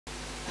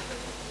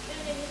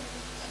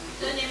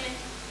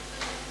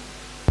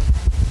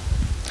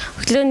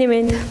Өглөөний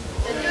мэнд.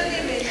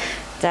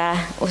 За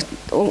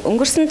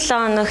өнгөрсөн 7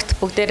 хоногт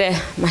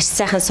бүгдээрээ маш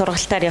сайхан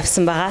сургалтаар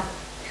явсан байгаа.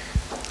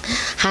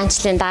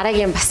 Хаанчлын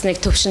дараагийн бас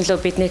нэг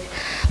төвшинлөө биднийг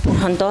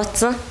бурхан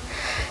дуудсан.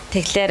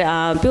 Тэгэхээр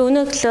би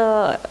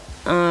өнөөдөр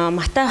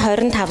Матай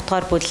 25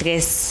 дугаар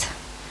бүлгээс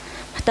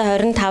Матай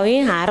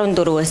 25-ын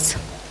 14-өөс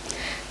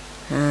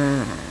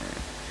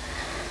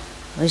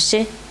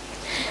уншия.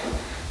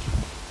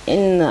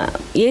 Энэ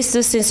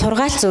Есүсийн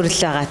сургаал зөвлөл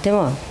байгаа тийм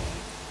үү?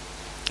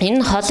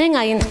 Энэ холын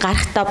аянд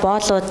гарахтаа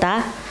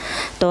боолуудаа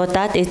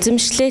дуудаад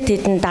эзэмшлээ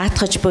тэдэнд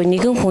даатгаж буй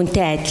нэгэн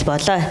хүнтэй адил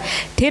болоо.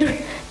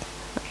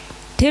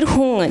 Тэр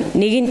хүн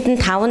нэгэнд нь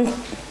 5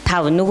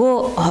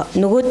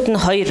 нөгөөд нь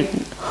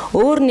 2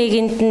 өөр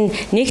нэгэнд нь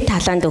 1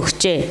 талаанд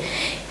өгчээ.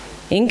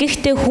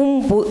 Ингэхдээ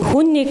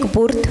хүн нэг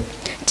бүрд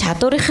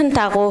чадварынхын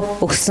дагуу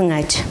өгсөн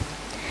аж.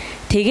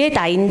 Тэгээд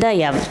аяндаа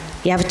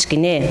явж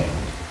гинэ.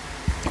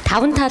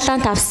 5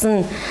 талаант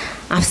авсан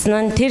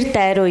нь тэр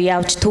дайруу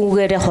явж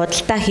түүгээрээ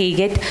худалдаа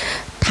хийгээд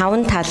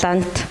 5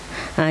 талаант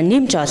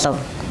нэмж олов.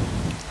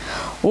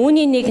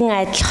 Үүний нэгэн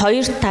адил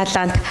 2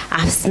 талаант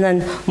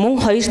авсан нь мөн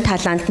 2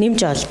 талаант нэмж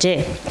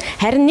олжээ.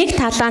 Харин 1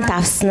 талаант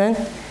авсан нь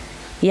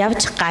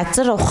явж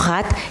газар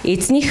ухаад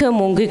эзнийхээ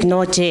мөнгийг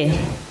нуужээ.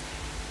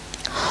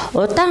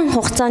 Удаан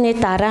хугацааны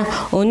дараа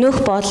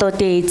өнөөх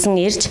боолуудын эзэн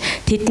ирж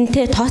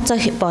тэдэнтэй тооцоо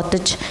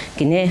бодож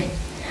гинэ.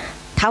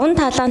 5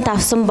 талаант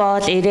авсан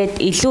боол ирээд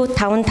илүү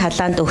 5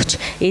 талаант өгч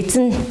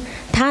эзэн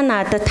та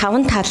надад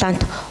 5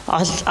 талаант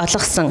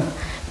олгосон.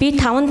 Би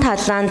 5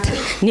 талаант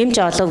нэмж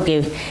олов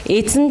гэв.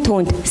 Эзэн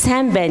түүнд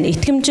сайн байна.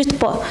 Итгэмжит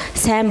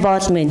сайн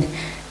боол минь.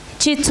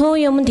 Чи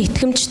цөөн юмд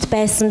итгэмжит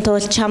байсан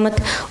тул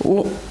чамд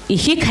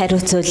ихийг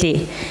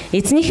хариуцуулъя.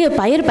 Эзнийхээ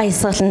баяр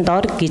баясгаланд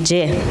ор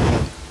гэжээ.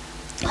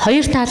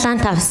 2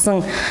 талаант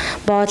авсан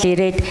боол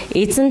ирээд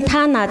эзэн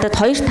та надад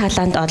 2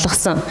 талаант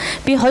олгосон.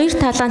 Би 2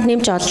 талаант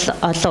нэмж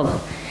олов.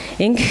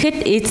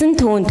 Ингэхэд эзэн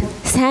түүнд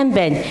сайн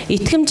байна.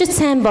 Итгэмжит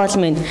сайн боол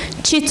минь.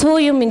 Чи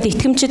цөөн юмд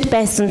итгэмжит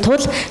байсан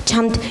тул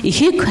чамд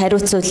ихийг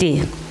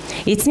хариуцуулъя.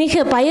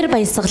 Эзнийхээ баяр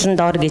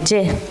баясгаланд ор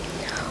гэжээ.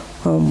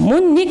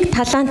 Мөн 1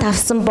 талаант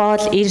авсан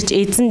боол ирж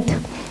эзэн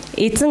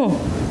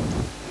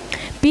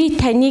би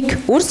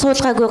таныг үр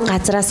суулгаагүй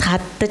газраас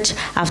хаддаж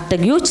авдаг,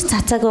 юу ч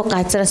цацаагүй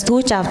газраас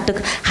түүж авдаг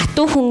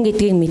хатуу хүн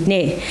гэдгийг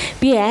мэднэ.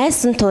 Би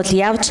айсан тул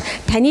явж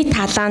таны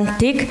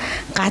талаантыг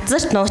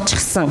газарт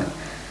нуучихсан.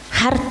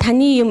 Хар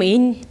таны юм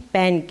энэ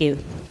байна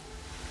гэв.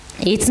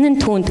 Эзэн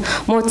нь түүнд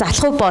муу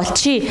залхуу бол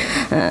чи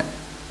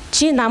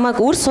намайг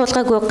үр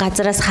суулгаагүй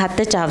газраас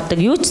хаддаж авдаг,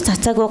 юу ч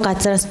цацаагүй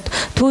газраас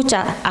түүж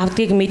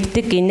авдгийг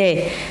мэддэг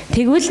гинэ.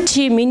 Тэгвэл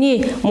чи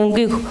миний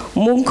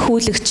мөнгө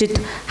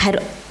хүлэгчд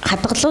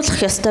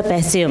хадгалуулах ёстой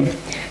байсан юм.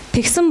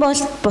 Тэгсэн бол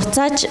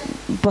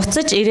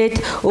буцаж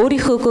ирээд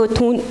өөрийнхөө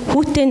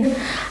хүүтэн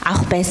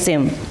авах байсан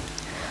юм.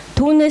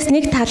 Түүнээс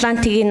 1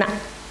 талаантыг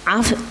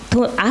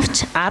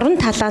авч 10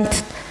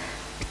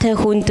 талаанттай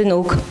хүнд нь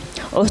өг.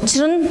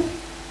 Учир нь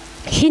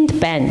хинд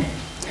байна.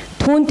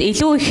 Түүнд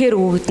илүү ихээр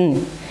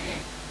өгдөнө.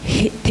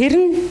 Тэр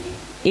нь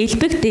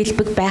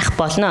элбэг байх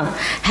болно.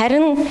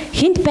 Харин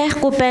хинд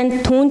байхгүй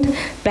байна. Түүнд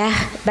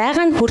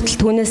байгаа нь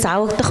хүртэл түүнээс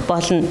авагдах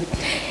болно.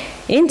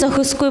 Энэ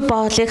зохисгүй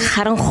боолыг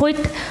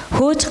харанхуйд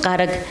хөөж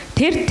гараг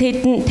тэр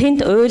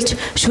тэнд уйлж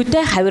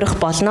шүдэ хавирах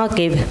болно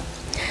гэв.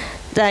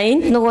 За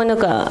энд нөгөө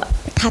нэг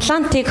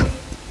талаантыг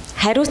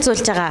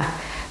хариуцуулж байгаа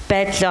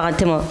байдал байгаа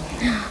тийм үү?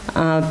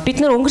 Бид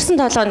нар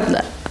өнгөрсөн 7 хоног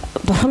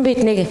бурхан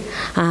биднийг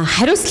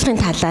хариуцлагын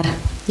талаар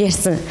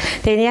ярьсан.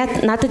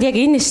 Тэгээд надад яг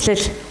энэ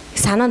ишлэл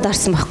санаанд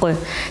орсон байхгүй.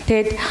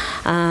 Тэгээд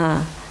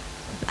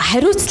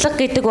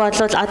хариуцлага гэдэг бол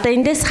одоо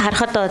эндээс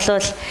харахад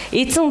бол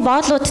эзэн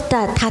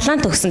боолуудтай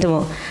талаант өгсөн тийм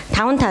үү?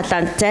 5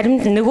 талаант,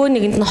 заримд нөгөө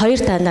нэгэнд нь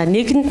 2 талаант,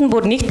 нэгэнд нь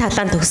бүр 1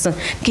 талаант өгсөн.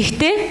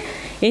 Гэхдээ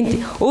энд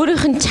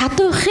өөрийнх нь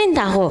чадварын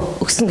дагуу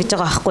өгсөн гэж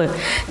байгаа байхгүй.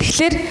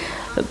 Тэгэхээр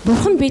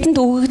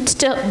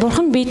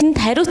бурхан бидэнд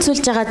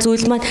хариуцуулж байгаа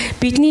зүйл маань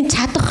бидний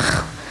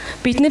чадах,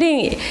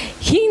 бидний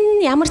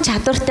хин ямар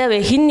чадвартай вэ,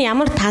 хин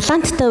ямар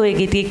таланттай вэ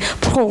гэдгийг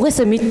бурхан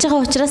угаасаа мэдж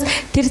байгаа учраас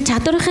тэр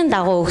чадварын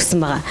дагуу өгсөн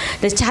байгаа.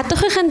 Тэгээд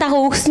чадварын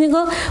дагуу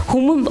өгснөйгөө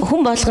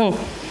хүн болгон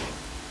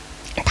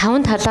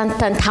 5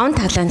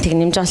 талаантыг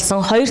нэмж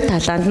олсон, 2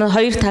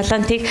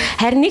 талаантыг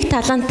харин 1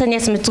 талаантаа нь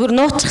ясм зүгээр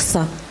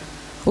нуучихсан.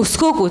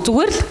 Өсгөөгүй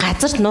зүгээр л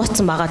газарт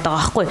нууцсан байгаа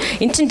байхгүй.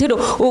 Эн чинь тэр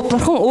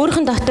бурхан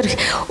өөрийнх нь дотор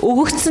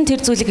өгөгдсөн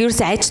тэр зүйлийг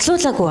ерөөсөө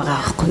ажилуулаагүй байгаа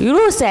байхгүй.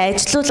 Ерөөсөө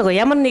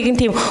ажилуулаагүй. Ямар нэгэн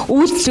тийм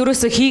үйлдэл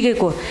ерөөсөө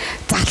хийгээгүй.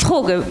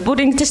 Залхуу гэв.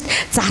 Бүр ингэж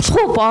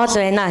залхуу боол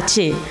байна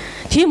чи.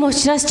 Тийм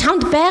учраас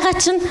чамд байгаа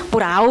чинь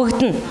бүр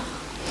авагдана.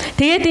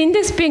 Тэгээд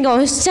эндээс би ингээ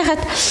уншиж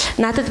хахад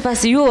надад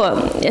бас юу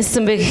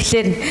яасан бэ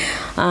гэхлээр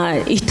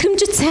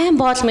итгэмжит сайн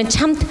боол минь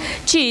чамд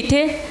чи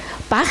те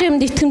бага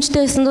юмд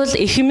итгэмжтэй байсан бол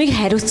их юмыг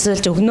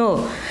хариуцуулж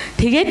өгнө.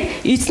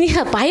 Тэгээд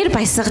эзнийхээ баяр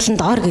баясгаланд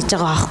ор гэж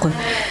байгаа байхгүй.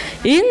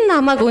 Энэ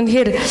намайг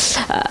үнэхээр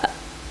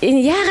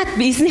энэ яагаад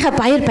эзнийхээ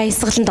баяр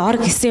баясгаланд ор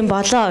гэсэн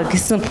болоо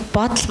гэсэн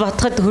бодол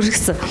бодоход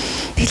хүргэсэн.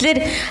 Тэгэхээр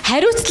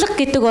хариуцлага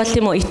гэдэг бол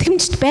юм уу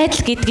итгэмжт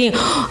байдал гэдгийн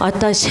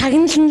одоо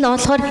шагнал нь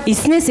болохоор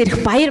эзнээс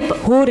ирэх баяр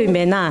хөөр юм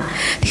байна.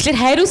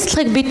 Тэгэхээр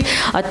хариуцлагыг бид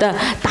одоо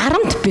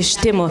дарамт биш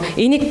тийм үү?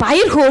 Энийг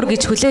баяр хөөр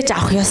гэж хүлээж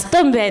авах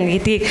ёстой юм байна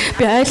гэдгийг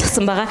би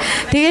ойлгосон байгаа.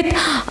 Тэгээд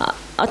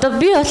одоо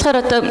би болохоор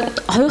одоо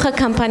хоёрхан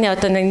компани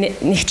одоо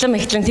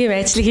нэгтлэн тийм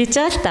ажил хийж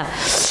байгаа л та.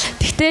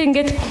 Гэхдээ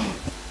ингээд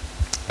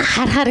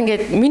харахаар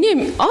ингээд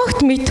миний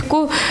огт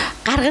мэдхгүй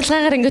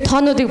гаргалгаагаар ингээд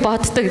тоонуудыг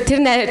боддог.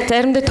 Тэр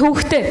заримдаа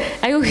төвхтэй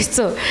аюу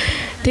хэцүү.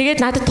 Тэгээд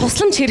надад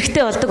тусламж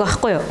хэрэгтэй болдог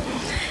байхгүй юу?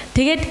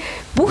 Тэгээд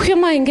бүх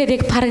юмаа ингээд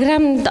яг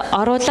програмд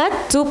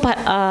оруулаад зөв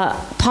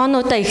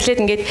тоонуудаа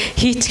эхлээд ингээд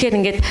хийчихээр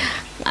ингээд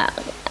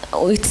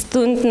эц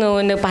дүнд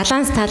нэг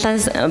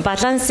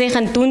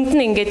балансынхаа дүнд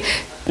нь ингээд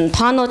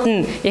тоонууд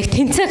нь яг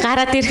тэнцээ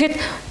гараад ирэхэд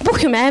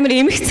бүх юм амар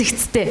эмх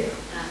цэгцтэй.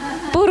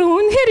 Бүр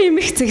үнэхээр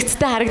эмх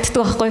цэгцтэй харагддаг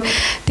байхгүй.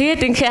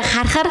 Тэгээд ингээ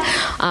харахаар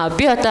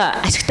би одоо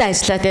ашигтай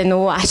ажиллаад байна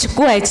уу,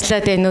 ашиггүй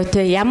ажиллаад байна уу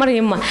те ямар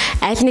юм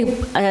аль нэг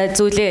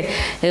зүйлээ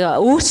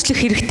өөрчлөх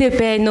хэрэгтэй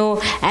байна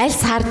уу, аль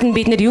сард нь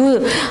бид нар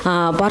юу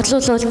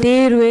борлуулалт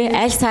дээр вэ,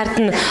 аль сард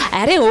нь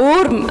арай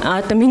өөр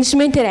одоо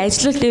менежментээр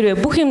ажиллуулалт дээр вэ,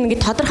 бүх юм ингээ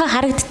тодорхой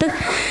харагддаг.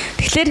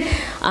 Тэгэхээр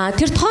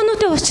тэр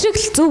тоонуудын учрыг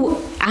л зөв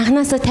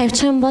анханасаа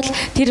тавьчих юм бол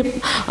тэр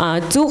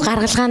зөв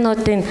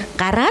гаргалгаануудыг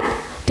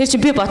гараад тэр чи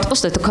би бодохгүй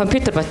шүү дээ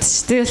компьютер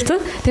бодчих тийм үү?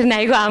 Тэр нь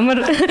айгүй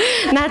амар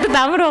надад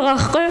амар байгаа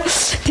байхгүй юу?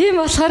 Тийм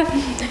болохоор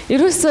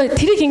ерөөсөө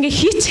тэрийг ингээ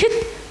хийчихэд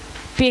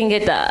би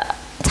ингээд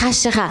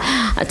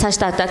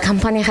цаашдаа одоо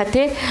компанийнхаа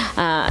тий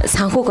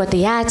санхүүг одоо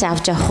яаж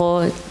авч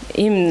явах вэ?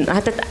 Ийм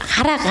надад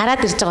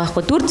гараад ирж байгаа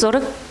байхгүй дүр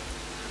зураг.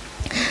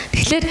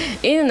 Тэгэхээр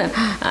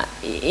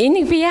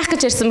энийг би яах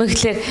гэж ярьсан бэ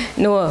гэхээр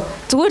нөгөө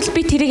зүгээр л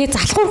би тэрийгэ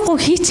залхуурахгүй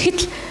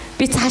хийчихэд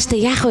би цаашдаа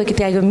яах вэ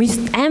гэдэг аягүй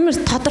амар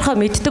тодорхой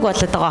мэддэг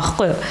болоод байгаа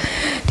байхгүй юу.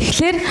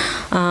 Тэгэхээр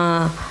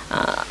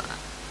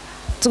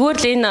зүгээр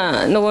л энэ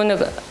нөгөө нэг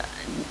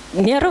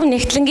нэрв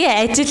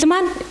нэгтлэнгийн ажил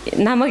маань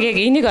намайг яг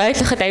энийг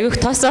ойлгоход аягүй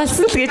тос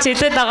болсон л гэж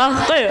хэлээд байгаа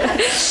байхгүй юу.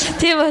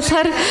 Тийм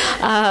болохоор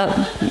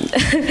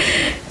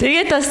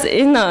тэгээд бас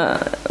энэ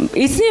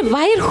эзний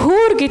баяр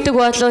хөөр гэдэг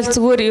бол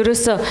зүгээр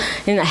ерөөсөө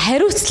энэ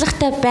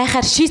хариуцлагатай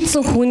байхаар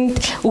шийдсэн хүнд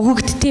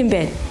өгөгддөг юм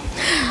байна.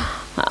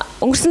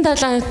 Өнгөрсөн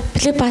талаа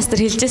Пастор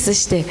хэлжсэн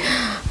шүү дээ.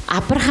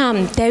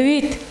 Авраам,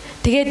 Давид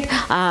тэгээд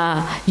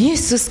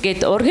Есүс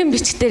гэд ургийн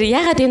бичгээр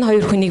яагаад энэ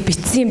хоёр хүнийг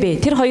бичсэн юм бэ?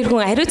 Тэр хоёр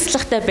хүн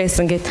хариуцлагатай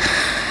байсан гэд.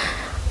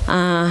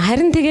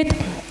 Харин тэгээд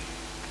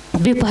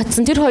би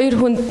бодсон тэр хоёр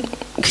хүн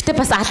гэхдээ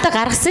бас алдаа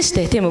гаргасан шүү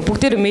дээ, тийм үү?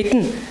 Бүгдээр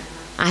мэднэ.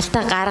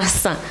 Алдаа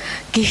гаргасан.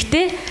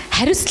 Гэхдээ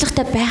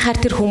хариуцлагатай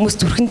байхаар тэр хүмүүс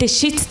зүрхэндээ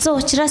шийдсэн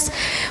учраас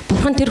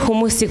Бурхан тэр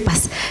хүмүүсийг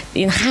бас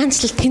энэ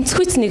хаанчлал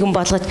тэнцвхүйц нэгэн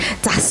болгож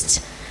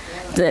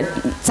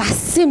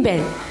зассан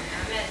байна.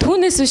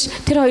 Түүнээс биш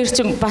тэр хоёр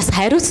чинь бас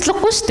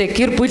хариуцлагагүй шүү дээ.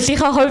 Гэр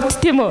бүлийнхаа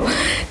хувьд тийм үү.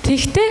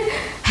 Тэгтээ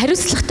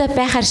хариуцлагатай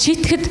байхаар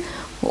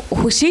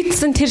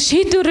шийдсэн тэр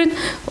шийдвэр нь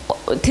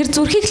тэр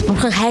зүрхийг л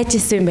Бурхан хайж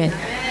исэн юм байна.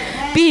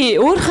 Би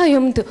өөрийнхөө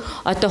юмд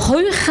одоо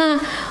хувийнхаа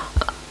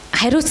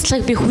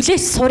хариуцлагыг би хүлээж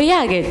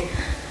сурья гэд.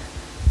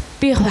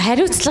 Би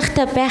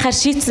хариуцлагатай байхаар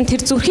шийдсэн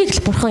тэр зүрхийг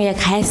л Бурхан яг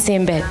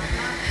хайсан юм байна.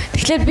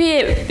 Тэгэхээр би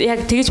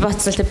яг тэгж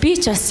бодсон л та би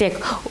ч бас яг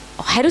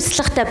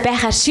хариуцлагатай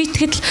байхаар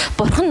шийтгэхэд л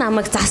Бурхан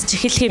намайг засч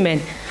эхэлх юм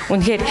байна.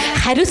 Үнэхээр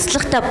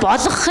хариуцлагатай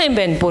болгох юм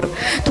байна бүр.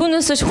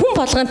 Түүнээс хүн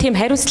болгон тийм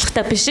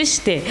хариуцлагатай биш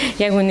шүү дээ.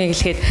 Яг үнийг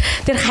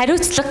хэлэхэд тэр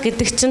хариуцлага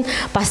гэдэг чинь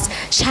бас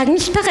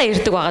шагналтайгаа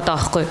ирдэг байгаа даа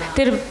байхгүй.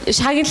 Тэр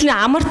шагналын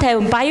амар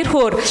тайван баяр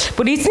хөөр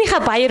бүр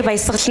эзнийхээ баяр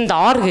баясгаланд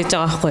ор гэж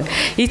байгаа байхгүй.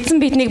 Эзэн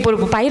биднийг бүр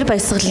баяр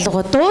баясгаланд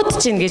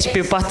дуудаж гин гэж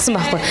би бодсон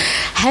байхгүй.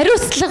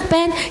 Хариуцлага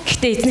байна.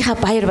 Гэхдээ эзнийхээ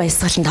баяр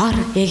баясгаланд ор.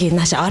 Яг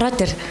нааш ороод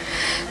тэр.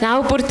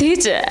 Наа бүр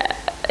тэгж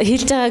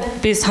хэлж байгааг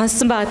би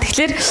сонссон байгаа.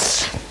 Тэгэхээр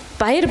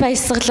баяр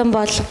баясгалан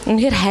бол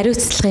үнэхээр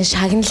хариуцлагын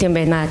шагнал юм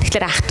байна.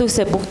 Тэгэхээр ах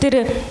дүүсээ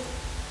бүгдээрээ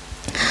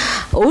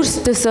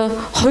өөрсдөөсөө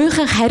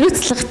хувийнхаа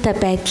хариуцлагатай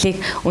байдлыг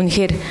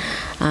үнэхээр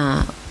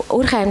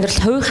өөрийнхөө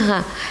амьдралд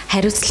хувийнхаа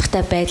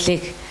хариуцлагатай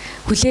байдлыг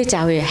хүлээж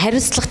авъя.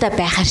 Хариуцлагатай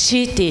байхаар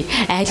шийдье.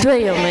 Альва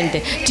юмд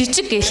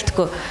жижиг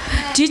гэлтгүй.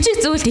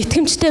 Жижиг зүйлд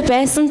итгэмжтэй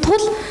байсан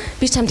тул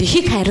би чамд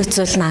ихийг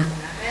хариуцуулнаа.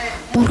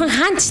 Бурхан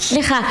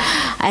хаанчлалынхаа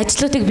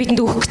ажлуудыг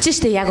бидэнд өгөх гэж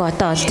штэ яг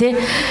одоо бол тий.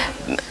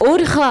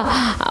 Өөрийнхөө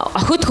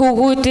охид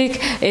хөвгүүдийг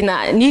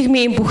энэ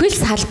нийгмийн бүхэл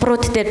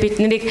салбарууд дээр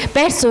биднийг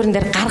байр суурин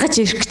дээр гаргаж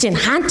ирэх гэж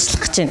байна,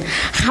 хаанчлах гэж байна.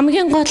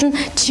 Хамгийн гол нь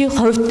чи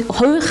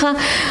хувийнхаа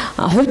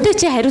хувьдаа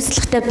чи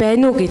хариуцлагатай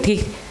байна уу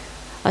гэдгийг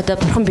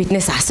одоо Бурхан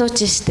биднээс асууж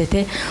штэ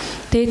тий.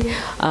 Тэгээд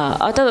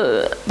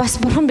одоо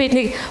бас Бурхан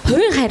биднийг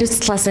хувийн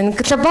хариуцлагаас энэ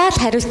глобал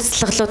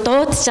хариуцлага руу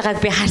дуудаж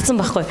байгааг би харсан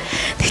байхгүй.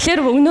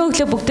 Тэгэхээр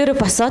өгнөөгөө бүгдээрээ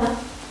босоод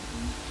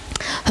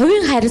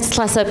хувийн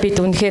хариуцлагаасаа бид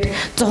үнэхээр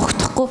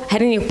зогтохгүй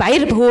харин нэг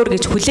баяр хөөр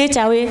гэж хүлээж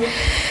авъя.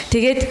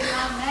 Тэгээд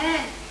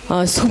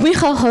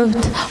сүмийнхаа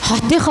хувьд,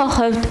 хотынхаа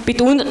хувьд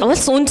бид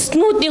улс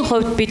үндэстнүүдийн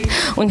хувьд бид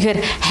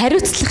үнэхээр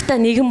хариуцлагатай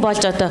нэгэн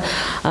болж одоо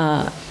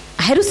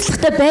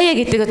хариуцлагатай байя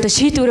гэдэг одоо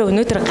шийдвэрээ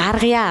өнөөдөр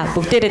гаргая.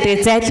 Бүгдээрээ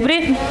тэгээ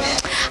зайлбарыг.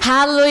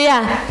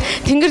 Халелуя.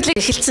 Тэнгэрлэг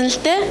эхэлсэн л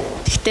дээ.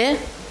 Гэхдээ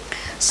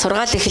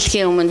сургаал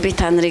эхлэхийн өмнө би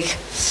та нарыг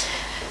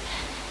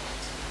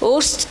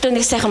өөрсдөө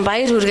нэг сайхан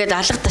баяр хүргээд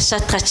алга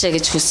ташаатгаач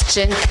гэж хүсэж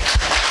байна.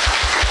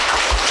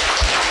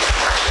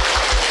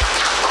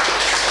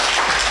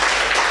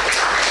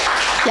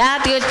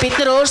 Яа тэгэл бид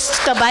нар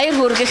өөрсдөө баяр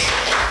хүргэх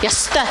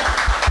ёстой.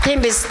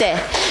 Тийм биз дээ.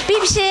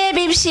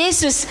 Би биш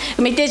Есүс,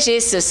 мэдээж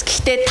Есүс.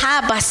 Гэхдээ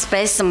та бас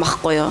байсан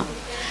байхгүй юу?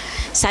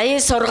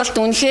 Саяын сургалт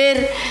үнэхээр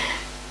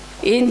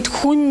энд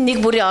хүн нэг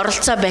бүрийн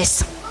оролцоо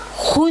байсан.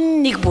 Хүн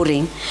нэг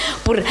бүрийн.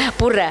 Бүр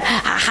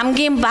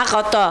хамгийн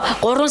бага одоо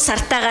 3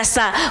 сартаагаас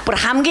бүр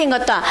хамгийн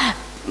одоо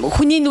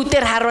хүний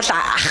нүдээр харуул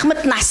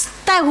ахмад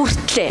настай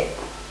хүртлээ.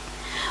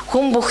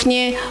 Хүн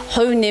бүхний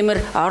хувь нэмэр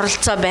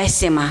оролцоо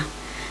байсан юм аа.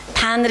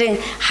 Та нарын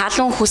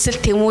халуун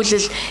хүсэл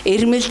тэмүүлэл,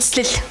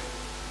 эрмэлзлэл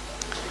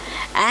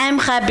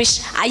аимхаа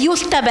биш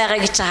аюултай байгаа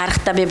гэж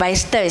харахтаа би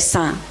баяртай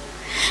байсан.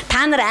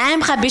 Та нар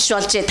аимхаа биш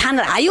болж та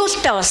нар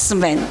аюултай болсон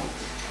байна.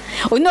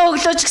 Өнөө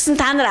өглөөч гэсэн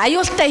та нар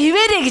аюултай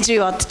хിവэрэ гэж би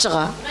бодож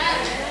байгаа.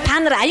 Та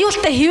нар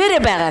аюултай хിവэрэ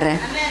байгаарай.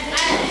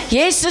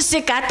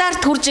 Есүсийг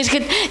гадаарт хурж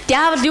ирэхэд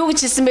диавол юу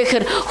гэж хэлсэн бэ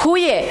гэхээр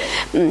хүүе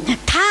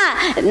та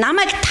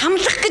намайг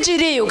тамлах гэж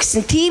ирээ юу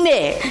гэсэн тийм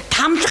ээ.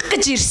 Тамлах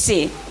гэж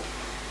ирсэн.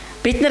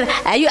 Бид нар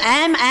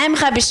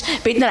аимхаа биш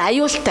бид нар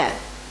аюултай.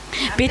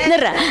 Бид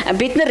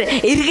нар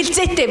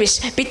эргэлзээтэй биш.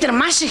 Бид нар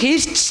маш их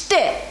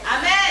эрчтэй.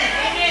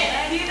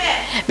 Амен.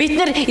 Бид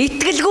нар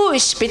итгэлгүй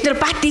биш. Бид нар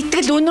бат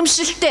итгэл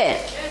үнэмшилтэй.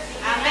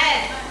 Амен.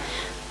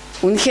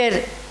 Үнэхээр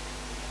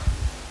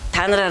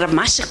та нараар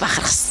маш их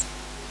бахархсан.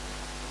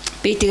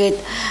 Би тэгээд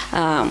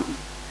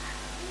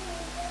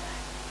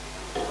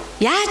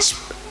яаж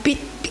би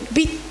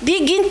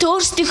гинт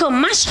өөрсдийнхөө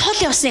маш хол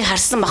явсныг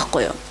харсан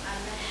байхгүй юу?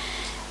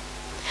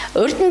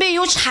 Урд нь би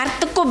юуч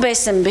харддаггүй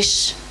байсан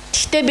биш.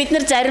 Гэхдээ бид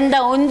нар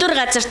заримдаа өндөр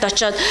газарт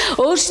очиод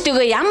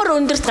өөрсдөө ямар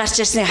өндөрт гарч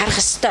ирснийг харах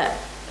ёстой.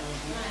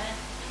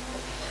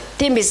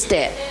 Тийм биз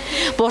дээ.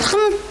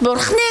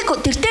 Бурхныг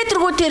тэртээ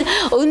тэргүй тэр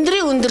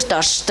өндрийн өндөрт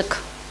оршдог.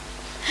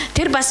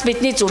 Тэр бас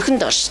бидний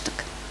зүрхэнд оршдог.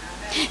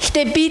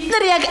 Гэхдээ бид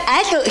нар яг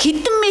аль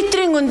хэдэн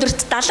метрийн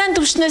өндөрт далайн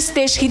түвшнээс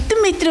дээш хэдэн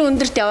метрийн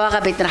өндөрт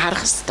яваагаа бид нар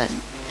харах ёстой.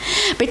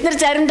 Бид нар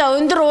заримдаа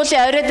өндөр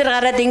уулын орой дээр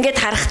гараад ингээд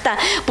харахтаа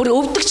бүр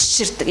өвдөгч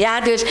чирдэг.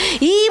 Яа гэвэл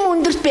ийм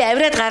өндөрт би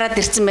авираад гараад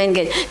ирсэн байна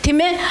гэд тийм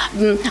ээ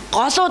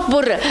голууд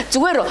бүр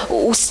зүгээр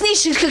өсний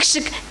ширхэг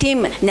шиг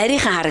тийм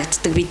нарийнхан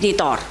харагддаг бидний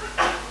доор.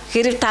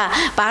 Хэрэг та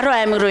Баруун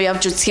аймаг руу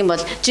явж үзэх юм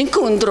бол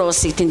жинхэнэ өндөр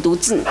уулсыг тэнд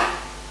үзнэ.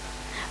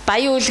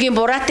 Баян үлгийн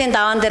бураатын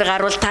даваан дээр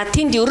гарвал та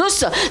тэнд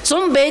ерөөсө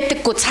 100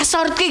 байдаггүй цас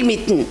ордгийг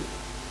мэднэ.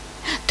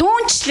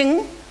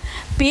 Түүнчлэн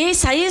би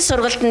саяын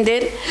сургалтын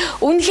дээр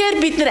үнэхээр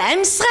бид нар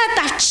амьсгаа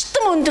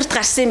давчтан өндөрт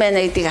гарсан юм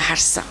байна гэдгийг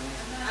харсан.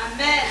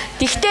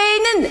 Тэгтээ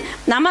энэ нь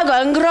намайг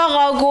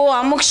онгироогоогүй,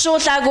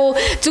 амгшуулаагүй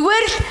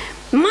зүгээр л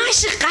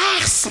маш их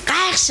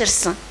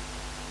гайхширсан.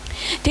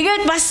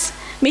 Тэгээд бас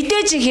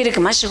мэдээж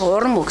хэрэг маш их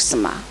урам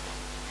өгсөн маа.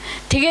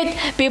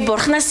 Тэгээд би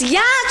Бурханаас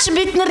яаж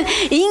бид нар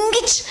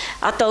ингэж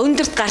одоо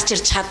өндөрт гарч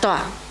ирж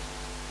чадваа?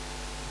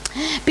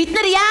 Бид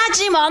нар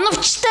яаж ийм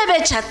оновчтой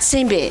байж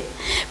чадсан юм бэ?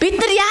 Бид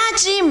нар яаж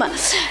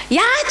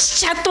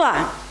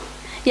чадваа?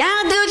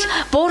 Яагаад гэвэл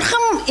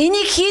Бурхан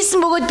энийг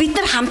хийсэн бөгөөд бид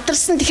нар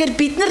хамтарсан. Тэгэхээр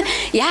бид нар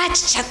яаж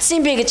чадсан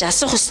юм бэ гэж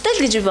асуух ёстой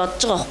л гэж би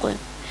бодож байгаа байхгүй юу?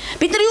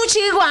 Бид нар юу ч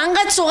хийгээгүй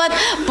ангаад суугаад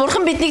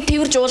Бурхан биднийг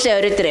тэрж уулын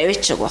орой дээр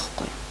аваачих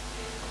байхгүй юу?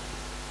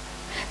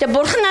 Тэгээ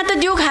Бурхан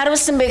надад юуг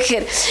харуулсан бэ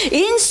гэхээр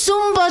энэ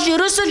сүм бол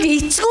ерөөсөө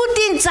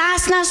эцгүүдийн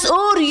зааснаас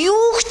өөр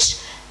юу ч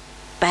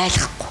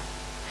байхгүй.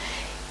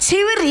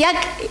 Цэвэр яг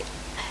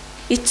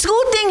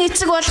эцгүүдийн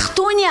эцэг болох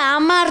түүний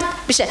амаар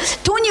биш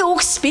түүний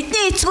үгс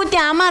бидний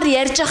эцгүүдийн амаар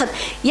ярьж хахад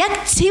яг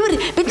цэвэр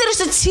бид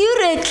нэрээс цэвэр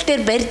байдал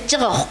дээр барьж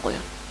байгаа байхгүй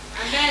юу?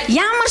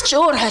 Ямар ч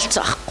өөр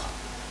хольцоо байхгүй.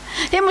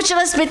 Тийм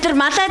учраас бид нар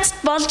малайцд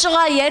болж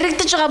байгаа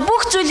яригдж байгаа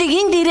бүх зүйлийг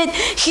энд ирээд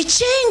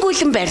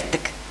хичээнгүйлэн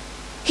барьдаг.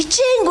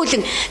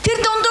 Хичээнгүйлэн тэр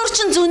дундуур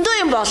чинь зөндөө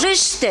юм болно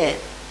шүү дээ.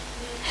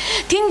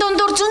 Тин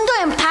дундуур зөндөө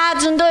юм та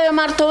зөндөө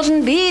юмар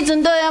туулна би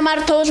зөндөө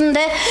юмар туулна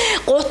те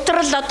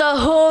гутрал одоо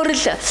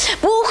хөөрөл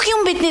бүх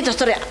юм бидний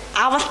дотор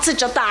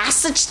авалцаж одоо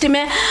асаж тийм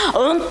ээ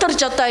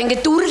унтарж одоо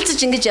ингээд дүрлцэж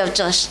ингэж явж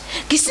байгаа ш.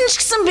 Гисэн ч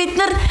гэсэн бид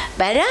нар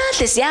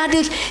бариалээс яа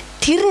гэвэл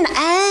тэр нь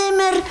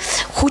амар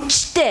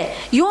хүчтэй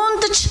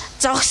юундч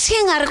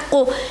зогсхийн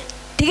аргагүй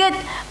тэгээд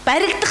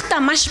баригдахдаа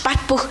маш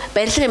бат бөх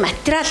барилгын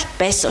материал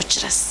байсан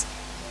учраас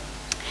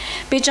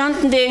би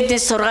Джонтон Дэвидийн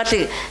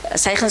сургаалыг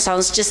саяхан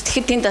сонсч байсан.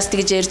 Тэгэхэд тэнд бас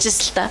тэгж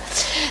ярьжсэн л та.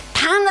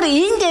 Та нар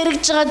энд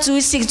яригдж байгаа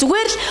зүйлсийг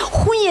зүгээр л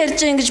хүн ярьж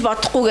байгаа гэж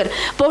бодохгүйгээр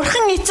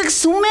Бурхан эцэг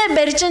сүмээ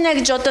барьж байна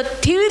гэж одоо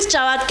тэрж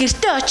аваад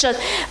гэртээ очиод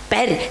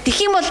барь.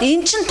 Тэгэх юм бол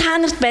эн чинь та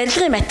нарт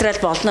барилгын материал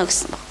болно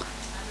гэсэн баг.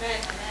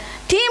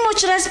 Тийм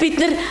учраас бид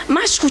нар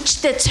маш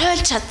хүчтэй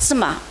цойлж чадсан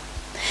ба.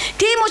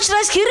 Тийм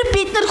учраас хэрэг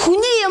бид нар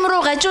хүний юм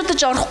руу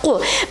гажуудаж орохгүй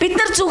бид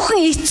нар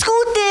зөвхөн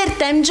эцгүүдээр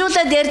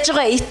дамжуулаад ярьж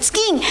байгаа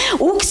эцгийн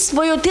үгс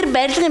буюу тэр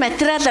барилгын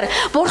материалаар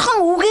Бурхан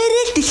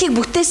үгээрээ л дэлхийг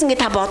бүтээсэн гэж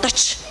та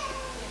бодооч.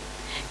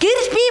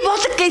 Гэрэл бий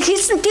болог гэж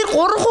хэлсэн тэр 3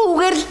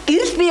 үгээр л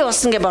гэрэл бий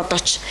болсон гэж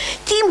бодооч.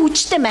 Тийм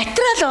хүчтэй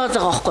материал байгаа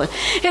байхгүй.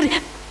 Тэгэхээр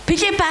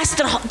Филипп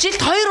пастор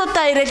жилд 2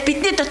 удаа ирэл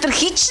бидний дотор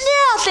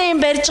хичнээн олон юм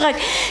барьж байгааг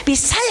би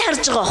сайн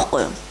харж байгаа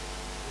байхгүй юу?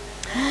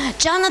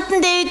 Jonathan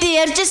David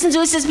ярьжсэн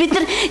зүйлсээс бид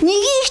нар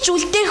нэгийг ч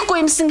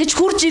үлдээхгүй юмсан гэж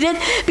хурж ирээд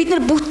бид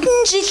нар бүтэн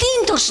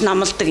жилийн турш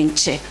номлодог юм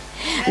чи.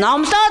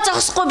 Номлоо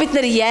зогсохгүй бид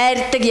нар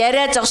ярьдаг,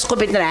 яриа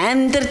зогсохгүй бид нар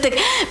амьдардаг.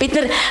 Бид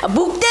нар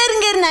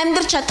бүгдээрнгээр нь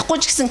амьдарч чадахгүй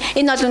ч гэсэн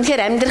энэ бол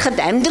үнэхээр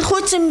амьдрахад амьдрах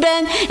үс юм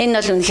байна. Энэ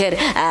бол үнэхээр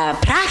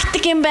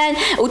практик юм байна.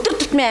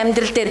 Өдөр тутмын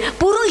амьдрал дээр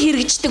бүрэн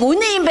хэрэгждэг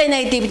үнэ юм байна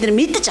гэдгийг бид нар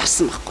мэдэж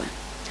авсан байхгүй.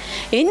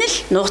 Энэ л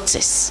нууц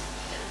эс.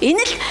 Энэ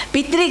л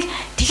биднийг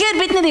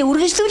тэгэхээр бид нарыг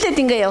үргэлжлүүлээд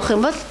ингээ явах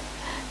юм бол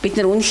бид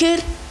нар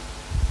үнэхээр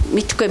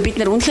мэдхгүй бид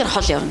нар үнэхээр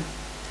хол явна.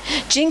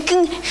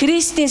 Жинхэнэ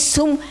Христийн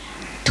сүм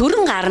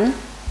төрөн гарна.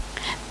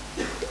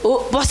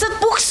 Босод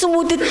бүх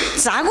сүмүүдэд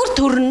загвар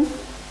төрнө.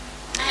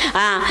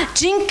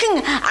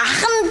 Жинхэнэ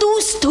ахан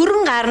дүүс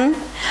төрөн гарна.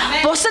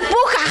 Босод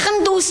бүх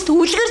ахан дүүст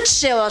үлгэр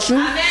жишээ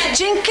болно.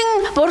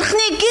 Жинхэнэ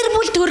Бурхны гэр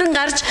бүл төрөн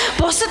гарч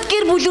босод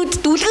гэр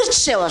бүлүүдэд үлгэр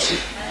жишээ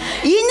болно.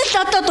 Энэ л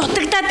одоо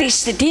дутагдаад байна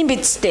шүү дээ. Тийм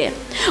биз дээ.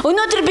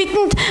 Өнөөдөр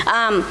бидэнд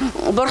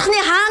Бурхны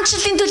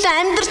хаанчлалын төлөө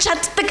амьдарч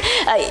чаддаг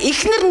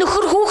эхнэр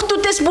нөхөр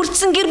хүүхдүүдээс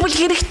бүрдсэн гэр бүл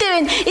хэрэгтэй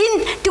байна.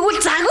 Энэ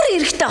тэгвэл загвар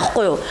хэрэгтэй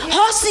байхгүй юу?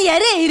 Хоосон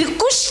яриа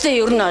хэрэггүй шүү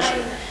дээ. Ер нь бол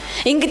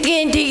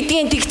ингэдгийн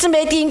тэгдгийн ингэсэн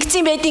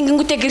байдгийн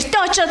гингүүтээ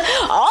гэртээ очиод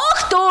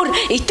огт өөр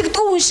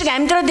итгэдэггүй хүн шиг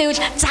амьдраад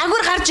байвал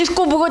загвар гарч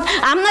ирэхгүй бөгөөд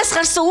амнаас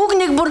гарсан үг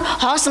нэг бүр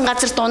хоосон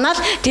газар дунаал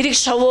тэрийг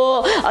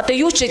шовоо одоо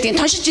юу ч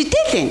гэдгийг тоншиж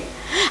идээл.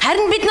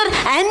 Харин бид нар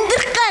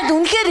амьдрах гээд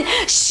үнэхээр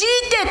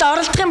шийдээд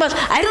оролдох юм бол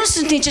ариун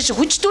сүнс тийч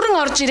хүч дүрэн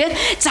орж ирээд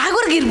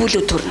загвар гэр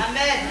бүлүүд төрнө.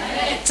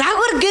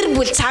 Загвар гэр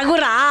бүл,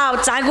 загвар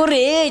аав, загвар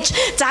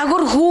ээж,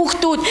 загвар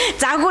хүүхдүүд,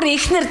 загвар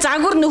эхнэр,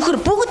 загвар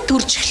нөхөр бүгд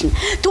төрж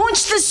эхэлнэ.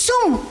 Түүнчлэн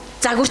сүм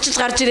загварчилж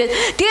гарч ирээд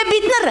тэгээ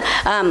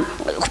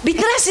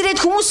биднээс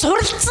ирээд хүмүүс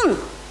суралцсан.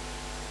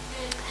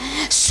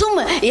 Сүм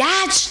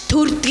яаж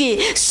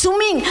төрдгийг,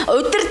 сүмийн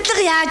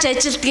удирдлага яаж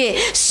ажилдгийг,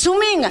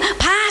 сүмийн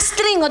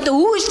пастрын одоо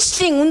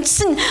үйлчлэлийн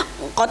үндсэн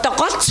одоо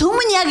гол сүм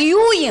нь яг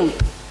юу юм?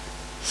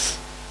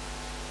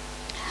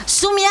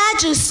 Сүм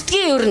яаж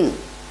өсдгийг өрнө?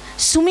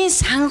 Сүмийн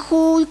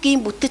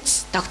санхүүгийн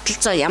бүтэц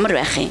тогтолцоо ямар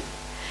байх юм?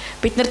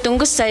 Бид нар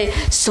дөнгөж сая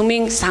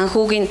сүмийн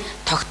санхүүгийн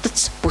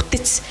тогтоц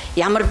бүтэц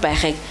ямар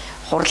байхыг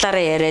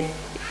хурлаараа яриад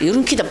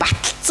ерөнхийдөө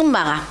баталсан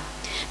байгаа.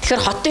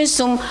 Тэгэхээр Хотын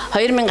сүм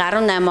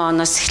 2018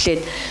 оноос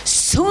эхлээд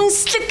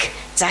сүнслэг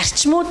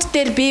зарчмууд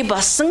дээр бий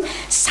болсон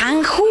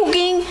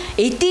санхүүгийн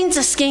эдийн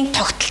засгийн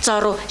тогтолцоо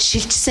руу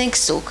шилжсэн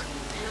гэсэн үг.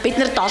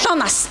 Бид нар 7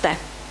 настай.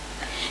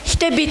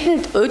 Гэтэ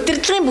бидэнд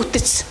удирдлагын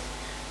бүтэц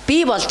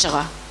бий болж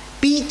байгаа.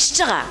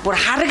 Биежж байгаа, бүр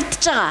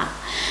харагдаж байгаа.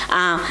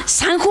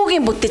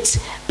 Санхүүгийн бүтэц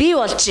бий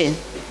болж байна.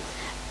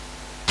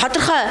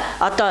 Тодорхой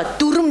одоо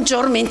дүрм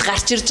журм энд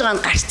гарч ирж байгаа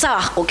нь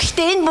гарцаа байхгүй.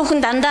 Гэхдээ энэ бүхэн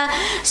дандаа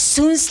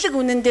сүнслэг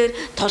үнэн дээр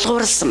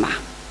тулгуурласан ба.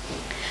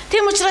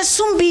 Тийм учраас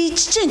сүм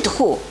биежж дээ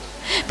төхөө.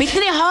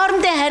 Бидний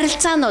хоорондын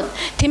харилцаанууд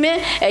тийм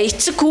ээ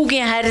эцэг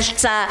хүүгийн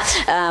харилцаа,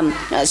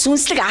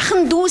 сүнслэг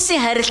ахан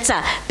дүүсийн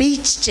харилцаа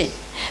биежж байна.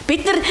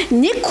 Бид нар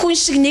нэг хүн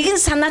шиг нэгэн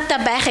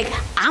санаатай байхыг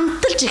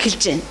амталж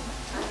эхэлж байна.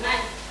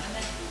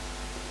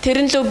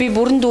 Тэрэн лөө би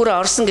бүрэн дүүрээ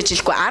орсон гэж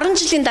хэлэхгүй. 10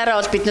 жилийн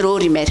дараа бол бид нар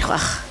өөр юм ярих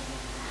байх.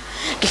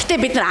 Гэхдээ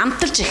бид нар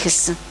амталж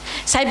эхэлсэн.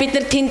 Сая бид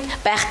нар тэнд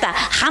байхдаа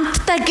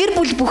хамтдаа гэр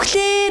бүл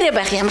бүхлээрээ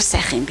байх ямар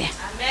сайхан юм бэ?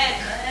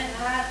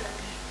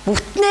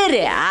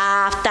 Бүтнээрээ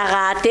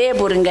аавтайгаа тэ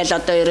бүр ингээл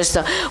одоо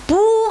ерөөсө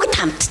бүгд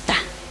хамтдаа.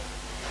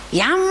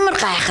 Ямар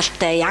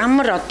гайхалтай,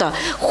 ямар одоо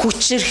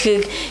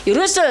хүчрхэг.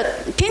 Ерөөсө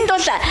тэнд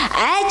бол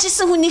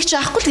айжсэн хүн нэг ч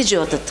байхгүй л гэж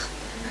бодод.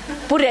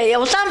 Бүр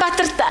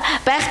Улаанбаатарт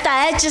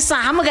байхдаа айжсэн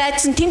хамаг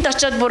айдсан тэнд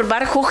очиод бүр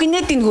баг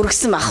хөхнээд ин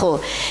хүргэсэн бах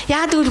уу.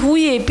 Яа тэгвэл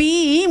хүүе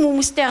би ийм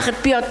хүмүүстэй байхад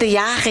би одоо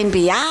яах юм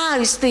бэ? Яа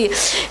өстэй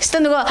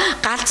нөгөө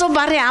галзуу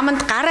барын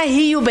аманд гараа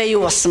хийю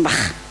байю болсон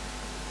бах.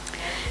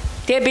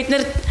 Тэгээ бид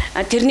нар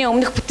тэрний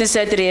өмнөх бүтэн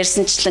сайдэр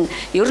ярьсанчлан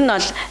ер нь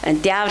бол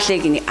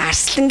диаволыг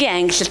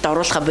арслангийн ангилалд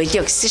оруулах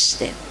болио гэсэн шүү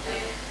дээ.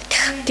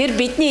 Тэр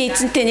бидний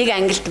эзэнтэй нэг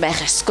ангилд байх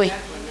ёсгүй.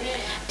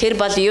 Тэр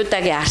бол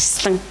Юдагийн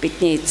арслан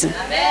бидний эзэн.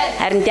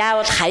 Харин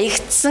диавол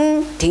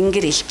хаягдсан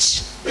тэнгэр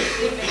элч.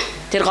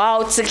 Тэр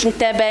гоо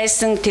үзэсгэлэнтэй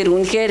байсан, тэр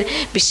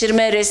үнэхээр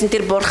биширмээр байсан,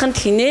 тэр бурханд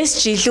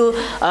хинээс ч илүү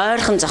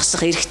ойрхон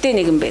зогсох эрхтэй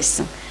нэгэн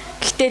байсан.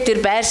 Гэхдээ тэр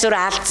байр суурь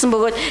алдсан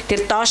бөгөөд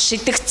тэр доош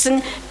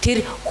шидэгдсэн,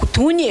 тэр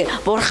түүний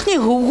бурхны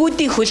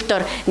хөвгүүдийн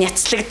хөлдор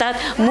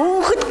няцлагдаад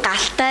мөнхөд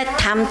галтай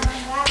тамд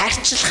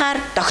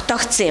тарчлахаар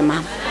тогтоогдсон юм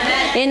аа.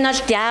 Энэ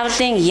бол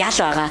диаволын ял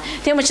байгаа.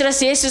 Тийм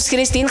учраас Есүс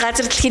Христ энэ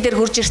газар дэлхий дээр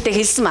хурж ирэхдээ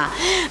хэлсэн маа.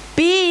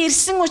 Би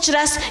ирсэн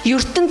учраас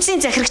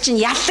ертөнцийн захирагч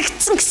нь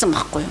яллагдсан гэсэн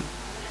баггүй юу?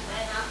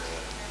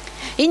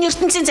 Энэ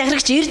ертөнцийн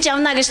захирагч ирж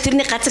явна гэж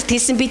тэрний газарт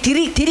хэлсэн би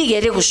тэрийг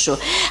яриаггүй шүү.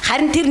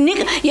 Харин тэр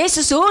нэг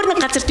Есүс өөр нэг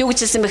газарт юу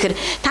гэж хэлсэн бэхээр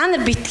та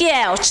нар битгий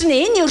учир нь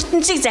энэ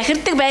ертөнцийг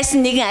захирдаг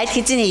байсан нэгэн аль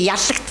хэзээ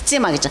яллагдсан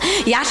юм а гэж.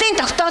 Ялын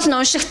тогтоол нь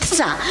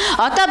уншигдсан.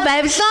 Одоо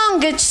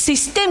Бабилон гэж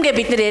систем гэж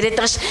бид нар яриад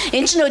байгаа ш.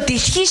 Энэ ч нөө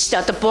дэлхий ш.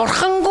 Одоо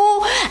бурхангүй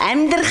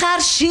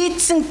амьдрахаар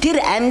шийдсэн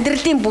тэр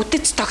амьдралын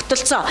бүтэц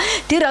тогтолцоо.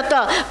 Тэр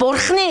одоо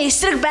бурхны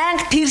эсрэг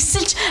байнга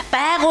тэрсэлж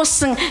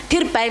байгуулсан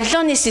тэр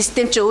Бабилоны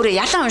систем чи өөрөө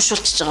ялан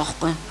уншуулчихж байгаа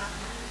байхгүй юу?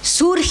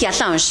 Сүрх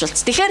ялан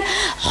уншуулц. Тэгэхээр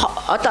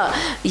одоо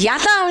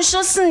ялан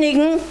уншуулсан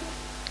нэгэн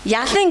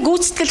ялын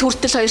гүйцэтгэл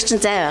хүртэл хоёр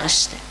чинь зай байгаа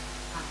шүү дээ.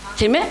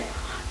 Тийм ээ?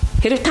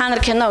 Хэрэг та нар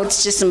кино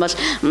үзчихсэн бол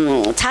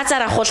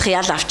цаазаар авахулах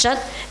ял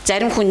авчаад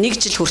зарим хүн 1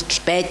 жил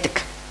хүртэл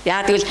байдаг.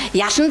 Яа тэгвэл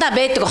яландаа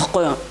байдаг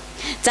аахгүй юу?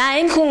 За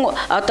энэ хүн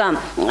одоо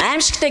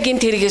аимшигтай гэмт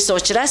хэрэгээс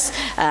учраас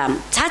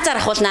цаазаар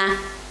авахулнаа.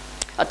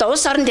 Одоо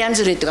улс оронд янз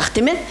бүр байдаг ах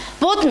тийм ээ?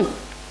 Буудна.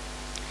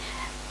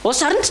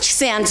 Улс оронд ч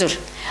гэсэн янз бүр.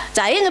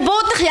 За энэ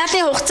буудах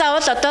ялын хугацаа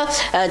бол одоо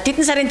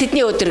тэдэн сарын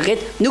тэдний өдөр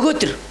гээд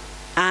нөгөөдөр.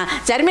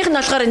 Заримийнх нь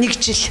болохоор 1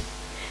 жил.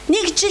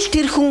 1 жил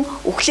тэр хүн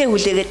өглөө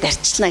хүлээгээд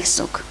дарчлана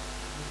гэсэн үг.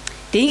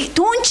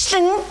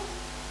 Түүнчлэн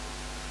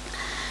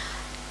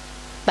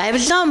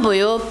Бабилон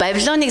буюу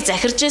Бабилоныг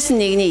захирж исэн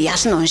нэгний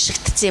ял нь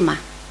уншигдсан юм а.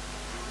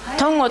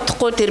 Тун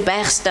удахгүй тэр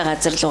байх ёстой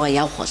газар руугаа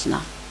явах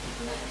болно.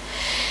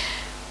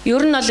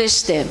 Ер нь бол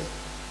штэ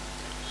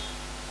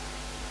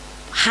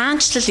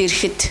хаанчлал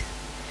ирэхэд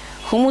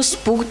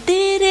хүмүүс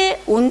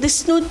бүгдээрээ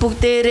үндэснүүд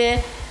бүгдээрээ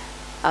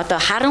одоо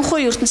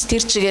харанхуй ертөнц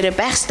тэр чигээрээ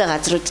байх ёстой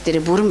газрууд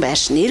дээр бүрэн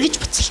байршин эргэж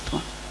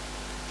буцалтгүй.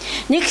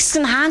 Нэг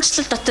хэсэг нь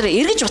хаанчлал дотор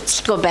эргэж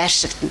буцалтгүй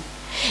байршигдана.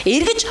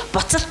 Эргэж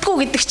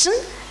буцалтгүй гэдэг чинь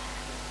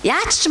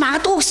яаж ч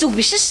магадгүй гэсэн үг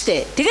биш шүү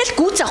дээ. Тэгэл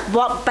гүйц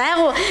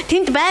байгуу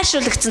тэнд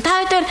байршуулагдсан.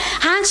 Та хоёр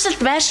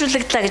хаанчлалд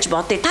байршуулагдлаа гэж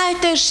бодъё. Та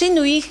хоёр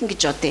шинэ үеийнхэн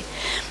гэж бодъё.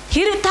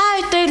 Хэрэг та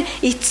хоёр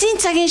эцсийн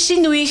цагийн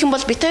шинэ үеийнхэн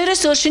бол бит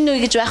хоёроос өөр шинэ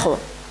үе гэж байх уу?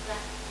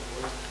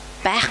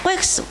 Байхгүй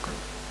гэсэн үг.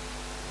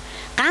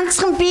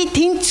 Ганцхан би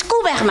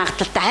тэнцэхгүй байх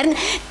магадaltaй. Харин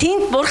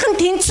тэнд бурхан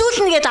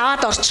тэнцүүлнэ гэдээ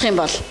аваад орчих юм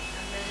бол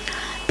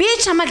би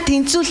чамайг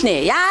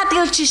тэнцүүлнэ. Яа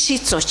гэвэл чи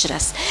шийдсэн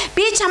учраас.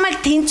 Би чамайг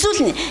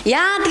тэнцүүлнэ.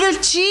 Яа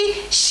гэвэл чи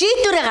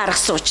шийдвэрээ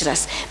гаргасан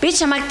учраас. Би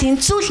чамайг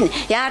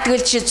тэнцүүлнэ. Яа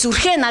гэвэл чи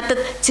зүрхээ надад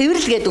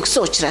цэвэрлгээд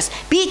өгсөн учраас.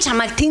 Би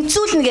чамайг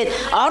тэнцүүлнэ гэд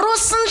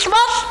оруулсан л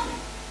бол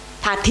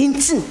та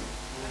тэнцэнэ.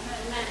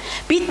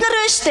 Бид нар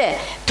өштэй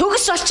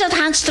төгс олчоод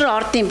хаанчлал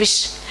ордын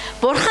биш.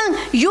 Бурхан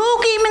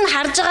юуг юм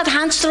харж агаад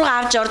хаанчлал руу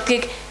авч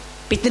ордгийг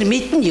бид нар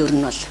мэднэ ер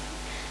нь бол.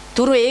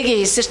 Түрүү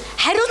эгийн хэлсэн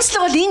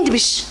хариуцлага бол энд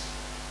биш.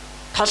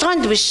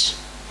 Толгойд биш.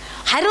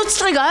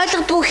 Хариуцлагыг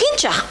ойлгодгүй хин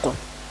ч байхгүй.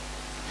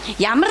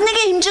 Ямар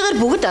нэгэн хэмжээгээр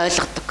бүгд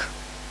ойлгодог.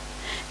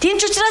 Тийм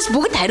ч учраас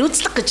бүгд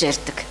хариуцлага гэж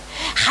ярьдаг.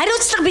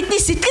 Хариуцлага бидний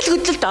сэтгэл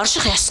хөдлөлд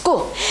орших ёсгүй.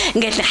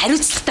 Ингээл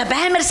хариуцлагатай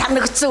баймар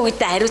санагдсан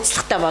үедээ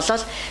хариуцлагатай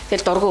болол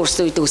тэгэл дургуун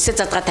өрсөн үедээ өсөө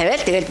задгаа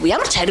тавиал тэгэл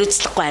ямар ч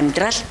хариуцлагагүй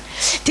амьдрал.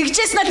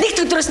 Тэгжээс нь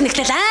нэгт өдрөөс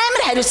нэгтэл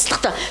амар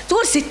хариуцлагатай.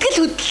 Зүгээр сэтгэл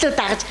хөдлөлөө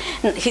дагаж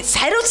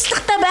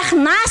хариуцлагатай байх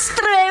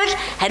наастар байвал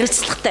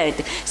хариуцлагатай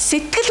байдаг.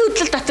 Сэтгэл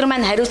хөдлөл дотор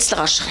маань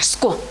хариуцлага орших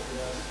ёсгүй.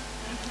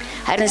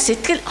 Харин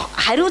сэтгэл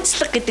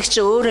хариуцлага гэдэг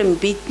чинь өөрөө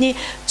бидний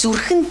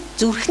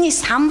зүрхний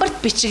самбарт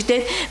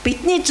бичигдээд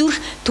бидний зүрх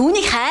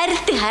түүнийг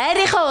хайрладаг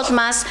хайрынхаа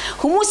улмаас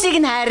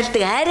хүмүүсийг нь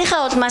хайрладаг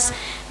хайрынхаа улмаас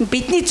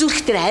бидний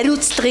зүрх тэр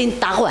хариуцлагын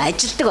дагуу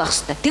ажилдаг байх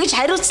хэрэгтэй. Тэгж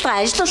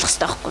хариуцлага ажилуулах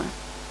хэрэгтэй байхгүй юу?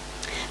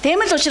 Тийм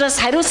л учраас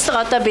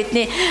хариуцлага одоо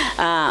бидний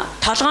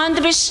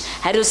толгоонд биш,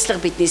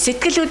 хариуцлага бидний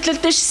сэтгэл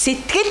хөдлөлд биш,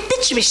 сэтгэлд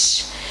ч биш.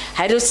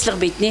 Хариуцлага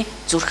бидний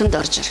зүрхэнд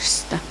орж ирэх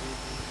хэрэгтэй.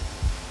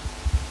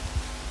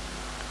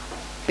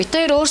 Бид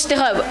хоёр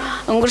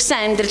өөрсдийнхөө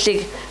өнгөрсөн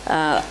амьдралыг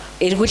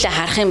эргүүлээ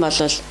харах юм бол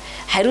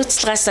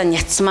хариуцлагаасаа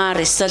няцмаар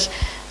эсвэл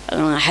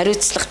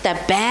хариуцлагатай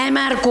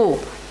баймааргүй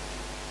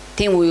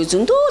тийм үе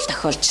зөндөө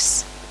тохиолж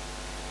ирсэн.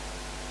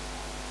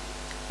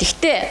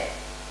 Тэгтээ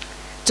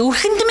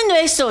зүрхэнд минь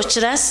байсан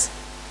учраас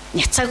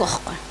няцааг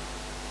байхгүй.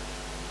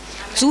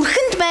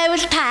 Зүрхэнд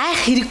байвал та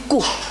айх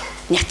хэрэггүй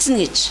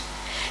няцна гэж.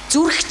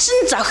 Зүрх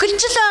чинь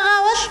зохилж л байгаа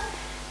бол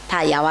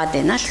та яваад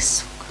байна л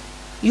гэсэн үг.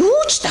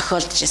 Юу ч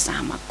тохиолдож исэн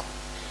хамаагүй.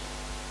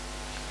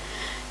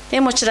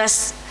 Тийм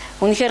учраас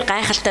үнэхээр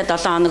гайхалтай 7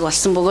 хоног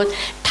болсон бөгөөд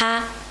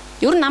та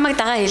ер нь намайг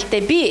дагаа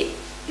хэлдэ би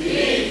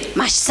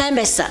маш сайн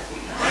байсан.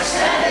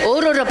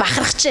 Өөрөөрөө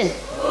бахархаж байна.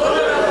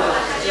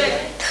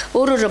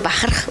 Өөрөөрөө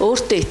бахарх,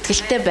 өөртөө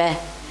итгэлтэй бай.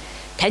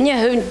 Таны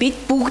хувьд бид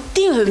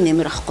бүгдийн хувь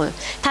нэмэр ахгүй.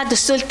 Та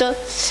төсөөлдөө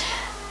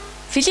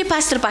Филипп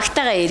пастор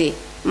багтаага ирээ.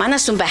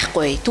 Манаас хүн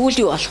байхгүй.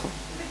 Тэгвэл юу болох вэ?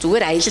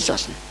 Зүгээр аялал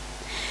болно.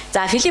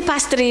 За Филипп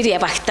пастор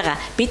ирээ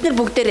багтаага. Бид нар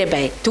бүгдээрээ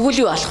бай.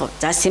 Тэгвэл юу болох вэ?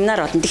 За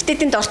семинар болно.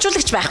 Тэгтээ тэнд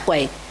орчуулагч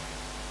байхгүй.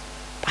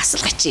 Бас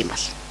л гачи юм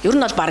бол. Ер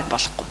нь бол баг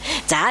болохгүй.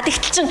 За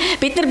тэгтэл чин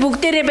бид нар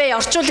бүгдээрээ бай,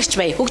 орчуулагч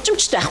бай.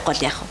 Хөгжимчтэй байхгүй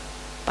л яах вэ?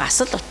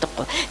 Бас л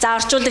утгагүй. За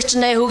орчуулагч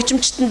нэ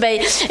хөгжимчт нь бай.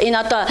 Энэ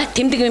одоо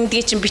тэмдэг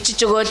мэмдгийг чин бичиж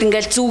өгөөл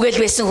ингээл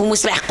зүүгээл байсан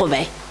хүмүүс байхгүй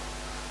бай.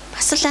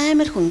 Бас л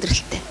амар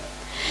хүндрэлтэй.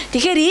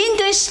 Тэгэхээр энд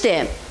байна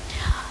штэ.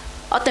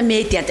 Одоо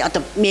медиа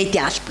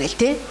алба гэл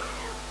те.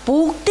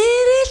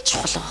 Бүгдээрээ л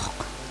чухал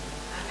байхгүй.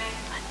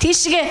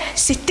 Тийшгээ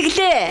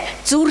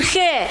сэтгэлээ,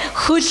 зүрхээ,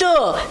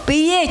 хөлөө,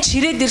 биеэ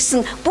чирээд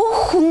ирсэн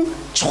бүх хүн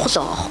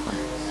чухал байгаа байхгүй.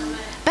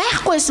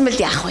 Байхгүйсэн бол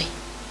яах вэ?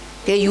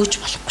 Тэгээ юуч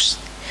болохгүй шүү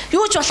дээ.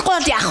 Юуч болохгүй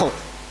бол яах вэ?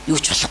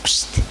 Юуч болохгүй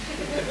шүү дээ.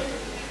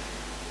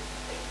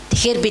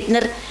 Тэгэхээр бид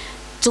нар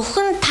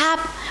зөвхөн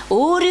та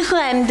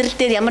өөрийнхөө амьдрал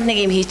дээр ямар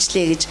нэг юм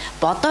хийчлээ гэж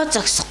бодоо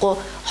зогсохгүй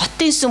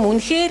хотын сүм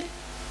үнэхээр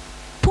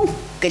пүм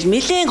гэж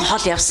нэлээд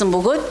хол явсан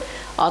бөгөөд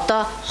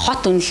одоо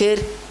хот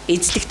үнэхээр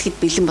эзлэгдэхэд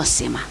бэлэн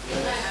болсон юм аа.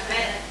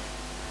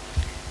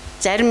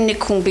 Зарим нэг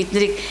хүн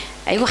биднийг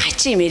айгүй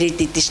хачин юм яриад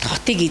идэв шүү.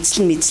 Хотыг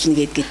эзлэн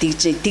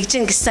гэдгийг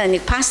тэгжэн гэсэн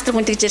нэг пастор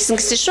хүн тэгж ярьсан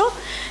гэсэн шүү.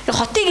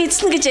 Хотыг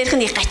эзлэн гэж ярих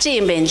нь их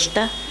хачин юм байна л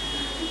да.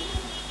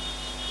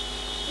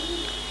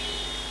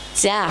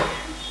 За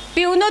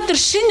би өнөөдөр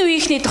шинэ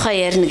үеийнхний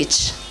тухай ярина гэж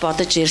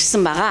бодож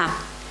ирсэн байгаа.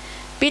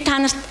 Би та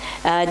нарт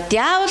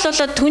диавол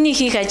болоод түүний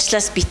хийх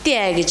ажлаас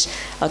битээ гэж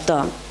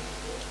одоо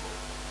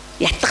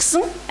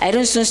ятгсан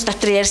ариун сүнс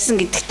дотор ярьсан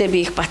гэдэгтээ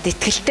би их бат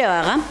итгэлтэй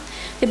байгаа.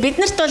 Бид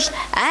нарт бол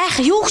айх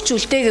юу ч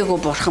үлдээгээгүй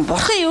бурхан.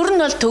 Бурхан ер нь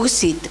бол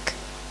төгс хийдэг.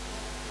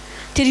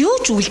 Тэр юу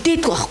ч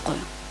үлдээдэг байхгүй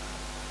юу?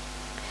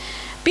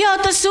 Би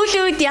одоо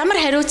сүүлийн үед ямар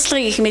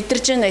хариуцлагыг их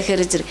мэдэрч байна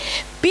гэхээр зэрэг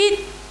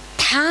би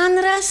та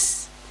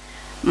нараас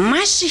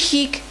маш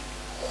ихийг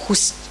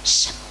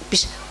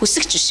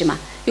хүсэж биш юм аа.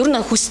 Ер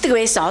нь хүсдэг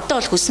байсан. Одоо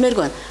бол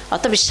хүсмээргүй байна.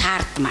 Одоо би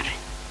шаардмаар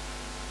байна.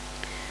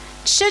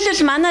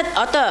 Жишээлбэл манад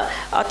одоо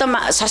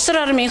сосор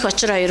армын их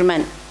очир хоёр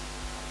маань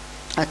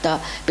одоо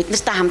бид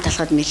нартай хамт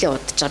талахад нэлээ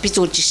удаж байгаа. Би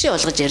зүгээр жишээ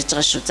болгож ярьж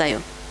байгаа шүү. За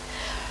юу.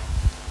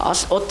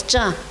 Удаж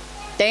байгаа.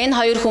 Тэгээ энэ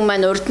хоёр хүн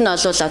маань урд нь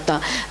олвол одоо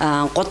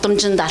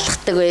гудамжинд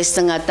алхдаг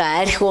байсан, одоо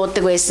арх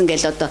уудаг байсан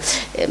гэл одоо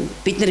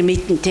бид нар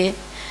мэднэ те.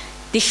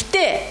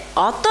 Гэхдээ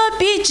одоо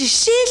би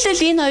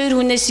жишээлбэл энэ хоёр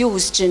хүнээс юу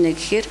хүсэж байна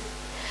гэхээр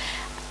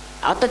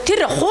одоо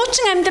тэр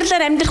хуучин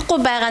амьдралаар амьдрахгүй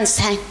байгаа нь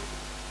сайн.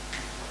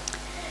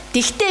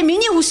 Гэхдээ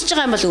миний хүсэж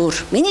байгаа юм бол өөр.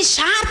 Миний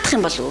шаардах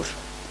юм бол өөр.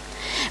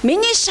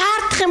 Миний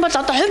шаардах юм бол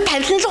одоо хувь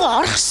тавилан руу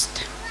орох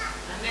хэрэгтэй.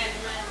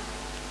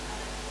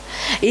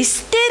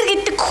 Эстер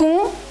гэдэг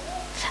хүн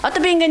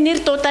одоо би ингээ нэр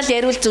дуудаал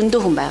яриул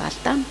зөндөө хүн байгаа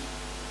л да.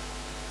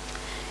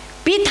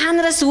 Би та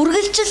нараас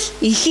үргэлжил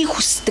ихийг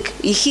хүсдэг,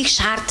 ихийг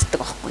шаарддаг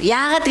байхгүй.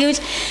 Яагаад гэвэл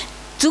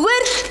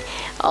зүгээр л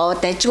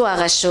дажгүй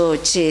байгаа шүү.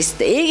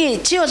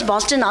 Чи бол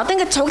болж байна. Одоо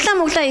ингээ цуглаа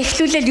мөглөө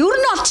ихлүүлээл ер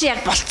нь ол чи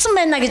яг болцсон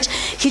байна гэж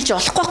хэлж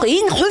болохгүй байхгүй.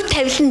 Энэ хувь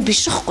тавилан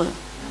биш байхгүй.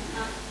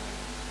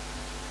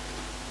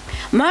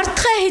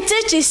 Мордхай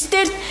хизээч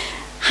Эстер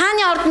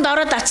хааны ордонд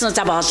ороод атсан.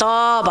 За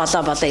болоо.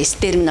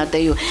 Эстер минь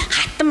одоо юу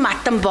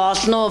хатан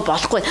болно уу,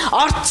 болохгүй.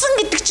 Орцсон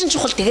гэдэг чинь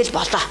чухал тэгэл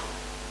болоо.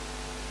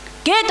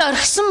 Гэд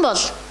орхисон бол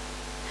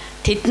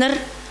тэд нар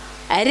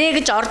арай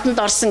гэж ордонд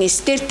орсон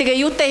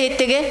Эстертэйгээ юутай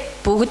хийдэгээ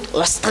бүгд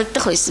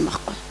устгагдах байсан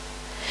байхгүй.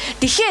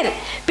 Тэгэхээр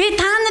би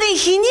та нарын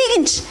хэнийг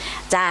нь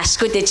за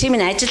ашгүй дээ чи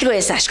минь ажилгүй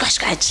байсан ашгүй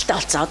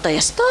ажилтаа болцсон одоо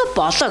ёстой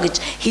болоо гэж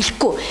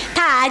хэлэхгүй.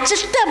 Та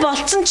ажилтаа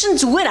болцсон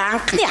чинь зүгээр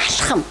анхны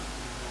алхам.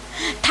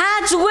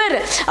 Та зүгээр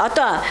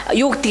одоо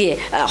юу гэдгийг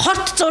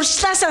хорт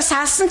зуршлаасаа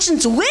салсан чинь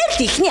зүгээр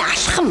л ихний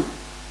алхам.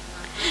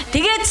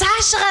 Тэгээд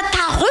цаашаа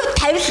та хувь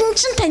тавилан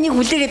чинь таныг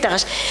хүлээгээд байгаа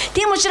ш.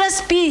 Тийм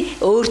учраас би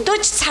өөртөө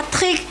ч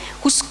цадахыг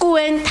хүсэхгүй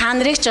байна. Та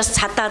нарыг ч бас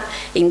цадаад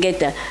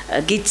ингээд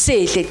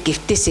гидсээ хэлээд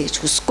гівтээсэй гэж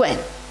хүсэхгүй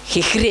байна.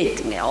 Хихрээд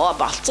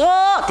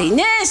болцоо.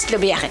 Тинээс л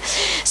би яах вэ?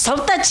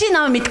 Сувда чи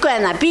намайг мэдгүй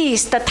байна. Би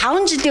өста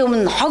 5 жилийн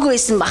өмнө хог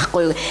байсан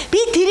байхгүй юу? Би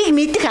тэрийг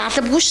мэдэх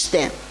албагүй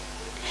штэ.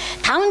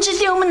 5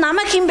 жилийн өмнө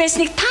намайг хэн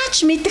байсныг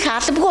таач мэдэх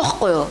албагүй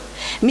байхгүй юу?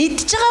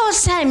 Мэдж байгаа бол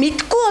сайн,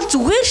 мэдгүй бол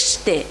зүгээр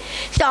штэ.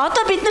 Тэгээ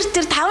одоо бид нар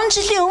тэр 5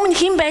 жилийн өмнө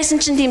хэн байсан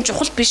чинь тийм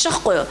чухал биш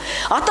байхгүй юу?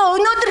 Одоо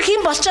өнөөдөр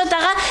хэн болцоод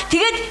байгаа,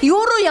 тэгээд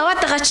юу руу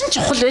яваад байгаа чинь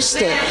чухал байна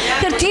штэ.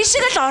 Тэр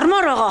тийшээ л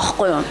ормоор байгаа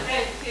байхгүй юу?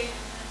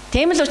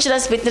 Тийм л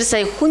учраас бид нар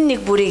сая хүн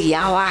нэг бүрийг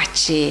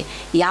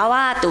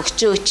яваад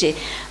өгчөөч.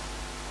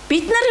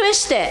 Бид нар байна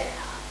штэ.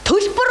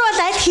 Төлбөр бол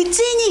аль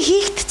хизээний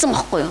хийгдсэн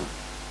байхгүй юу?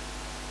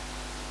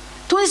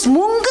 Түүнээс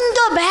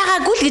мөнгөндөө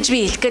байгаагүй л гэж би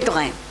хэлэх гээд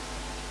байгаа юм.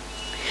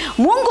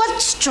 Мөнгө бол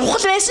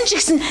чухал байсан ч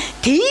гэсэн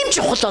тийм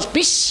чухал бол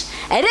биш.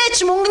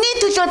 Арайч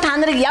мөнгөний төлөө та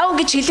нарыг яв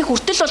гэж хэлэх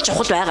хүртэл бол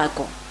чухал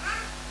байгаагүй.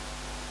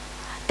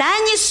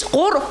 Дайнис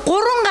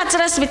 3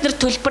 газараас бид нар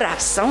төлбөр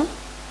авсан.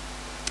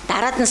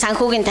 Дараад нь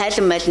санхүүгийн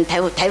тайлан майлан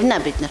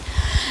 50-50 бид нар.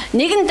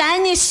 Нэг нь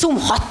Дайны сүм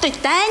хот.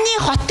 Дайны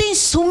хотын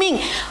сүмийн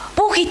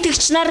бүх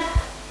итгэгч нар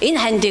энэ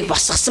хандыг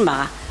босгосон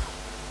байгаа.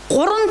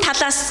 3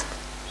 талаас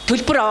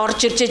төлбөр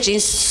орж ирж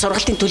энэ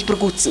сургалтын төлбөр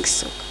гүйцсэн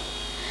гэсэн үг.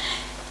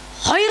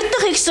 2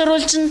 дахь их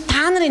сурвалж нь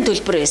та нарын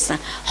төлбөр байсан.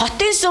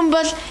 Хотын сүм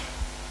бол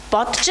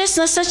бодож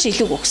яснаас ч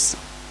илүү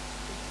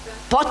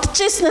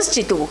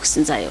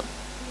өгсөн. Заа юу.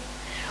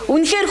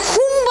 Үнэхээр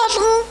хүн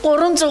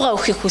болгон 300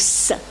 өгөхийг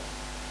хүссэн.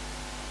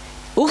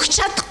 Өгч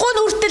чадахгүй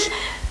нүртэл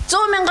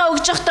 100,000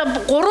 өгж явахдаа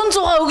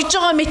 300 өгж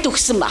байгаа мэт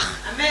өгсөн баг.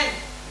 Амен.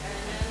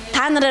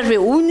 Та нараар би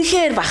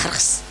үнэхээр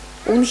бахархсан.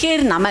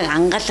 Үнэхээр намайг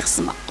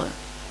ангаалгасан баггүй.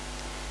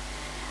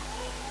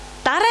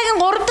 Дараагийн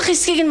 3 дахь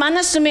хэсгийг нь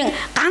манай сүмийн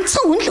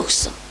ганцхан хүн л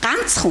өгсөн.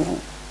 Ганцхан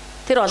хүн.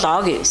 Тэр бол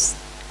Оги байсан.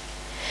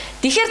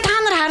 Тэгэхээр та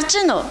нар харж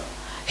байна уу?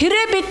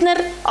 Хэрвээ бид нар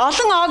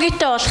олон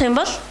огитой болох юм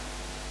бол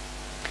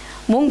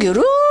мөнгө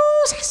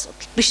ерөөс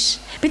асуудал биш.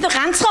 Бид нар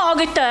ганцхан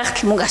огитой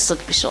байхад мөнгө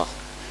асуудал биш үү?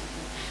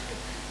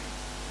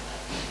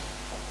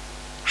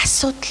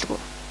 Асуудалгүй.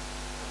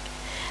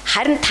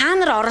 Харин та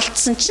нар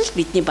оролцсон чинь л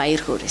бидний баяр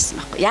хөөрөөсөн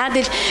байхгүй. Яг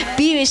л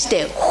би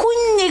вэштэй хүн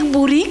нэг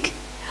бүрийг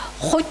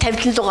хувь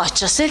тавилан руугаа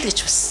очоосэй л гэж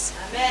хүссэн.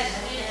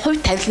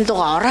 Хувь тавилан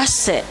руугаа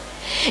ороосэй.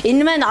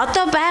 Энэ маань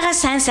одоо байгаа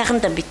сайн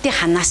сайханда битээ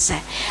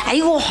ханаасай.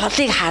 Айгүй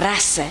холыг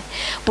хараасай.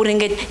 Бүр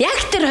ингээд яг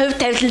тэр хувь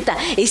тавиланда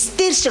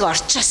эстер шиг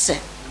орчоосай.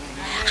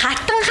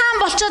 Хатан хаан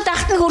болчоод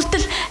ахт нь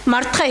хүртэл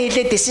Мордхай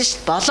хэлээд байсан шүү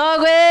дээ.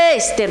 Болоогүй,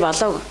 эстер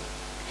болоогүй.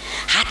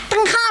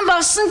 Хатан хаан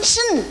болсон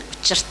чинь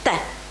учиртай.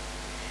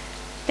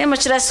 Тэм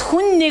учраас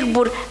хүн нэг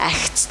бүр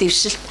агц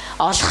дэвшилт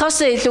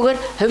олохоос илүүгээр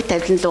хувь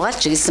тавилан руугаа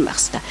чиглэсэн байх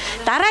хэрэгтэй.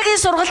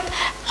 Дараагийн сургалт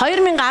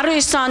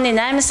 2019 оны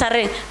 8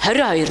 сарын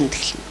 22-нд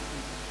эхэлнэ.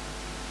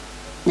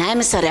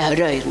 8 сарын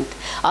 22-нд.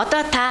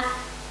 Одоо та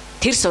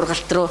тэр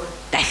сургалт руу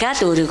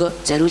дахиад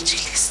өөрийгөө зориулж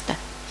эхлэх ёстой.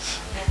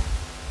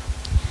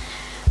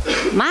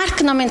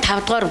 Марк номын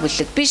 5 дугаар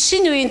бүлэг. Би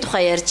шинэ үеийн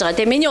тухай ярьж байгаа.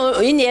 Тэгээ миний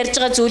энэ ярьж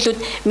байгаа зүйлүүд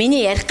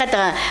миний ярих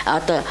гэдэг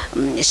одоо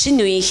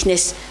шинэ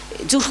үеийнхнээс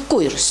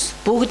зүрхгүй ерөөс.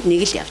 Бүгд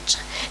нэг л явж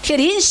байгаа.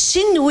 Тэгэхээр энэ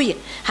шинэ үе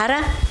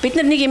хараа бид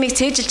нар нэг юмыг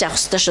цээжилж авах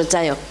ёстой шүү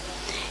заа юу.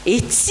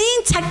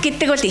 Эцсийн цаг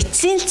гэдэг бол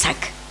эцсийн цаг.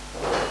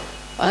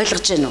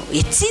 Ойлгож байна уу?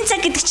 Эцсийн цаг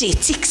гэдэг чинь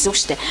эцсих гэсэн үг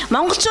шүү дээ.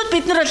 Монголчууд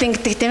бид нар бол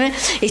ингэдэг тийм ээ.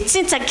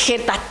 Эцсийн цаг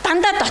гэхээр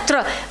дандаа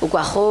дотроо үгүй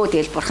ах уу.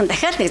 Тэгэл бурхан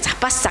дахиад нэг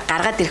запас цаг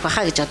гаргаад ирэх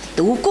баха гэж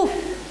боддог. Үгүй.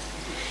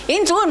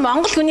 Энэ зүгээр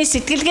монгол хүний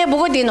сэтгэлгээ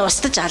бөгөөд энэ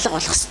устдаж алга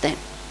болох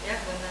хэвээр.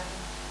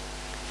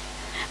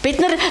 Бид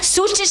нар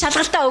сүүлчийн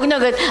шалгалтаа өгнө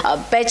гэд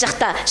байж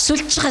захта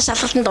сүүлчийн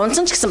шалгалтанд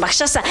унсан ч гэсэн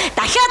багшаасаа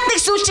дахиад нэг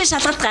сүүлчийн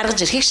шалгалт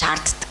гаргаж ирэхийг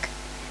шаарддаг.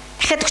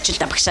 Дахиад өчил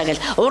та багшаа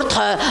гэл урд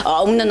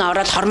өмнө нь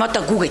ороод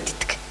хормоодоо гүгээд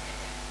иддэг.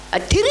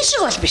 Тэр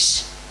шиг бол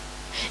биш.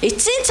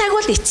 Эцсийн цаг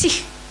бол эцсих.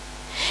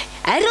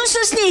 Ариун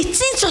сүнсний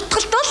эцсийн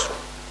цутгалт бол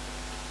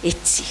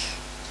эцсих.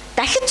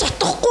 Дахид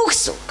цутгахгүй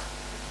гэсэн үг.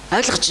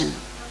 Ойлгож байна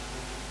уу?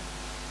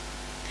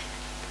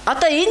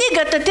 Одоо энийг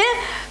одоо тий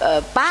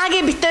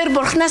баагийн битээр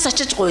бурхнаас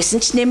очиж гуйсан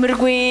ч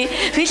нэмэргүй.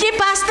 Филипп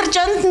Пастор,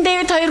 Жонатан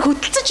Дэвид хоёр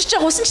хөдөлсөж очиж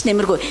гуйсан ч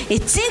нэмэргүй.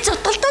 Эцсийн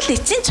цутгалт бол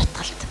эцсийн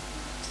цутгалт.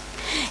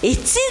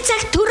 Эцсийн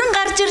цаг төрөн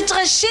гарч ирж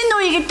байгаа шинэ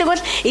үе гэдэг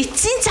бол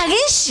эцсийн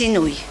цагийн шинэ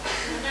үе.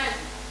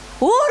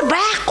 Өөр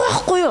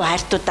байхгүй юу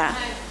хайртуудаа.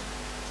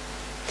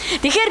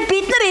 Тэгэхээр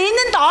бид нар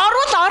энэнд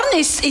орно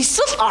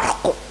эсвэл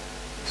орохгүй.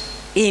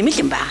 Ийм л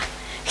юм байна.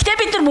 Гэтэ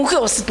бид нар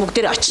мөнхийн улсад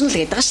бүгдээр очино л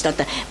гэдэг байгаа шүү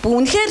дээ.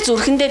 Үнэхээр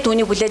зүрхэндээ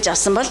түүнийг хүлээж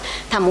авсан бол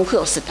та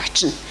мөнхийн улсад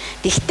очино.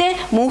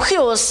 Гэхдээ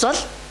мөнхийн улс бол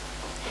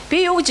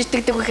би юу гэж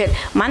итгэдэг вэ гэхээр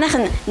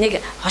манайхан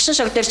нэг хошин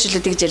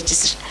шогдорчлууд гэж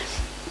ярьжсэн шүү дээ.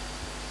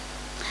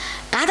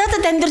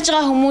 Гадаадд амьдарж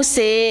байгаа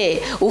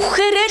хүмүүсээ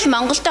өвхөөрөө л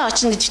Монголдо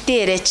очино гэж битээ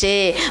яриач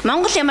ээ.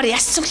 Монгол ямар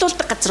яс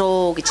цуглуулдаг газар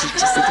уу гэж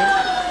хэлжсэн тийм.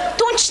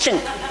 Түүнчлэн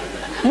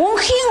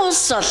мөнхийн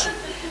улс бол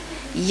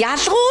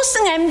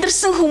ялгуусан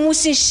амьдарсан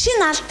хүмүүсийн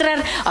шин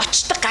алдраар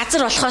очдог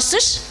газар болохоос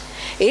биш.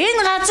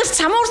 Энэ газар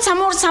цамуур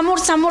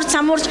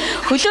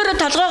хөлөөрөө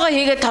толгоогоо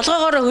хийгээд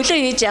толгоогоороо хөлөө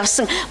хийж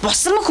явсан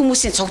босрмог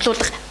хүмүүсийн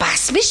цуглуулах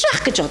бас биш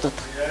байх гэж боддог.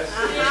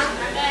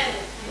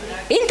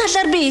 Энэ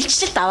талаар би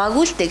илчлэлт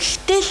аваагүй л дээ.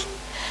 Гэтэл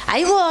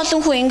айгүй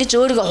олон хүн ингэж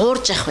өөрийгөө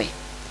хуурж явах вэ.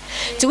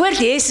 Зүгээр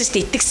л Есүст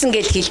итгэсэн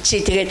гэж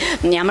хэлчихээ. Тэгээд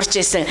ямар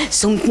ч байсан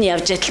сүмд нь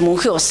явж байтал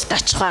мөнхийн улсад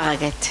очих байгаа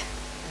гэдэг.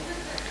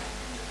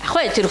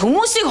 Ахвай тэр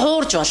хүмүүсийг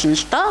хуурж болно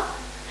л доо.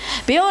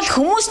 Би бол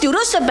хүмүүст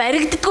ерөөсөө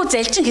баригддаггүй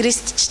залчин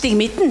христчдийг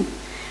мэднэ.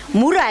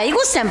 Мөрөө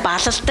айгүй сайн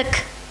балалдаг.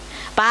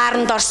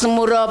 Бааранд орсон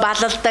мөрөө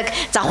балалдаг,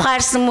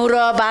 завхаарсан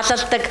мөрөө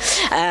балалдаг,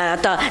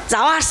 одоо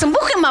заваарсан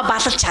бүх юма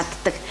балалж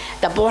чаддаг.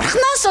 Одоо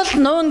бурхнаас бол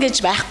нуун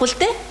гэж байхгүй л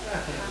дээ.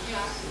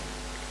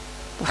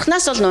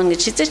 Бурхнаас бол нуун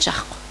гэж хизээч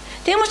байхгүй.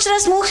 Тийм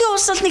учраас мөнхийн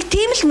улс бол нэг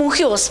тийм л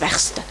мөнхийн улс байх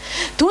хэвээр.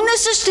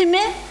 Түүнээс ч тийм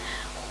ээ.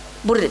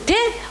 Бүр тий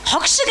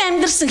хог шиг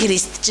амьдэрсэн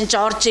христ чинь ч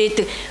орж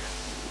идэг.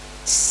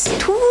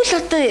 Тэгвэл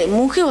одоо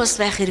мөнхийн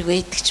улс байх хэрэг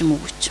байдаг ч юм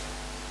уу гэж.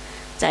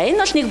 За энэ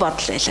бол нэг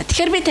бодол байлаа.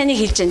 Тэгэхээр би таныг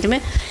хэлж байна тийм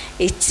ээ.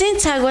 Эцсийн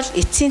цаг бол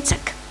эцсийн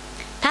цаг.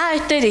 Та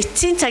хоёроор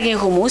эцсийн цагийн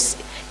хүмүүс.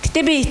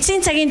 Гэтэ би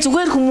эцсийн цагийн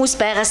зүгээр хүмүүс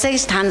байгаасаа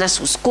гэж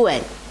танараас хүсэхгүй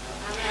байна.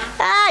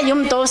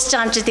 Юм дуусч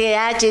байгаа юм чи тэгээ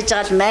яаж хийж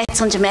байгаа л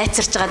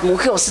майцарч байгаад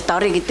мөнхийн улсад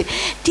орё гэдэг.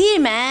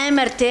 Тийм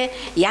амар те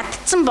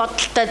ядцсан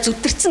бодолтой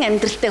зүдэрсэн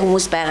амьдралтай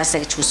хүмүүс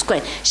байгаасаа гэж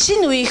хүсэхгүй байна.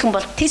 Шинэ үеийнхэн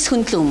бол тис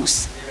хөндлөн хүмүүс.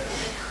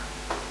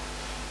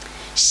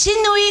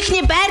 Шинэ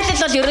үеийнхний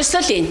байрлал бол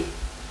ерөөсөө л энэ.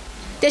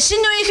 Тэгээ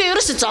шинэ үеийнхээ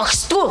ерөөсөө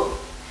зогсдгүй.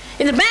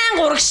 Энэ баян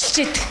урагшилж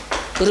идэг.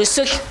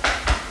 Ерөөсөө л.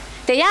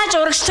 Тэгээ яаж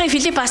урагшлахыг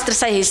Филипп Пастор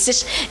сая хэлсэн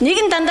ш. Нэг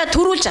нь дандаа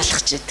төрүүлж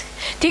алхаж идэг.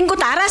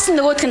 Тэнгүүд араас нь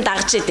нөгөөх нь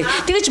дагж идэг.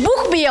 Тэгэж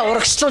бүх биеэ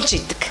урагшлуулж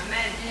идэг.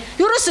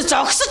 Ерөөсө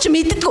зогсож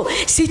мэддэггүй.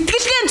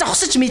 Сэтгэлгээ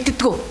зогсож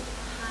мэддэггүй.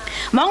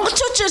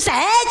 Монголчууд ч ерөөсө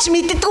айж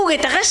мэддэггүй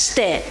гэдэг байгаа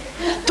штэ.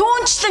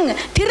 Түүнчлэн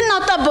тэр нь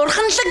одоо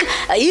бурханлаг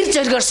эр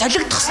зоригоор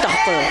солигдох хэрэгтэй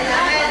байхгүй юу?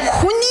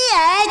 Хүний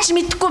айж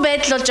мэддэггүй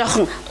байдал бол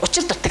жоохон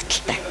учир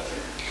дутагдaltaй.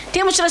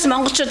 Тийм учраас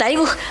монголчууд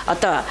айгүйх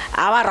одоо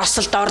аваар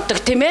осолд ордог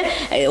тийм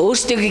ээ.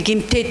 Өөрсдөө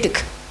гимтээдэг.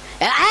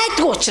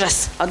 Айдгүй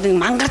учраас одоо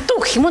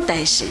мангардуу гэх юм уу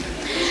дааш.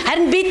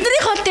 Харин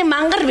биднэрийнх бол тийм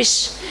мангар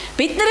биш.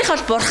 Биднэрийнх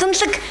бол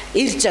бурханлаг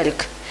эр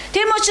зориг.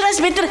 Тийм учраас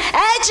бид нар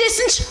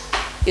айжсэн ч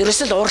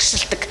ерөөсөл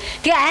урагшилдаг.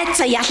 Тэгээ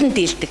айцаа ялан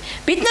дийлдэг.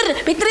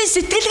 Бидний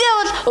сэтгэлгээ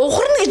бол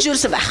ухарна гэж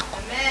ерөөсөө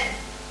байхгүй.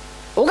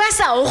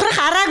 Угаасаа ухрах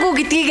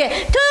араагүй гэдгийг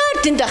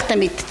төр тэнд байхдаа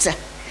мэдчихсэн.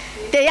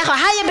 Тэгээ яг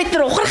хаяа бид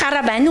нар ухрах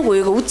араа байна уу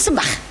үгүй үдсэн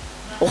байх.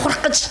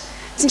 Ухрах гэж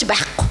зин ч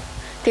байхгүй.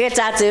 Тэгээ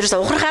за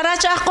ерөөсөө ухрах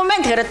араач байхгүй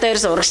мэн. Тэгэхээр одоо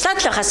ерөөсөө урагшлаад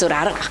л байхаас өөр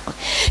арга байхгүй.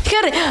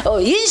 Тэгэхээр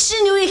энэ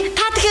шин үеийг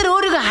та тэгэхээр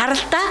өөрийгөө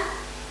харалтаа.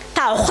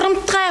 Та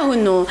ухрамтгай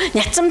хүн үү?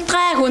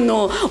 Няцамтгай хүн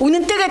үү?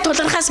 Үнэнтэйгээ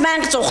тулгархаас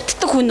байнга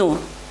зүхтдаг хүн үү?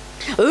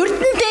 Урд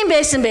нь тийм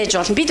байсан байж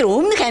болно. Бид нар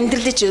өмнөх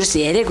амьдралыг ч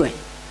ерөөсөө яриаггүй.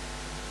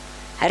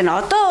 Харин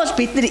одоо бол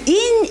бид нар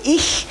энэ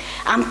их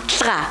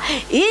амталгаа,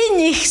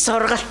 энэ их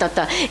сургалт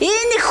одоо,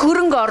 энэ их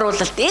хөрөнгө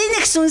оруулалт,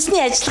 энэ их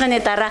сүнсний ажиллагааны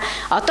дараа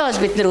одоо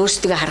бол бид нар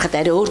өөрсдөө харахад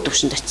арай өөр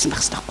төвшөнд очсон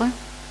байх хэрэгтэй байхгүй юу?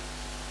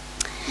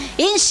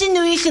 Энэ шинэ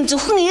үеийнхэн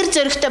зөвхөн эр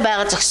зоригтой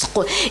байгаа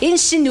зогсохгүй. Энэ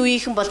шинэ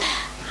үеийнхэн бол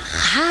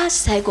хаа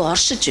сайгүй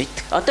оршиж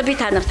байдаг. Одоо би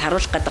та нарт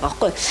харуулах гэдэг байгаа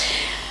байхгүй юу?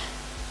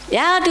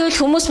 Яа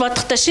тэгвэл хүмүүс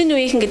бодохдоо шинэ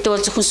үеийнхэн гэдэг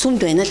бол зөвхөн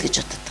сүмд байна л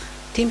гэж боддог.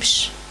 Тийм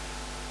биш.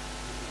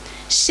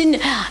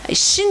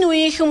 Шинэ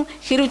үеийнхэн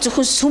хэрэг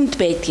зөвхөн сүмд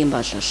байдгийн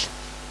бол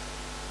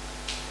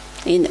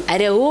энэ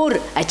арай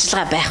өөр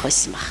ажиллагаа байх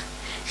байсан баг.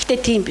 Гэхдээ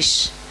тийм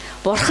биш.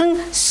 Бурхан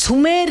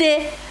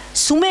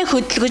сүмээ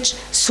хөдөлгөж,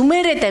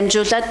 сүмээрээ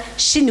дамжуулаад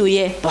шинэ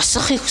үеэ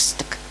босгохыг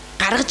хүсдэг.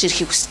 Гаргаж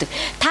ирэхийг хүсдэг.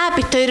 Та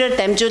бит хоёроор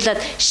дамжуулаад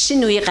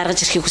шинэ үеийг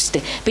гаргаж ирэхийг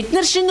хүсдэг. Бид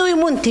нар шинэ үе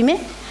мөн тийм ээ?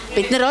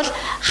 Бид нар бол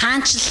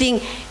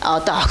хаанчлалын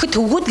одоо охид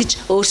хөвгүүд гэж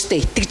өөрсдөө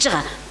итгэж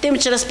байгаа. Тийм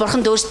учраас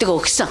бурханд өөрсдөө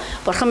өгсөн.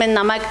 Бурхан минь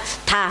намайг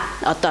та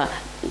одоо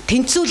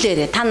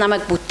тэнцүүлээрэ, та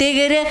намайг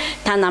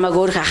бүтээгээрэ, та намайг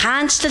өөрийнхөө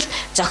хаанчлал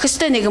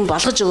зохистой нэгэн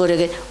болгож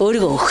өгөөрэй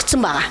өөрийгөө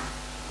өгсөн байгаа.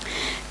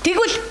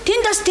 Тэгвэл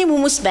тэнд бас тийм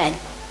хүмүүс байна.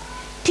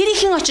 Тэрийг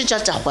хэн очиж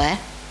олж авах вэ?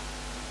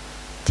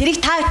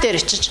 Тэрийг та хоёр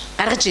очиж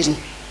гаргаж ирнэ.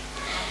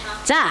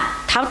 За,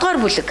 5 дугаар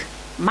бүлэг.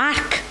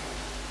 Марк.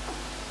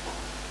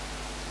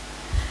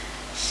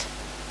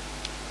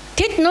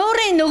 Тэд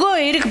нуурын нөгөө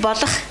эрэг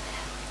болох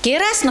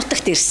Герас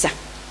нутагт ирсэн.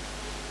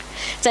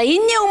 За,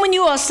 энэний өмнө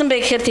юу болсон бэ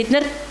гэхээр тэд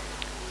нар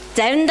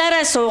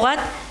завиндаараа суугаад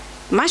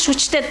маш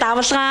хүчтэй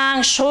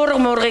давлгаан, шуурга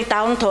муургыг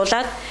даван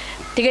туулаад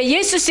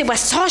тэгээ Есүсийг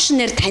бас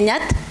цоошнээр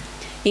таниад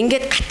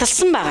ингээд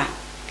гаталсан байгаа.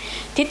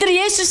 Тэд нар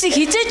Есүсийг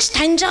хизээж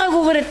таньж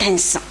байгаагүйгээр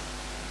таньсан.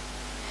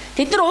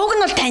 Тэд нар уг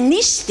нь бол таньна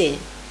шүү дээ.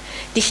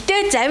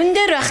 Тэгтээ завин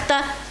дээр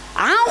байхдаа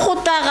анх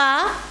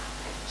удаага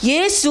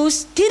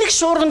Есүс тэр их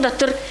шуурган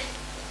дотор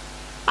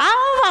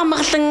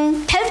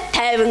амгалан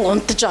 50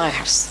 унтаж байгааг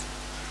харсан.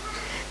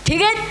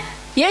 Тэгээд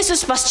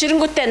Есүс бас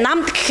чирэнгүүтээ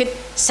намд гэхэд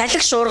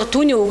салхи шуурга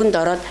түүний үгэнд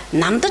ороод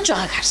намдаж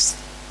байгааг харсан.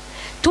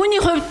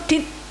 Түүний хувьд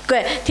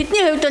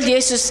тэдний хувьд бол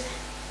Есүс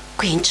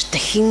үгүй энэ ч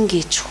одоо хин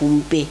гэж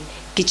хүн бэ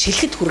гэж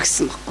хэлэхэд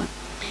хүргэсэн байхгүй.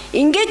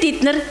 Ингээд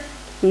эднэр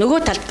нөгөө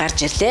талд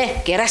гарч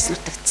ирлээ. Герас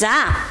нутаг.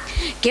 За,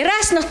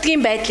 Герас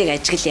нутгийн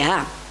байдлыг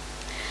ажиглая.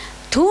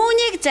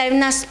 Түүнийг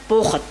завнаас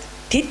буухад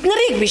тэд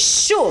нарыг биш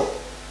шүү.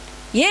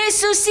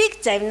 Есүсийг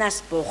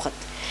завнаас буухад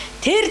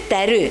тэр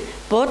даруй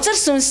бузар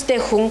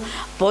сүнстэй хүн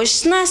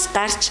булшнаас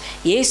гарч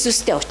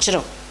Есүстэй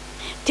учрав.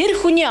 Тэр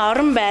хүний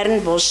орон байр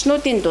нь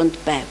булшнуудын дунд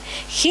байв.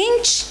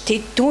 Хинч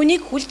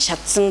түүнийг хүлж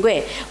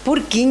чадсангүй.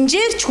 Бүр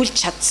гинжээрч хүлж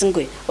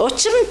чадсангүй.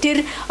 Учир нь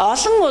тэр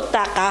олон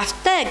удаа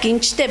гавтай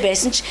гинжтэй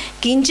байсан ч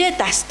гинжээ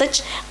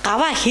дастаж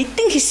гаваа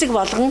хідэн хэсэг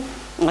болгон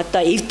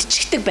одоо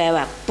эвдчихдэг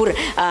байваа. Бүр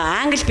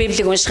англи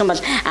библийг унших юм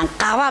бол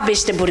гаваа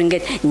биш тэ бүр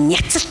ингээд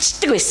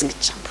няцалцдаг байсан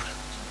гэж байна.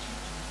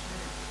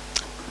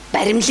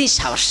 Баримлын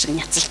шавар шиг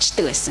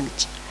няцалцдаг байсан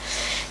гэж.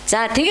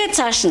 За тэгээд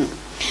цааш нь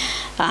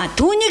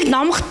түүнийг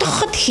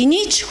номхдоход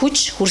хинийч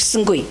хүч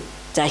хүрсэнгүй.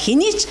 За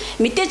хинийч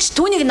мэдээж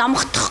түүнийг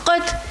номхдох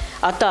гээд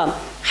одоо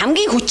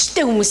хамгийн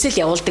хүчтэй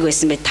хүмүүсэл явуулдаг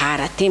байсан бай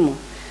таараа тийм үү.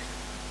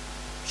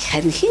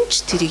 Харин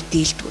хинч тэрийг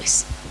дийлдэг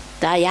байсан.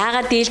 За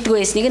яагаад дийлдэг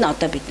байсныг нь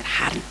одоо бид нар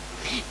харна.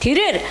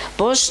 Тэрээр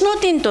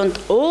булшнуудын дунд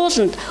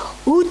ууланд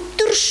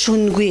өдөр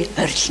шүнгүй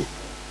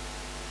орилно.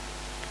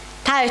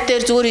 Та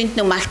өтөр зүгээр энд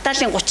нэг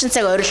магтаалын 30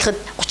 цаг орилоход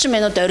 30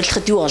 минут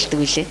орилоход юу болдог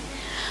вүлээ?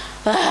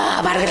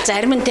 Бараг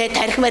зарим нь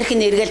тарих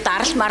мархины эргээл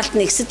даралт маралт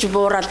нэгсэж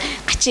буураад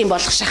гачийн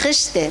болох шахна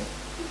штэ.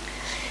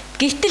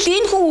 Гэтэл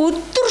энэ хүн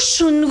өдөр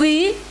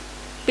шүнгүй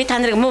би та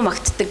нарыг муу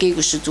магтдаг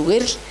гээгүй шүү,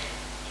 зүгээр л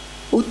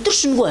өдөр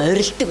шүнгүй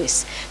орилдог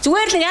байсан.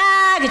 Зүгээр л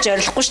гэж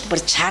орилохгүй шүү,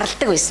 бүр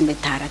чарладаг байсан бай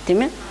таараа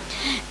тийм ээ.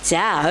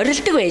 За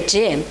орилдог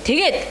байжээ.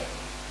 Тэгээд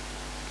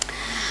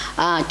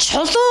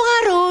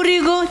чулуугаар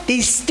өөрийгөө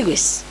дэлсдэг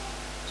байсан.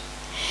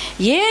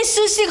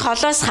 Есүсийг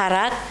холоос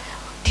хараад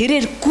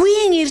тэрээр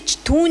гүйн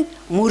ирж түүнд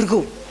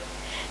мөргөв.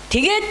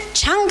 Тэгээд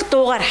чанга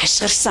дуугаар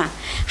хашгирсан.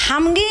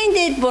 Хамгийн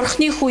дээд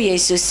Бурхны хүү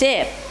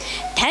Есүсээ,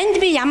 танд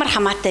би ямар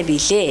хамаатай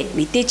билээ?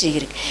 Мэдээж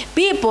хэрэг.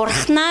 Би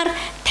Бурхнаар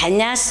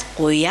танаас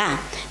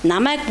гуяа.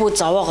 Намайг бүү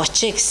зовоогооч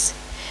гэсэн.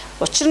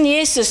 Учир нь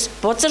Есүс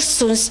бузар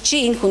сүнс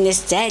чи энэ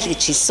хүнээс зайл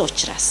гэж хэлсэн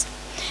учраас.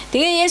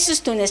 Тэгээ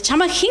Есүс түүнээс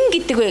чамаа хэн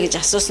гэдэг вэ гэж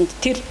асуусанд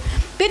тэр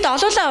бид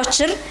олоолаа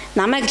учир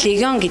намайг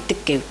легион гэдэг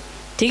гэв.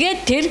 Тэгээд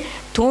тэр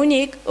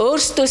түүнийг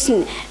өөрсдөөс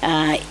нь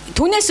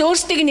түүнээс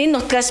өөрсдийг энэ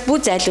нутгаас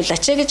бүү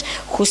зайлуулаач гэж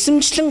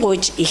хүсэмжлэн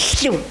гуйж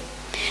эхлэв.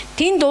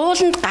 Тэнд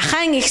ууланд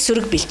гахаан их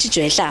сүрэг бэлчиж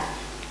байлаа.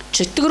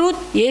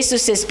 Чөтгөрүүд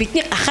Есүсээс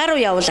бидний гахаа руу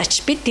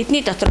явуулаач бид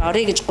тэдний дотор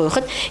орё гэж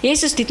гуйхад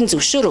Есүс тэдэнд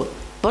зөвшөөрөв.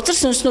 Бузар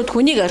сүнснүүд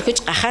хүнийг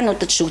орхиж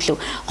гахаануудад шүглэв.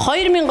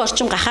 2000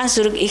 орчим гахаан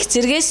сүрэг их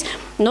зэргээс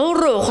нуур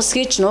руу ухас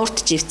хийж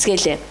нуурт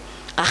живцгээлээ.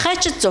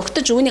 Гахаачд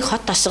зугтаж үүнийг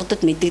хот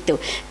тосгодод мэдэгдэв.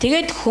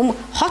 Тэгээд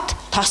хот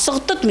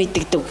тосгодод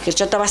мэдэгдэв. Гэхэр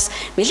ч одоо бас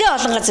нэлээ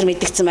олон газар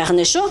мэдэгдсэн байх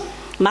нь шүү.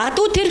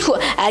 Магадгүй тэр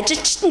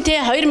ажилчид нь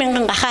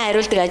 2000 гахаа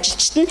хариулдаг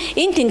ажилчид нь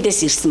энэ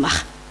тэндээс ирсэн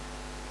баг.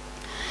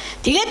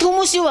 Тэгээд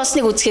хүмүүс юу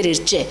болсныг үзэхээр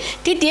иржээ.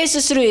 Тэд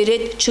Есүс рүү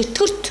ирээд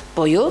чөтгөрт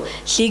буюу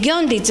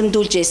легионд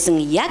эзэмдүүлж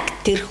байсан яг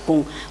тэр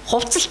хүн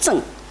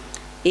хувцалцсан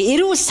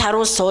эрүүл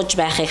саруу сууж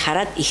байхыг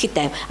хараад ихэд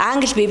айв.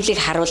 Англи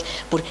библийг харуул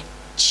бүр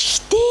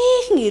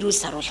чихтэйхэн эрүүл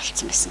саруул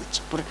болсон байсан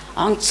гэж. Бүр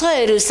онцгой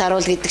эрүүл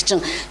саруул гэдэг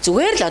чинь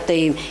зүгээр л одоо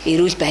ийм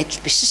эрүүл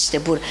байдал биш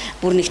шүү дээ.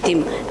 Бүр нэг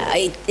тийм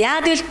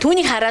яа гэвэл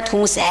түүнийг хараад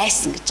хүмүүс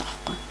айсан гэж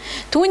байгаа байхгүй.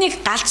 Түүнийг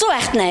галзуу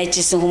байхад нь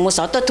айжсэн хүмүүс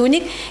одоо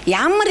түүнийг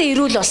ямар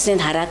эрүүл болсныг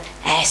хараад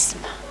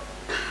айсан ба.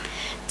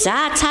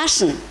 За цааш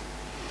нь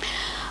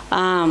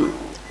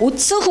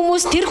үдсэн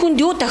хүмүүс тэр хүнд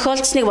юу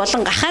тохиолдсныг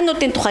болон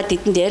гахаануудын тухай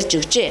тэдэнд ярьж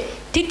өгчээ.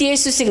 Тэд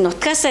Есүсийг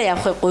нутгаасаа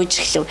явахыг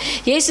гуйж эхлэв.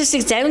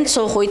 Есүсийг завинд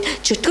суух үед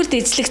чөтгөрт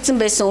эзлэгдсэн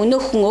байсан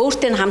өнөөх хүн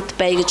өөртөө хамт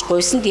бай гэж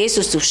гуйсанд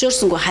Есүс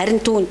зөвшөөрсөнгүй харин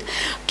түүнд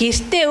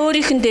гэртээ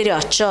өөрийнхэн дээрээ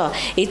очоо.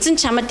 Эзэн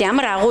чамд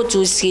ямар агуу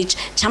зүйлс хийж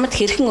чамд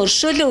хэрхэн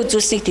өршөөлөө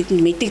үзүүлснийг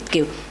тэдэнд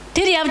мэдэгдэв.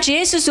 Тэр явж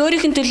Есүс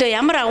өөрийнх нь төлөө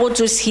ямар агуу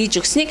зүйлс хийж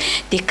өгснийг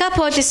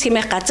Декаполис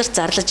хэмээх газар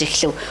зарлаж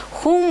эхлэв.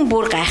 Хүн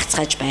бүр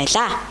гайхацгааж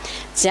байлаа.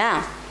 За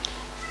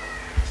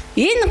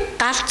энэ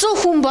галзуу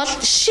хүн бол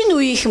шинэ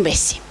үеийнхэн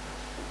байсан юм.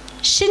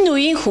 Шинэ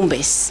үеийн хүн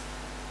байсан.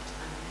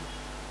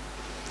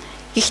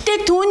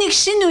 Гэхдээ түүнийг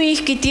шинэ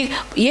үеийнх гэдгийг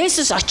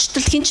Есүс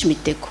очтол хинч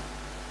мэдээгүй.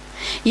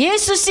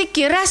 Есүсийг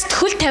Гераст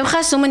хөл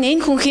тавихаас өмнө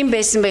энэ хүн хэн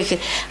байсан бэ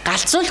гэхээр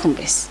галзуу хүн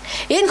байсан.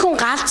 Энэ хүн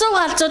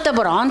галзуудаа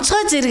бүр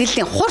онцгой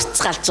зэрэглэлийн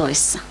хурц галзуу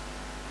байсан.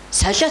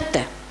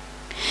 Солиотой.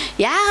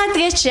 Яагаад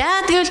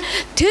гэвэл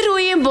тэр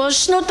үеийн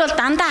булшнууд бол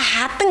дандаа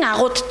хадан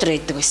агуу дотор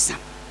байдаг байсан.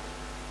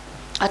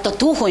 Одоо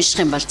түүх унших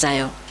юм бол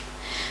заа юу.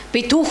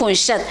 Би түүх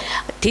уншаад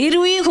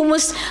тэр үеийн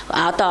хүмүүс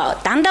одоо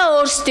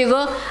дандаа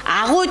өөрсдийгөө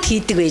агууд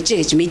хийдэг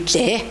байжээ гэж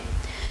мэдлээ.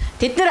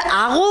 Тэд нар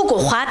агууг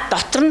ухаад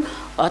дотор нь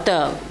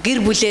одоо гэр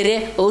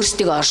бүлэрээ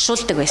өөрсдийгөө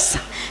оршуулдаг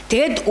байсан.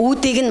 Тэгээд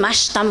үүдийг нь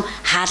маш том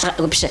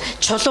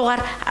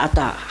чулуугаар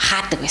одоо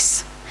хаадаг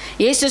байсан.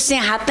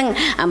 Есүсийн хадан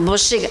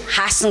булшиг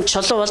хаасан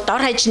чулуу бол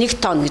дор хаяж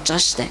 1 тонн гэж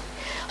байгаа шүү дээ.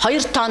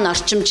 2 тонн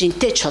орчим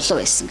жинтэй чулуу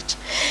байсан гэж.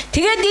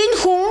 Тэгээд энэ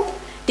хүн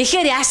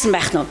тэгэхээр яасан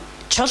байх нь вэ?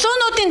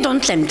 Чулуунуудын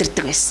дунд л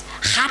амьдардаг байсан.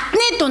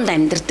 Хадны дунд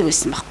амьдардаг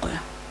байсан байхгүй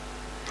юу?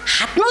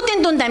 Хаднуудын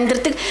дунд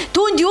амьдардаг,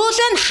 түүнд юу л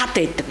вэ? Хад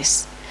байдаг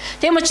байсан.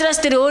 Тийм учраас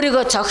тэр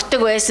өөрийгөө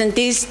цогтөг байсан,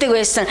 дээлсдэг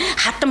байсан,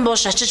 хатан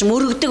бууш очиж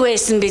мөрөгдөг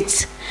байсан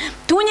биз.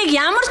 Түүнийг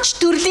ямар ч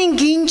төрлийн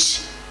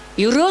гинж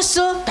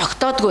ерөөсөө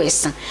тогтоодгүй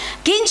байсан.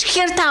 Гинж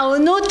гэхээр та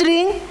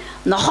өнөөдрийн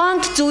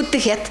нохоонд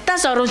зүүдэх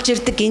хятадаас оруулж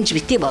ирдэг гинж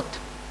битий бод.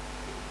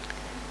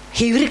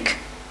 Хэврэг.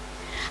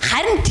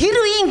 Харин тэр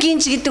үеийн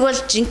гинж гэдэг бол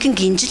жинхэнэ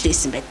гинжил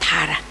байсан бай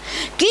таараа.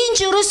 Гинж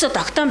ерөөсөө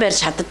тогтоон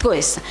барьж чаддаггүй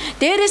байсан.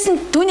 Дээрээс нь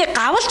түүнийг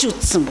гавлж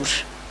үтсэн бүр.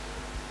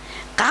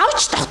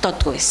 Гавж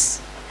тогтоодгүй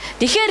байсан.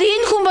 Тэгэхээр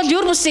энэ хүн бол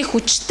юр бусыг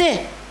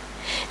хүчтэй.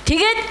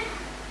 Тэгээд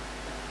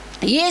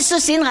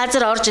Есүс энэ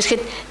газар орж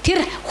ирэхэд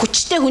тэр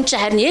хүчтэй хүн чинь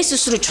харин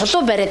Есүс рүү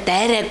чулуу бариад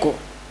дайраагүй.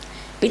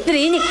 Бид нар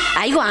энийг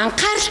айгүй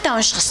анхааралтай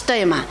унших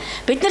ёстой юм аа.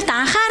 Биднэрт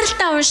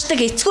анхааралтай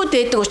уншдаг эцгүүд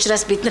байдаг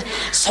учраас бид нар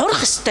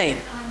сурах ёстой юм.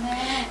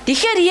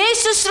 Тэгэхээр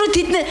Есүс рүү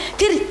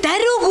тэр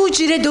даруй гүйж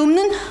ирээд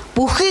өмнө нь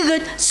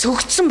бүхийгэд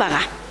сөгдсөн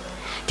байгаа.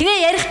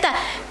 Тэгээ ярихдаа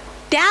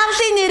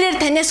диавлын нэрээр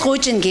танаас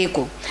гуйж ийн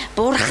гээгүй.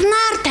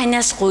 Бурхнаар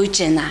танаас гуйж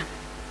байна.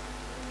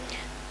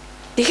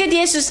 Тэгэхэд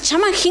Есүс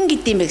чамаа хэн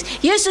гэдэм бэ?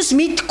 Есүс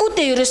мэдгүй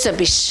дээ ерөөсөө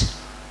биш.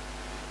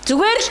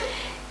 Зүгээр л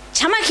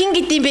чамаа хэн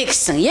гэдэм бэ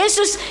гэсэн.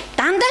 Есүс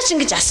дандаа ч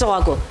ингэж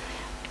асуугаагүй.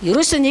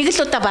 Ерөөсөө нэг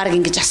л удаа баг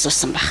ингэж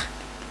асуусан баг.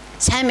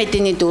 Сайн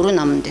мэдээний 4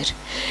 номон дээр.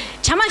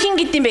 Чамаа хэн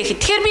гэдэм бэ гэхэд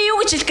тэгэхээр би юу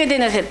гэж хэлэх гээд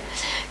байна гэхээр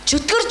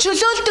чөтгөр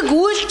чөлөөлдөг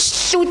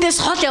үйлчлэлүүдээс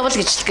хол явал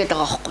гэж хэлэх гээд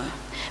байгаа байхгүй юу?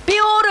 Би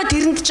өөрөө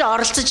тэрэнд чи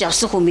оролцож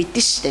явсан хүн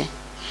мэдэн штэ.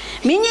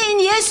 Миний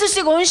энэ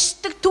Есүсийг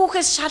уншдаг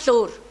түүхээс шал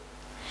өөр.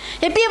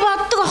 Би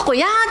боддог байхгүй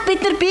яагаад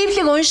бид нар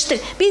Библийг уншдаг,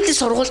 Библийн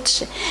сургуульд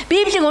шээ.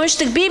 Библийг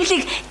уншдаг,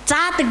 Библийг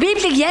заадаг,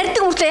 Библийг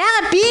ярьдаг мөртлөө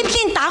яагаад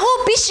Библийн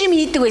дагуу биш юм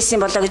хийдэг байсан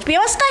юм болоо гэж би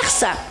бас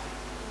гайхсан.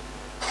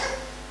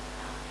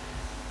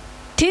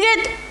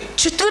 Тэгээд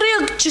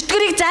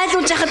чөтгөрийг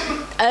зайлуулж хахад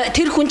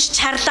тэр хүн ч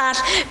чарлал,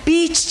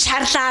 би ч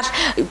чарлал,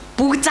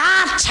 бүгд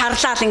заал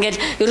чарлал ингээл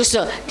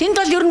ерөөсөө тэнд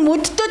бол ер нь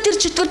мөддөө тэр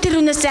чөтгөр тэр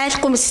хүнээс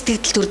зайлахгүй мэт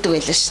сэтгэл төрдөг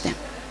байлаа шүү дээ.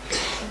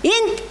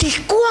 Энд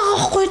тэхгүй байгаа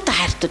хгүй та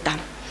хайртуудаа.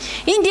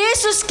 Энд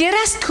Есүс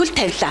Гераст хөл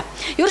тавилаа.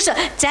 Ерөөсө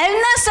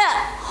завнаас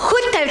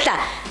хөл тавилаа.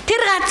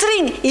 тэр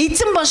газрын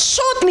эзэн бол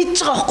шууд мэдж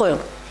байгаа байхгүй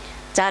юу?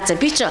 За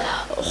би ч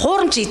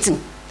хуурамч эзэн.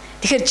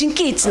 Тэгэхээр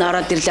жинхэнэ эзэн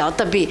ороод ирлээ.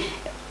 Одоо би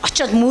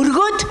очиод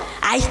мөргөөд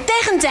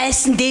аятайхан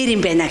зайсан дээр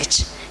юм байна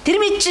гэж.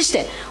 Тэр мэдчихэж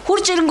штэ.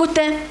 Хурж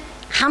ирэнгүүтээ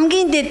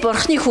хамгийн дээд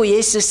бурхны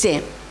хүү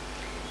Есүсээ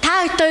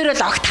та хоёр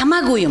бол огт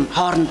хамаагүй юм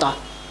хоорондоо.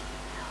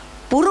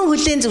 Бүрэн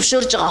хүлээн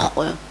зөвшөөрж байгаа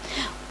байхгүй юу?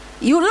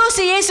 Юуроос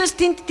Есүс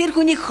тэнд тэр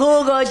хүнийг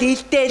хөөгөөл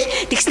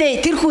илдээл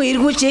тэгснэ тэр хүн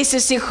эргүүлж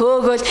Есүсийг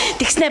хөөгөөл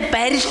тэгснэ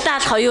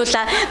барилдаал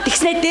хоёулаа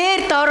тэгснэ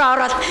дээр доор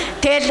ороод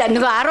тэгэл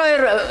нөгөө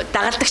 12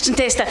 дагалдагч нь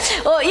тест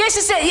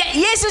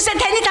Есүсээ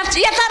таны талч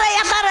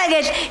ялаараа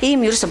гэл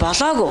ийм юуроос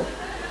болоогүй.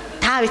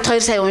 Та бид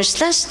хоёр сая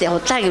уншлаа шүү дээ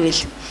удлаа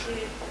гэвэл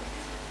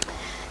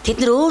тэд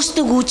нар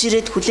өөрсдөө гүйж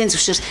ирээд хүлээн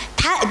зөвшөөр.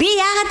 Би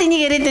яагаад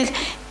энийг яриад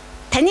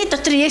таны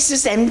дотор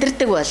Есүс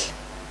амьдардаг бол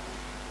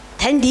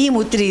танд ийм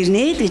өдөр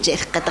ирнэ л гэж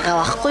ярих гэдэг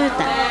байгаа байхгүй юу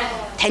та.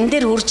 Тань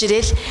дээр хурж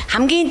ирээл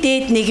хамгийн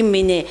дээд нэгэн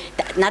минь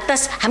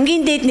надаас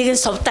хамгийн дээд нэгэн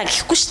сувдаа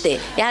гэхгүй шүү дээ.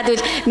 Яг л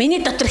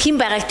миний дотор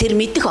хэн байгааг тэр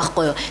мэдэх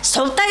байхгүй юу.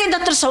 Сувдаагийн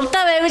дотор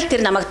сувдаа байвал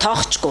тэр намайг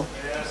тоохчгүй.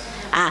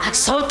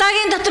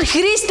 Сувдаагийн дотор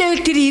Христ байвал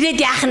тэр ирээд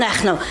яах нь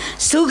вэ?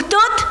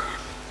 Сүгдөөд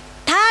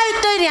та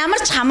хоёр ямар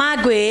ч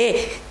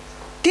хамаагүй.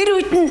 Тэр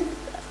үед нь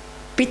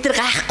бид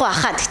нар гайхгүй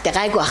байхаа гэхдээ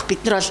гайгүй байх.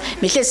 Бид нар бол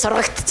нэлээд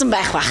сургагдсан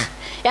байх бах.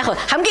 Яг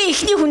хамгийн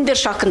ихний хүн дээр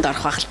шоконд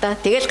орох байх л та.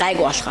 Тэгэл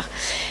гайгүй болох байх.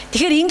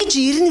 Тэгэхээр ингэж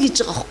ирнэ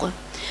гэж байгаа байхгүй.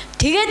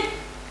 Тэгээд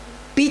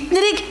бид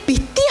нарыг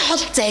битгий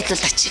хол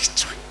зайлуулаач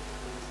гэж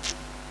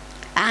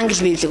байгаа.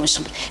 Англи библийг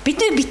унших бол бид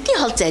нар битгий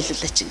хол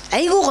зайлуулаач гэж.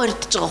 Айгүй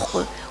гордож байгаа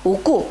байхгүй.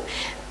 Үгүй.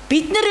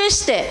 Бид нар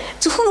өштэй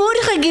зөвхөн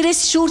өөрийнхөө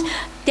гэрээс шүүр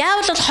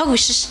диавол бол хог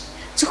биш ш.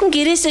 Зөвхөн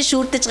гэрээсээ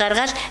шүүрдэж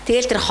гаргаад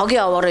тэгэл тэр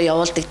хогийн овоороо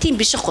явуулдаг. Тийм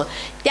биш байхгүй.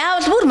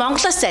 Диавол бүр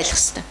Монголоос зайлах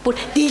хэвээр. Бүр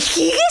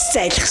дэлхийгээс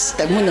зайлах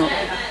хэвээр мөн үү?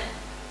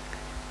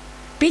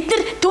 Бид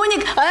нар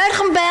түүнийг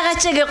ойрхон байгаа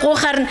ч гэж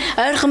гуйхаар нь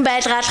ойрхон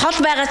байлгаад хол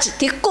байгаа ч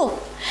тэггүй.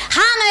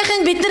 Хаана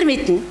байхыг бид нар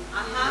мэднэ.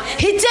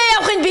 Хизээ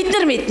явахыг бид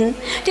нар мэднэ.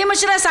 Тийм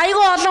учраас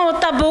айгүй олон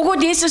удаа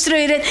бөгөөд Есүс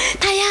рүү ирээд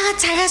та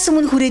яагаад цагаас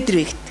өмнө хүрээд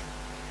ирвэ гэд.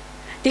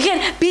 Тэгэхээр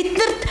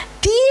биднэрт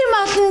тийм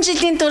олон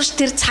жилийн турш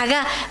тэр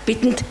цагаа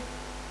биднийг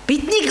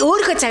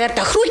өөрийнхөө цагаар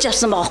тохируулж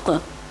авсан байгаа байхгүй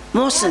юу?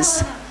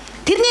 Муусанс.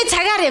 Тэрний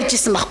цагаар явж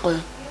исэн байхгүй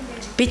юу?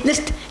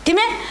 Биднэрт тийм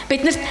ээ?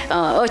 Биднэрт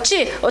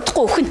чи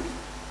удахгүй өхнө.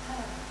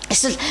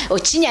 Эсвэл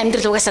чиний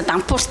амьдрал угаасаа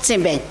дампуурцсан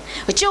юм байна.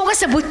 Чи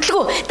угаасаа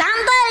бүтлгүй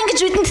дандаа ингэж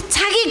бидэнд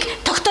цагийг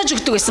тогтоож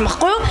өгдөг байсан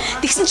байхгүй юу?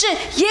 Тэгсэн чинь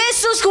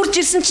Есүс хурж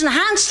ирсэн чинь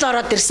хаанч л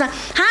ороод ирсэн.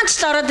 Хаанч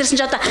л ороод ирсэн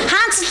чинь одоо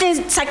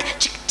хаанцлын цаг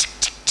чик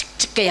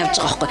гэж явж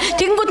байгаа байхгүй юу?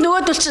 Тэгэнгүүт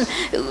нөгөөдөл чинь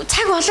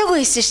цаг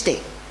болоогүй байсан шүү дээ.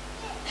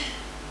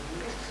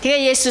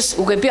 Тэгээ Есүс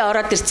үгүй би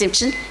ороод ирсэн юм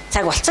чинь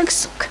цаг болцсон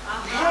гэсэн үг.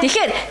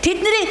 Тэгэхээр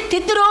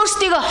тэд нар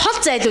өөрсдийгөө хол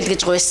зайлуул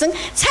гэж гуйсан.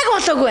 Цаг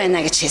болоогүй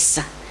байна гэж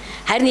хэлсэн.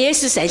 Харин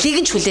Есүс алийг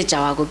нь ч хүлээж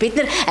аваагүй. Бид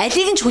нар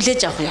алийг нь ч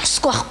хүлээж авах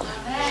ёсгүй байхгүй.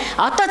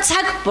 Одоо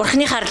цаг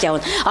Бурхныхаар л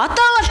явна.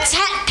 Одоо бол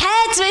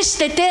тайз байна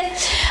шүү дээ, тий?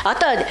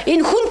 Одоо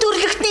энэ хүн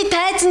төрлөختний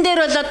тайзан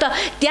дээр бол одоо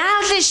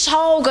диаволын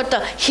шоуг одоо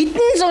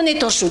хэдэн зууны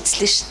турш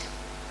үзлээ шүү дээ.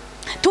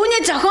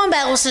 Түүний зохион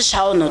байгуулсан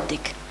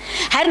шоунуудыг.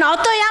 Харин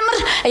одоо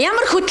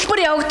ямар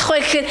хөтөлбөр явагдах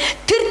вэ гэхээр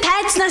тэр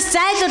тайзнаас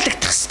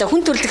зайлуулагдах хэрэгтэй.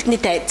 Хүн төрлөختний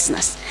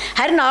тайзнаас.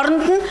 Харин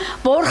оронд нь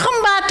Бурхан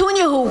ба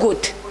түүний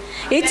хөвгүүд.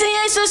 Эзэн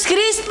Есүс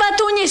Христ ба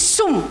түүний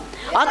сүм.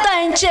 Одоо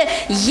энэ чи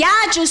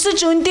яаж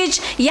өсөж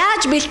өндөж,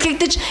 яаж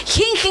бэлтгэгдэж,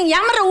 хин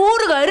ямар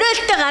үүрэг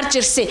оройлтой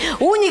гарч ирсэн.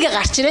 Үүнийг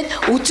гарч ирээд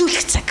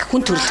үзүүлэх цаг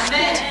хүн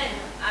төрлөختөнд.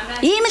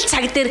 Ийм л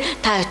цаг дээр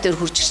та өтөр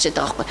хурж ирчээд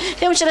байгаа байхгүй.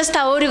 Тийм учраас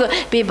та өөрийгөө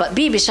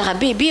би биш хаа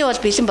би бол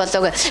бэлэн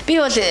болоогүй. Би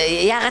бол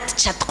яагаад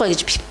чадахгүй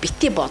гэж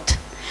бити бод.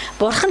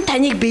 Бурхан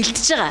таныг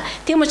бэлдэж байгаа.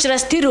 Тийм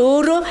учраас тэр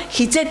өөрөө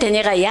хизээ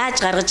танийгаа яаж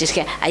гаргаж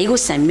ирэхээ айгүй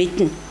сайн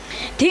мэднэ.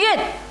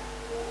 Тэгээд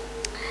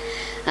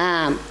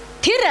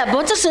тэр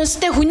бузар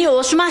сүнстэй хүний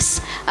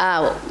улмаас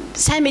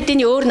сайн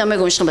мэдээний өөр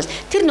номыг унших юм бол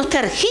тэр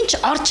нутгаар хинч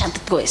орж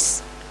чаддаггүй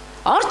байсан.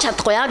 Орж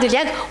чадахгүй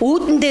яг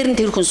үүдэн дээр нь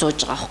тэр хүн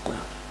сууж байгаа байхгүй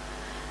юу?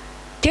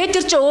 Тэгээд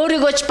тэр чи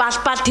өөрийгөө ч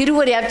балбал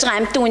тэрүүгээр явж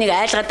байгаа амьтан хүнийг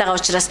айлгаад байгаа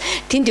учраас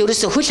тэнд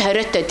ерөөсө хөл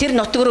хориотой тэр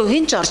нутаг руу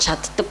хинч орж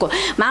чаддаггүй.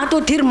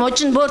 Магадгүй тэр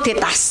мужин бөөр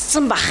тэгээд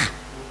дасцсан бах.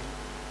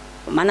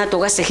 Манай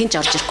дугаасаа хинч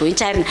орж ирэхгүй.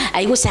 Энд харин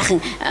айгүй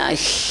сайхан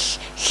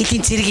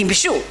хилийн зэрэг юм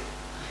биш үү?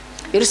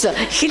 Ерөөсө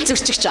хил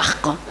зөрчигч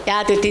байхгүй.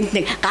 Яа тэгээд тэнд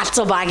нэг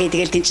галзуу баагийн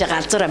тэгэл тэнд чи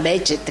галзуураа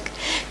байж идэг.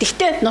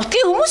 Тэгтээ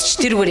нутгийн хүмүүс ч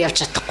тэрүүгээр явж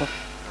чадахгүй.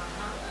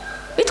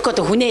 Бидгөө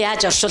одоо хүнээ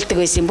яаж оршуулдаг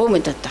байсан юм бөө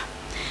мэд одоо.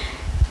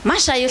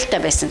 Маш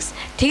аюултай байсан гэсэн.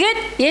 Тэгээд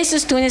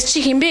Есүс түүнээс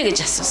чи хинбэ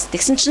гэж асуусан.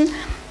 Тэгсэн чинь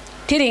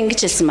тэр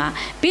ингэж хэлсэн маа.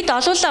 Бид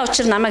олуулаа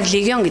учир намайг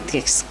легион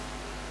гэдгээ гэсэн.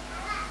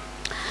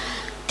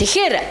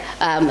 Тэгэхээр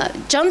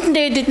Джонтон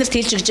Дэвид эднэрт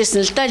хэлж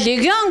өгчээсэн л да.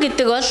 Легион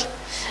гэдэг бол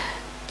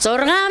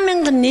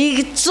 6100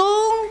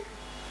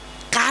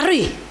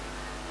 гаруй.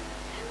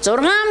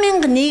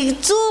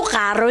 6100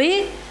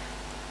 гаруй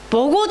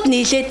богууд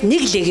нийлээд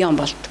нэг легион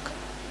болдог.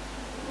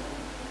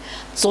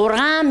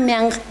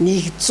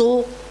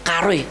 6100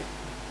 гаруй.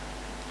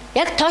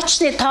 Яг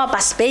точны тоо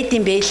бас байд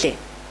юм бэлээ.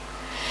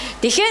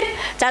 Тэгэхээр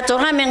за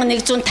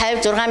 6150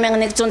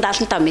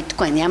 6175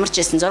 мэдэхгүй байна. Ямар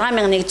ч байсан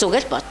 6100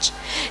 гэж бодож.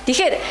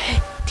 Тэгэхээр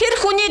тэр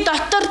хүний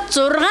дотор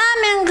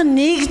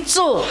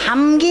 6100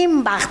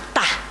 хамгийн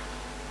багтаа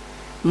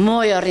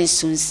муу ёрын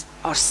сүнс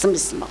орсон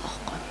байсан байгаа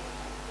байхгүй.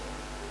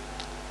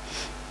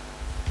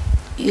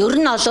 Ер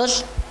нь бол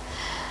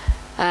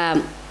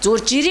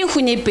зүгээр жирийн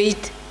хүний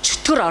биед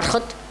чөтгөр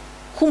ороход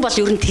хүн бол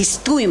ер нь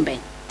тестдгүй юм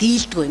байна.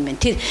 Дийлдгүй юм байна.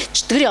 Тэр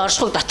чөтгөрийн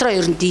оршихуйг дотроо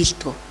ер нь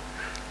дийлдгүй.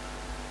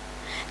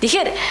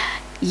 Тэгэхээр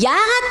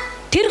яагаад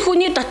тэр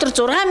хүний дотор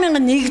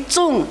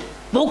 6100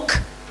 буг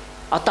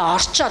одоо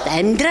орчоод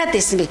амьдраад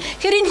байсан бэ?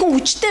 Тэгэхээр энэ хүн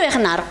хүчтэй байх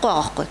нь аргагүй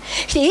байгаа байхгүй.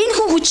 Тэгэхээр энэ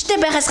хүн хүчтэй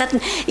байхаас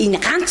гадна энэ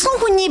ганцхан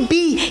хүний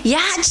бие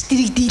яаж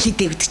тэрийг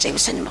дийлэдэг гэдэг чинь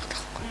аюу сонирм байна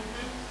байхгүй.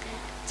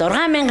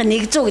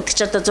 6100 гэдэг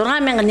чинь одоо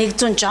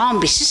 6100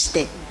 жом биш шүү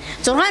дээ.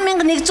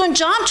 6100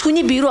 жом ч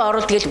хүний бие рүү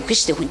оруулдаг л үгүй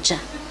шүү дээ хүн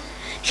чинь.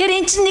 Тэгэхээр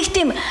эн чинь нэг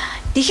тийм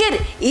тэгэхээр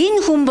энэ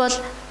хүн бол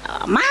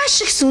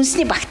маш их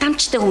сүнсний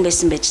багтаамжтай хүн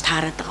байсан байж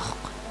таарад байгаа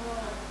байхгүй.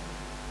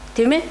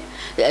 Тийм ээ?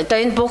 Одоо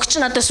энэ буг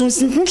чинь одоо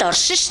сүнсэнд нь л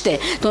оршин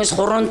штэ. Түүнээс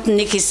хуруунд нь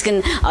нэг хэсэг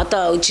нь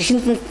одоо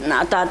чихэнд нь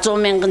одоо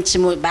 100,000 ч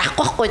юм уу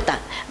байхгүй да.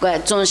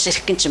 Үгүй 100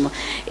 ширхгэн ч юм уу.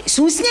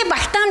 Сүнсний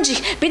багтаамж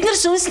их. Бид нар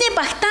сүнсний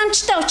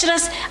багтаамжтай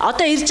учраас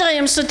одоо ирж байгаа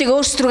юмсуудыг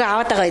өөрсдрөө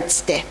аваад байгаа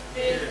үсттэй.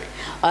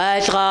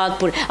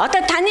 Ойлгоод бүр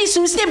одоо таны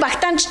сүнсний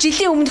багтаамж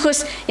жилийн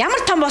өмнөхөөс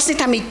ямар том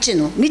болсныг та мэдэж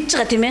гэнэ үү? Мэдж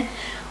байгаа тийм ээ?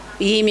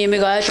 Ийм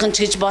юмыг ойлгомж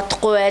гэж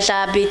бодохгүй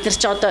байлаа. Бид нар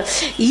ч одоо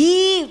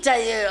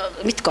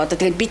мэдгүй одоо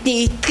тэгээд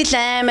бидний итгэл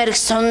амар их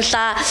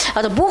сунлаа.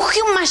 Одоо бүх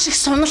юм маш их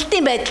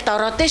суналтын байдалд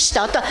ороод байна шүү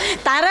дээ. Одоо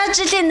дараа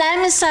жилийн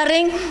 8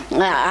 сарын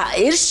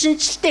эрс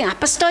шинжилтийн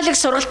апостолик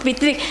сургалт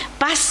биднийг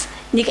бас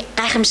нэг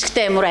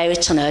гайхамшигтай юмруу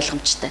аваачих нь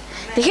ойлгомжтой.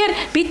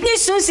 Тэгэхээр бидний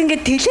сүнс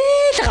ингээд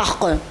тэлээл байгаа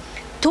байхгүй юу?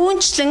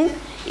 Түүнчлэн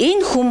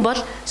энэ хүн бол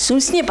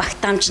сүнсний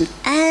багтаамж нь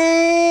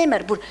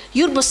амар бүр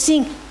юр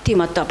бусын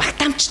тийм одоо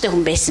багтаамжтай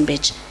хүн байсан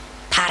байж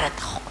таарад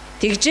байгаа.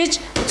 Тэгжээж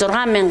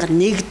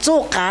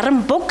 6100 гаруй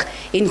буг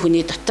энэ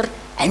хүний дотор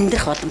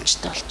амьдрах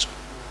боломжтой болж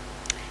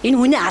байгаа. Энэ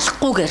хүний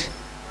алахгүйгээр.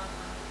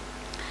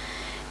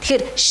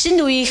 Тэгэхээр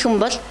шинэ үеийнхэн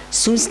бол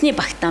сүнсний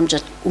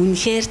багтаамжид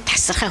үнэхээр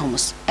тасархай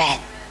хүмүүс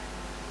байна.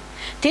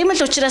 Тийм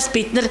л учраас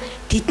бид нар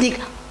тэднийг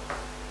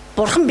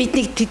бурхан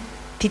биднийг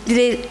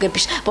тэднэрээ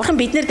биш бурхан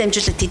биднэр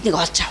дамжуулаад тэднийг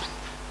олж авна.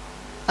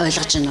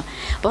 Ойлгож байна уу?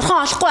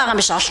 Бурхан олохгүй байгаа юм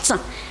биш олцсон.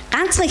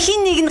 Ганцхан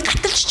хин нэг нь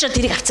гаталччаа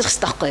тэрийг авчрах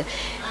хэрэгтэй байхгүй юу?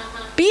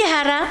 Би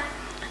хараа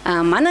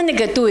манай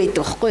нэг дүү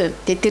байдаг байхгүй юу?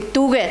 Тэр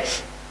дүүгээ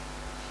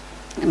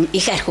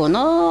их архив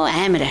нөө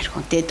амар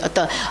архив. Тэгээд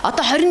одоо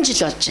 20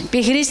 жил болж байна. Би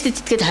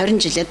Христэд итгээд 20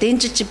 жил. Одоо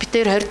энэ жил бид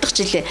 2 20 дахь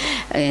жилээ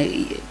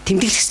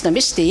тэмдэглэх ёстой юм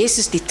байна шүү дээ.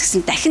 Есүст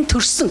итгэсэн дахин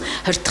төрсөн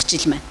 20 дахь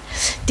жил маань.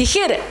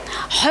 Тэгэхээр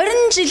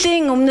 20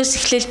 жилийн өмнөөс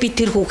эхлээл би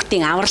тэр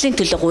хүүхдийн авралын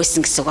төлөө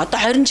гуйсан гэсэн үг. Одоо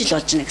 20 жил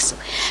болж байна гэсэн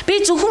үг. Би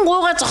зөвхөн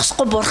гуугаа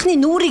зогсохгүй бурхны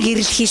нүрийг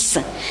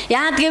ирэлхийлсэн.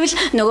 Яагаад гэвэл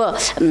нөгөө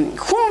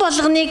хүн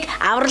болгоныг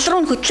аврал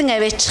руу хөтлөн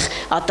аваачих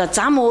одоо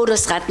зам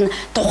өөрөөс гадна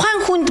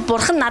тухайн хүнд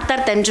бурхан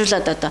надаар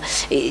дамжуулаад одоо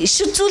иш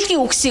үзүүлгийн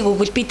үгсийг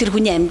өгвөл би тэр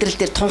хүний амьдрал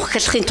дээр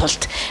тунхаглахын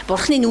тулд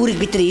бурхны нүрийг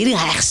бид нар эрен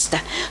хайх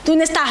хэрэгтэй.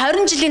 Түүнээс та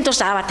 20 жилийн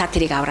турш аваа та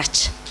тэрийг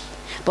авраач.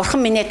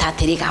 Бурхан минь та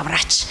тэрийг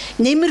авраач.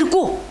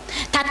 Нэмэргүй.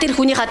 Та тэр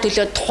хүнийхээ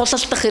төлөө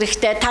тулалдах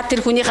хэрэгтэй. Та тэр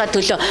хүнийхээ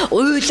төлөө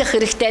уйлах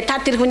хэрэгтэй. Та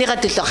тэр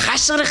хүнийхээ төлөө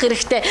хашгирах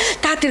хэрэгтэй.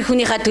 Та тэр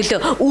хүнийхээ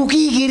төлөө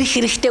үгийг ирэх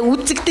хэрэгтэй.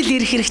 Үзэгдэл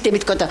ирэх хэрэгтэй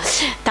мэдгүй одоо.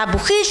 Та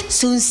бүхий л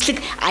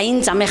сүнслэг аян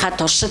замынхаа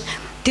туршид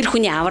тэр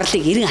хүний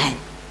авралыг эрен хайна.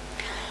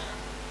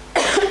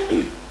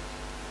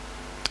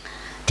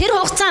 Тэр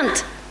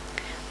хугацаанд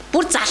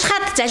бүр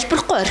залхаад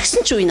залбирахгүй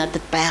орхисон ч үе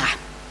надад байгаа.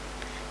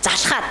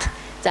 Залхаад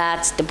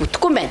за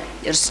бүтэхгүй юм байна.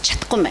 Ерөөс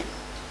чадахгүй юм байна.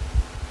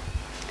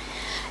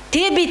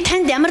 Тэгээ би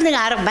танд ямар нэгэн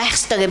арга байх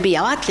ёстой гэж би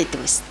яваад л идэв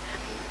байсан.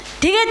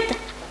 Тэгээд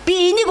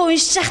би энийг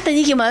уншиж байхдаа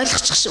нэг юм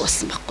ойлгочих шиг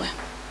болсон байхгүй юу?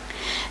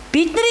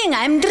 Бидний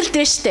амьдралд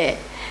байна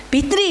штэ.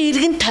 Бидний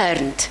эргэн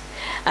тойронд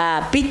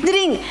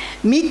бидний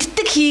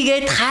мэддэг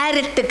хийгээд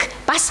хайрладаг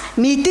бас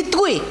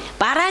мэддэггүй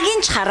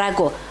бараагийн ч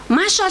хараагүй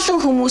маш олон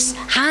хүмүүс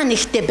хаа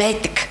нэгтээ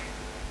байдаг.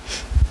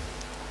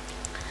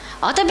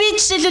 Одоо би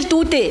жишээлбэл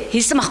дүүдээ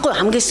хэлсэн байхгүй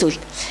хамгийн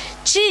сүүлд.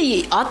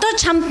 Чи одоо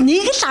чамд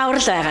нэг л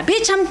аврал байгаа. Би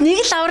чамд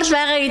нэг л аврал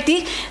байгаа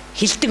гэдгийг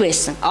хэлдэг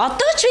байсан.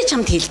 Одоо ч би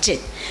чамд хэлж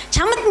байна.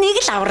 Чамд нэг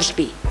л аврал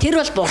бий. Тэр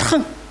бол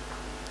бурхан.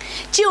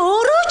 Чи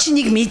өөрөө ч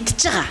нэг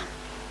мэдж байгаа.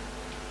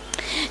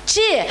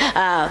 Чи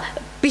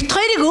бит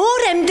хоёрыг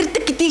өөр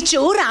амьдрдаг гэдгийг чи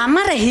өөрөө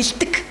амаараа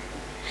хэлдэг.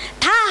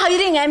 Та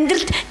хоёрын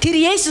амьдралд тэр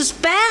Есүс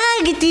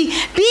байгаа гэдгийг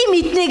би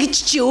мэднэ гэж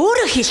чи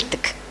өөрөө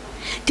хэлдэг.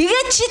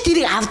 Тэгээд чи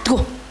тэрийг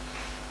авдаггүй.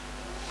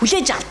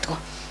 Хүлээж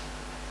авдаггүй.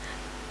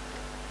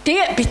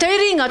 Тэгээ бит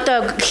хоёрын одоо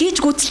хийж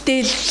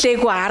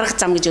гүйцэлдэлээгүй арга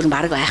зам гэж юу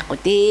баг байхгүй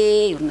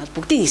дээ. Юу нь бол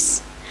бүгдийг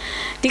хийсэн.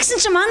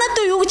 Тэгсэн чинь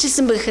манад юу гэж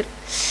хэлсэн бэ гэхээр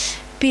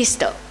би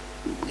өстө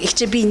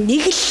ихчээ би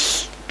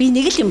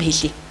нэг л юм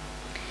хэлье.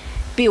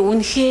 Би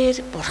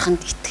үнэхээр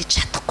бурханд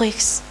итгэж чадахгүй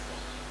гэсэн.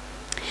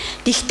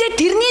 Гэхдээ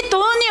тэрний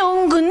дууны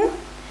өнгө нь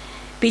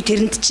би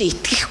тэрэнд чи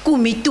итгэхгүй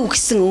мэдүү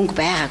гэсэн өнгө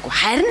байгаагүй.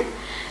 Харин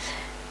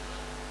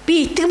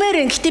би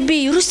итгэмээр юм. Гэхдээ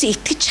би ерөөсөө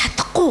итгэж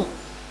чадахгүй.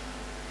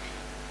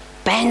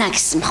 байна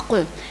гэсэн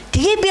баггүй.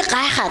 Тэгээ би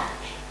гайхаад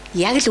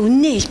яг л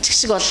үннээ хэлчих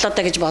шиг боллоо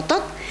да гэж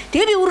бодоод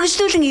тэгээ би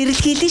үргэлжлүүлэн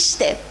ирэлхийлэн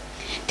штэ.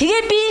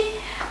 Тэгээ би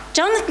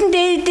Jonathan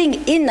David-ийн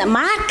энэ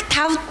Марк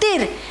 5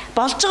 дээр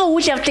болж байгаа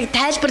үйл явдлыг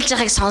тайлбарлаж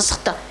байгааг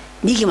сонсохдоо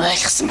нэг юм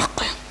ойлгосон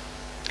байхгүй юу?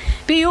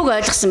 Би юуг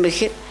ойлгосон бэ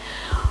гэхээр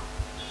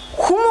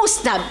хүмүүс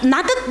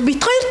надад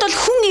бит хоёрт бол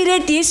хүн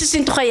ирээд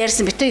Есүсийн тухай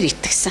ярьсан бит хоёр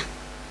итгэсэн.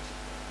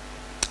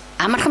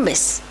 Амархан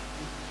байсан.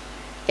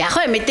 Яг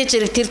хөө мэдээж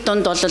хэрэг тэр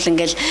дунд бол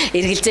ингээл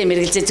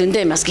эргэлзээ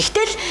зөндөө юм бас.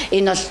 Гэхдээ л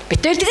энэ бол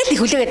бит хоёр тэгэл их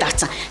хүлээгээд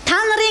авцсан. Та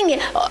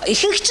нарын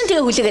ихэнх чинь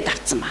тэгээ хүлээгээд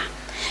авцсан ба.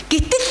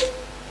 Гэтэл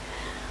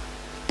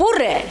бүр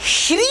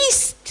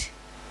Христ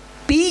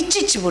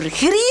бийжиж бүр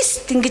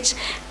Христ ингэж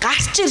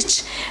гарч ирж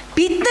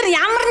бид нар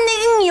ямар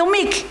нэгэн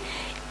юмыг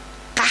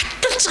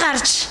гаталж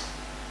гарч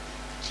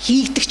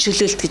хийгдэг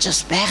чөлөөлт гэж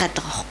бас байгаад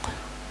байгаа байхгүй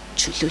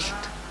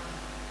чөлөөлт.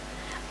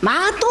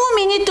 Магадгүй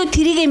миний дүү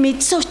тэрийгэ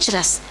мэдсэн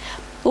учраас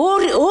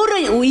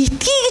өөрөө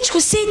итгэе гэж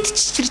хүсээд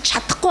ч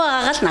чадахгүй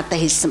байгаагаа л надад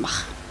хэлсэн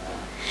баг.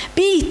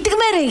 Би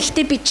итгэмээр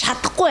ихтэй би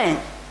чадахгүй байна.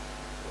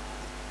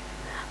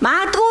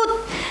 Магадгүй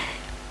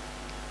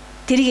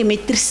тэрийгэ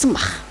мэдэрсэн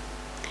баг.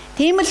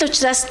 Тийм л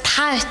учраас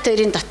та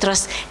хоёрын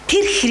дотроос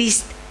тэр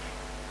Христ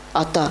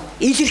одоо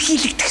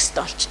илэрхийлэгдэх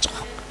ёстой болчихж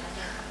байгаа.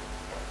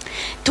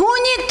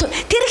 Түүний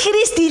тэр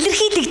Христ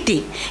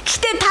илэрхийлэгдээ.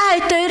 Гэхдээ та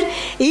хоёр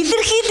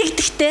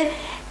илэрхийлэгдэхдээ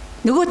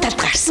нөгөө талд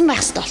гарсан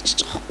байх ёстой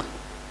болчихж байгаа.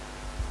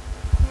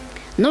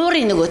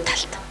 Нуурын нөгөө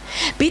талд.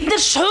 Бид нар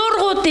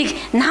шуургуудыг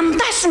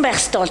намдаасан байх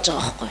ёстой болж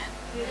байгаа байхгүй.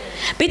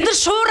 Бид нар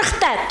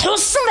шуурхтай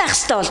тулсан байх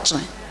ёстой болж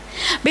байгаа.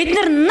 Бид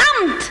нар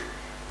намд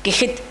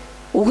гэхэд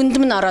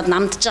үгэндм нь ороод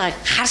намдж байгааг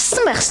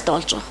харсан байх ёстой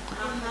болж байгаа байхгүй.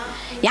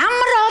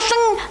 Ямар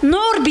олон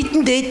нуур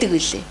бидэнд дээдэг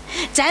вүлээ.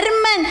 Зарим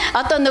маань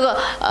одоо нөгөө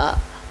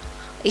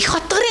их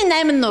хотгорын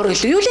 8 нуур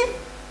гэлээ юу лээ?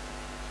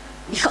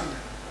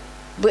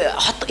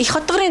 Их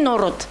хотгорын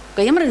нуурууд.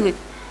 Гэхдээ ямар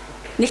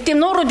нэг тийм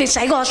нуурууд их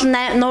аягүй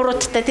олон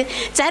нууруудтай тий.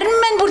 Зарим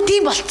маань бүр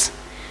тийм болцсон.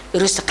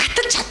 Ерөөсө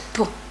гаталж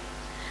чаддгүй.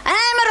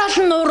 Амар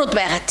олон нуурууд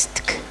байгаад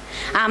иддэг.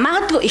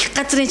 Магадгүй их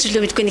газрын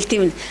чөлөө мэдгүй нэг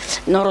тийм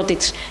нуурууд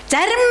идэж.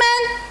 Зарим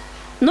маань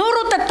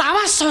нууруудаа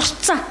даваа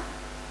сурцсан.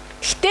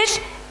 Гэтэл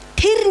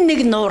тэр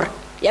нэг нуур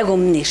яг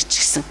өмнө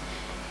ирчихсэн.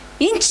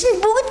 Эн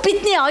чинь бүгд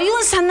бидний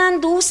оюун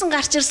санаанд дүүсэн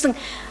гарч ирсэн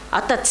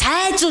одоо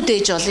цайзууд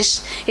ээж болно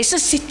ш. Эсвэл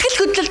сэтгэл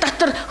хөдлөл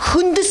дотор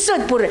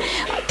хөндөсөд бүр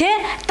тий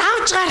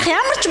давж гарах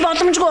ямар ч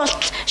боломжгүй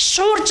болтол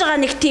шуурж байгаа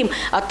нэг тийм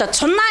одоо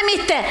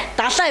цунамитай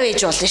далай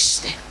байж болно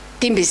ш.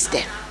 Тийм биз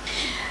дээ.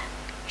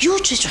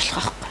 Юу ч хийж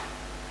болох байхгүй.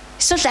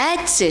 Эсвэл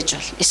айдас ээж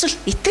болно. Эсвэл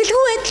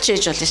итгэлгүй байдалч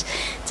ээж болно ш.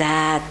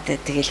 За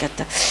тэгэл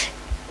одоо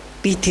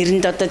би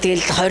тэрэнд одоо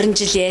тэгэл 20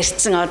 жил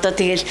ярьсан одоо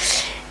тэгэл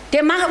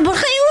тэгээ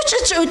бурхан юу ч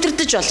гэж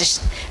өдөрдөж болно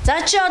шүү. За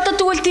чи одоо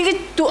тэгвэл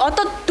тэгээд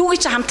одоо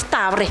дүүгээ чи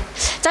хамтдаа аврыг.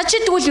 За чи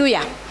тэгвэл юу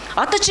яа?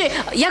 Одоо чи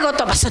яг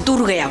одоо босоо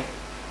дүүргээ яв.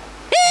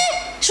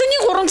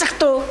 Шөнийн 3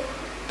 цагт уу?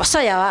 Босоо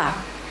яваа.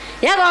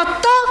 Яг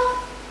одоо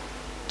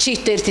чи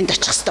дээр тэнд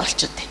очих хэрэгтэй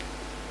болчиход байна.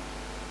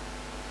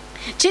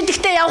 Чи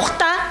тэгтээ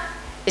явахдаа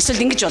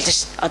эсвэл ингэж болно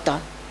шүү. Одоо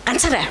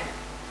ганцаараа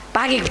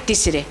багийг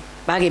битээсэрээ.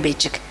 Багийн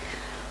бэжиг.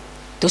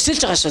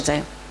 Төсөлж байгаа шүү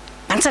заяа.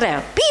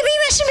 Ганцаараа яв. Би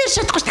машин бэр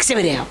чадахгүй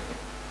таксимээр яв.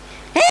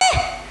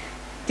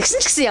 Тэгсэн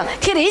ч гэсэн яа.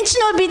 Тэгэхээр энэ ч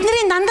нөө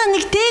бидний дандаа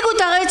нэг дээгүүд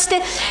байгаа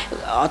үстэй.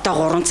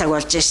 Одоо 3 цаг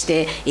болж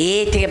штэ.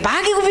 Тэгээ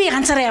багийг би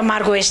ганцаараа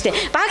ямааргүй штэ.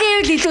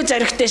 Багийн үйл илүү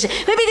зоригтой штэ.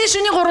 Би дэ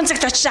шөнийн 3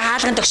 цагт очиж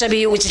хаалган тогшоо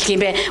би юу гэж хэлэх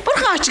юм бэ?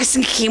 Бурхан оч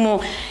гэсэн гэх юм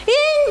уу?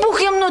 Энэ бүх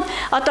юмнууд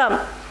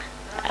одоо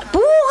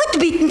бүгд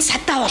бидэнд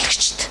сатаа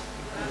болгочтой.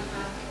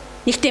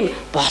 Нэг тийм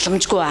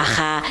боломжгүй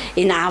байхаа.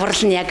 Энэ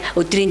аврал нь яг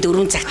өдрийн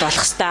 4 цагт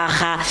болох хэрэгтэй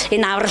байхаа.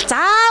 Энэ аврал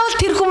заавал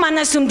тэр хүн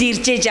манаас өмнө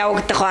иржээж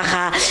явагдах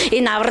байхаа.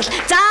 Энэ аврал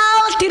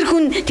заавал тэр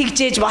хүн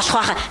тэгжээж болох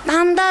байхаа.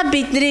 Дандаа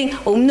бидний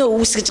өмнөө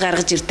үүсгэж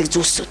гаргаж ирдэг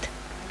зүйлсүүд.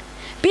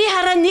 Би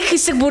хараа нэг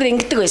хэсэг бүр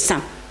ингэдэг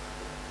байсан.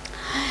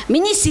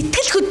 Миний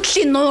сэтгэл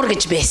хөдлөлийн нуур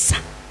гэж байсан.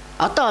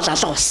 Одоо бол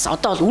алга болсон.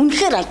 Одоо бол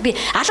үнэхээр би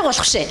алга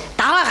болох шээ.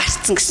 Даваа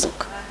гарцсан гэсэн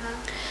үг.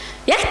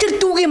 Яг тэр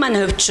дүүгийн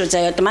маань хувьд шүү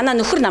заяа. Манай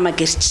нөхөр намайг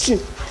гэрчлэн.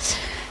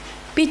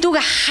 Би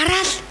дүүгээ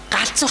хараал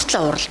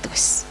галзууртлаа уралдаг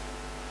байсан.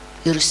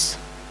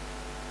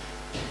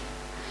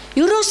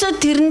 Ерөөсөө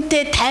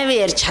тэрнтэй 50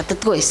 ярьж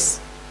чаддаггүй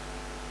байсан.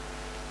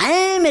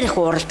 Амар их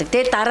уралдаг.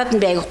 Тэгэл дараад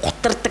нь би аяг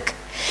гутардаг.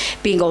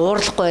 Би ингээ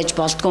уурлахгүй байж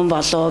болдгүй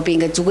болоо. Би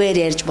ингээ зүгээр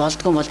ярьж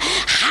болдгүй бол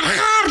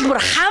харахаар л бүр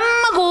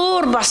хамаг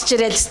уур босч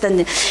ирэл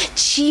стан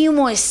чи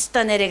юм уу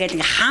стан нэрээ гэл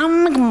ингээ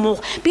хамаг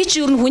муу. Би ч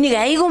ер нь хүнийг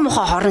айгүй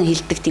муухай хорон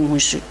хилдэг тийм хүн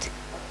шүү дээ.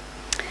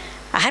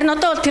 Харин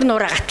одоо бол тэр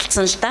нуураа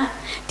гаталсан л да.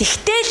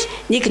 Тэгтэл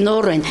нэг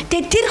нуур байна.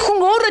 Тэгээ тэр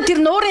хүн өөрөө тэр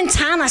нуурын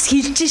цаанаас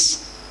хилж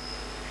ш.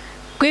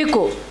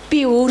 Гээгүй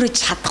би өөрөө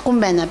чадахгүй юм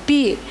байна.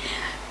 Би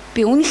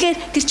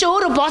үнэхээр тэр чи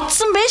өөрөө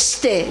бодсон байж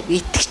штэ.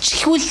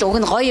 Итгэчихвэл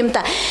уг нь гоё юм да.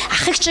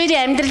 Ах их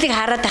хоёрын амьдралыг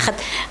хараад байхад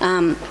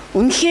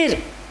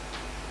үнэхээр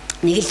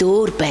нэг л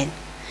өөр байна.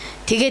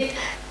 Тэгээд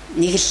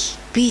нэг л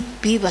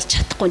би бол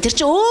чадахгүй. Тэр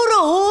чи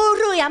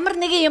өөрөө ямар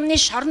нэгэн юмны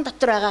шорон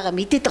дотор байгаагаа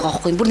мэдээд байгаа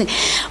байхгүй.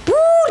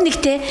 Бүр нэг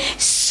те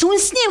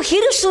сүнсний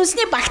хэрэг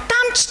сүнсний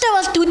багтаамжтай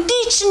бол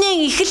төдий ч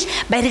шинийн ихэл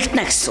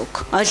баригдана гэсэн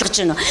үг. Ойлгож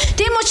байна уу?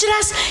 Тийм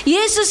учраас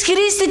Есүс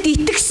Христэд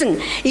итгэсэн,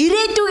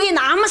 ирээдүгийг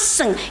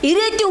амссан,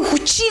 ирээдүйн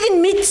хүчийг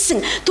нь мэдсэн,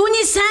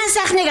 түүний сайн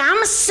сайхныг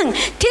амссан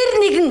тэр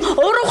нэгэн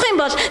уруух юм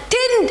бол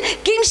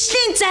тэрэнд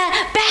гимшлийн зай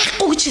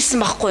байхгүй гэж хэлсэн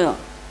байхгүй юу?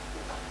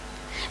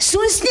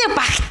 Сүнсний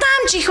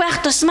багтаамж их байх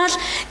тусмал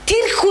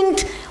тэр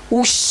хүнд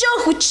өшөө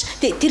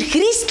хүч тэр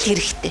Христ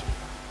хэрэгтэй.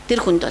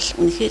 Тэр хүнд бол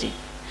үнэхээр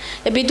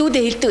би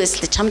дүүдээ хэлдэг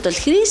байсан л чамд бол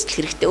Христ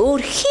хэрэгтэй.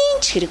 Өөр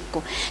хинч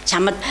хэрэггүй.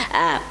 Чамд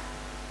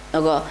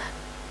нөгөө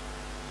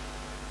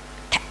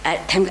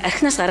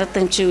архинаас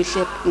гаргадаг юм чи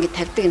үлээ ингэ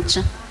тавьдаг юм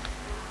чинь.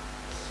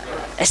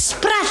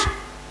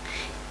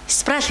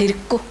 Спрал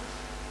хэрэггүй.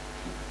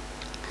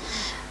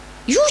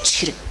 Юу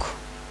ч хэрэггүй.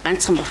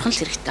 Ганцхан бурхан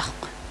л хэрэгтэй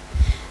байхгүй.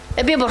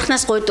 Би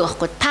бурхнаас гуйдаг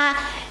байхгүй. Та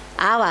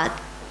аваад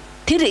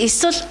тэр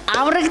эсвэл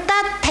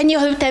аврагдаад таны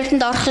хувь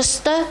тавилтанд орох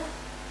ёстой.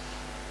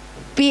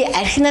 Би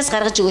архинаас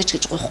гаргаж өгөөч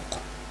гэж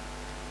гуйхгүй.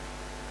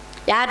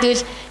 Яа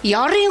тэгвэл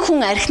ёрын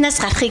хүн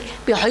архинаас гарахыг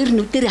би хоёр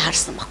нүдэрээ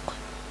харсан байхгүй.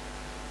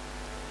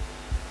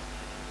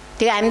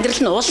 Тэгээ амьдрал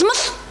нь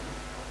улмал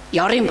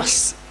ёрын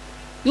болсон.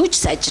 Юу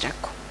ч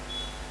сайжраагүй.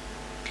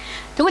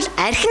 Тэгвэл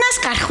архинаас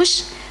гарах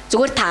биш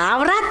зүгээр та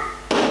авраад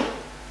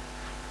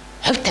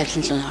хувь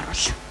тавилтанд нь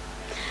оруулаа.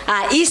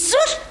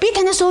 Эсвэл би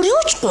танаас өөр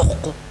юу ч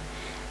гуйхгүй.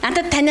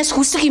 Надад танаас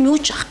хүсэх юм юу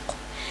ч байхгүй.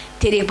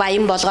 Тэрийг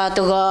баян болгоод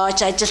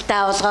өгөөч,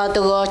 ажилтаа болгоод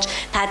өгөөч.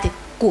 Та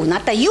гүү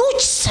надад юу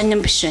ч сонирн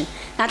биш байна.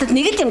 Надад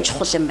нэг л юм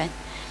чухал юм байна.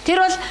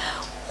 Тэр бол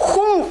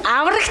хүн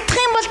аврагдах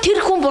юм бол тэр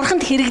хүн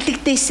бурханд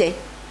хэрэглэгдээсэ.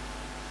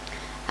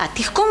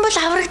 Тэгэхгүй бол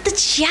аврагдаж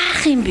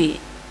яах юм бэ?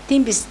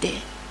 Тийм биз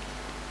дээ.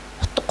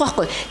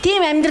 Утгагүй байхгүй.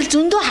 Тийм амьдрал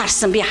зөндөө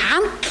харсан. Би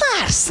хамтлан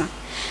харсан.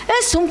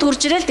 Сүмд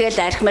хурж ирэл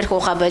тэгэл арх марх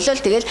уухаа болол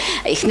тэгэл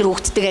эхнэр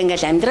хүүхдтэйгээ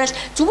ингээл амьдрал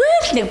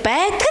зүгээр л нэг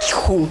байдаг л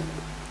хүн.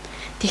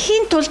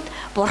 Тэхийн тулд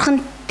бурхан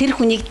тэр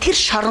хүнийг тэр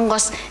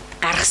шоронгоос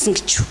гаргасан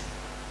гэж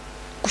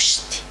үгүй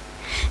шүү дээ.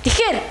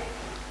 Тэгэхээр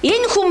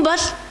энэ хүн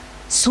бол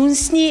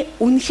сүнсний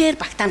үнэхээр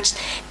багтаамжт.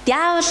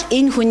 Диавол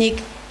энэ хүнийг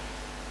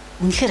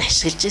үнэхээр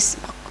ашиглаж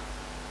байсан баг.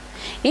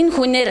 Энэ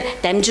хүнээр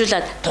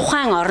дамжуулаад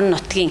тухайн орон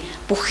нутгийн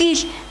бүхий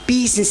л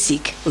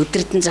бизнесийг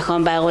өдөртөн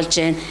зохион байгуулж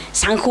байна.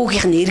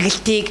 Санхүүгийнх нь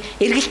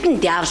эргэлт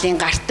нь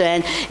диаволын гарт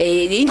байна.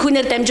 Энэ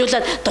хүнээр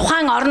дамжуулаад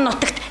тухайн орон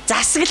нутагт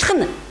засаглах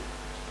нь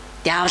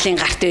диаволын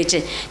гарт байж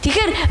байна.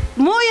 Тэгэхээр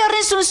муу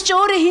ёрын сүнс ч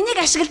өөрөө хэнийг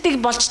ашигладаг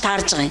болж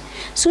таарж байгаа юм.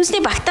 Сүнсний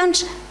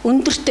багтаамж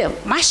өндөртэй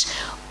маш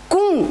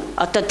гүн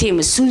одоо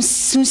тийм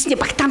сүнсний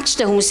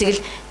багтаамжтай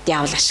хүмүүсийг л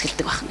диавол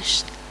ашигладаг байна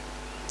шүү дээ.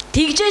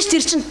 Тэгжээж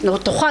тэр чинь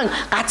тухайн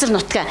газар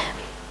нутгаа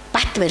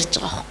бат барьж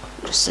байгаа байхгүй.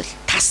 Ерөөсөл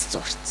тас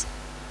зурцсан.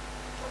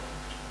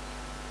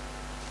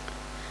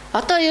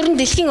 Одоо ер нь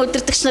дэлхийн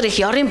удирдагч нар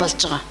их ёрын болж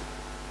байгаа.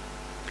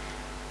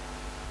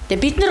 Тэгээ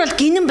бид нар бол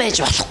гинэн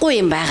байж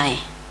болохгүй юм байгаа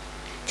юм.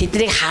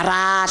 Тэднийг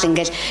хараал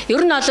ингээл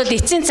ер нь бол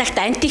эцсийн цагт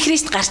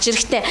антихрист гарч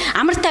ирэхдээ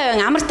амар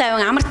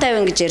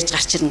тайван гэж ярьж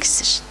гарч ирнэ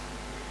гэсэн шин.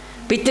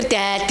 Бид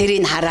нар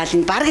тэрийг хараал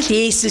энэ бараг л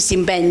Есүс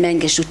юм байна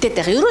мэн гэж шүтээд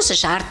байх ерөөсөө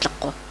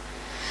шаардлагагүй.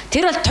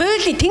 Тэр бол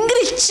туйлын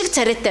тэнгэр элч шиг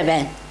царайтай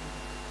байна.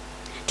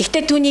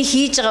 Гэхдээ түүний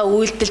хийж байгаа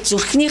үйлдэл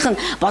зүрхнийх нь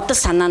бодол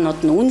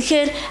санаанууд нь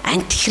үнэхээр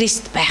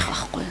антихрист байх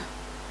байхгүй юу?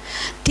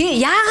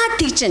 Яагаад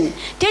тэгж вэ?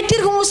 Тэгээ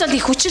тэр хүмүүс бол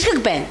их хүчлэг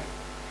байна.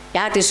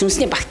 Яагаад гэвэл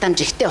сүнсний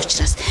багтаамж ихтэй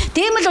учраас.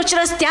 Тийм л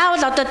учраас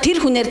диавол одоо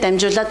тэр хүнээр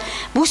дамжуулаад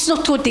бүс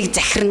нутгуудыг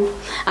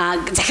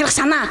захирах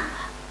санаа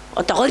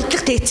одоо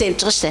горьдлох тээцээ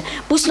явж байгаа шүү дээ.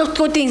 Бүс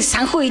нутгуудын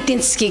санхүү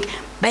эдийн засгийг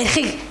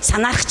барихыг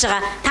санаарч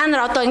байгаа. Та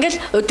нар одоо ингээл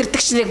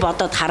удирдагч нарыг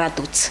бодоод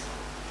хараад үз.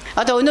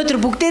 Одоо өнөөдөр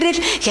бүгдээрээ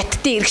л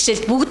хятадын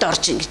иргэшээлд бүгд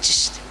орж ийн гэж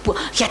шүү дээ.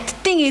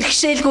 Хятадын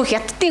иргэшээлгүй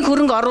хятадын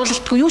хөрөнгө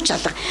оруулалтгүй юу ч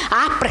алга.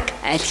 Африк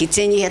аль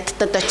хизээний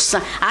хятадд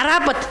очсон.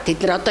 Арабад тэд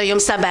нар одоо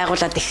юмсаа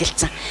байгуулад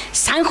эхэлсэн.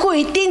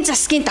 Санхүү эдийн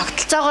засгийн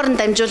тогтолцоогоор нь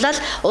дамжуулаад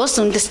улс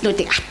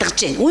үндэстнүүдийг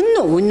атгаж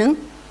байна. Үнэн.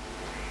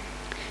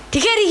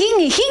 Тэгэхээр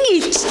хин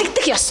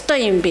илчлэгдэх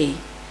ёстой юм бэ?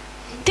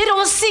 Тэр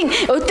улсын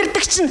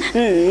удирдагч нь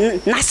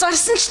нас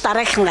орсон ч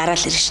дараагийнхан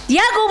гараал ирнэ шүү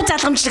дээ. Яг өв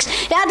залгамжлагч.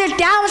 Яа тэгэл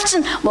диавол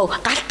чинь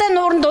галтай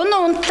нууранд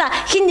унтла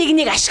хин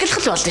нэгнийг ашиглах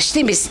л болно шүү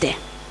дээ биз дээ.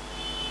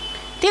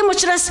 Тийм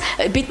учраас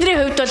бидний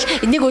хувьд бол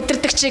нэг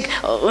удирдагчийг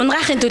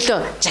унгаахын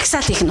төлөө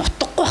жагсаал хийх нь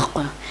утгагүй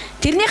байхгүй.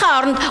 Тэрнийхээ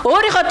оронд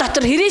өөрийнхөө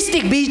дотор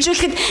Христийг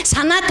биежүүлэхэд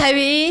санаа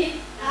тавья.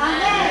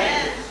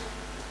 Амен.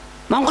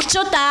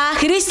 Монголчуудаа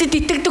Христэд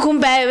итгэдэг хүн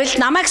байвал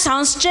намайг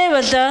сонсчээ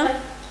болоо.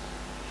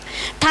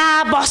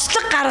 Та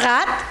бослог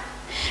гаргаад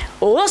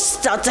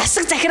уус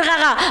засаг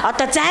захиргаагаа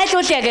одоо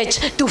зайлуулъя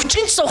гэж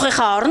дөвчгөнд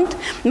суухынхаа оронд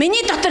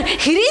миний дотор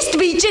Христ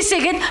биежээсэ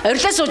гэд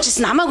орилоо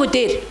суужсэн хамаагүй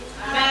дээр.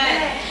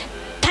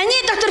 Таны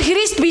дотор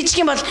Христ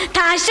биежих юм бол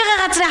та ашигын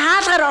газрын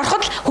хаалгаар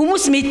ороход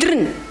хүмүүс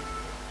мэдэрнэ.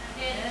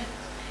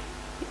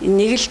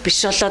 Нэг л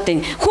биш болоод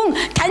энэ хүн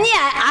таны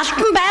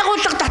албан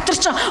байгууллага дотор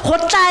ч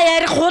худлаа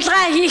ярих,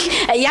 хулгай хийх,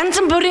 янз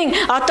бүрийн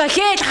одоо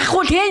хээл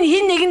хахуул хин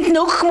нэгэнд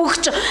нь өгөх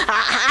мөгч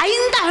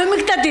аянда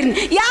хомигдоод ирнэ.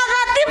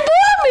 Яагаад юм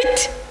бөө мэд?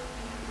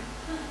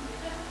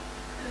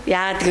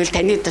 Яа тэгвэл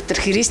таны дотор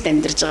Христ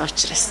амьдарч байгаа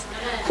учраас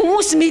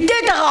хүмүүс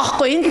мэдээд байгаа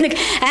байхгүй. Энд нэг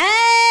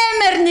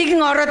амар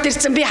нэгэн ороод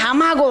ирсэн. Би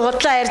хамаагүй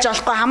худлаа ярьж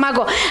болохгүй,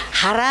 хамаагүй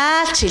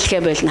хараалч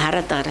хэлхээ болно.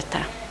 Хараад байгаарай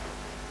та.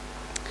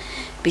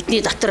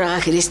 Бидний дотор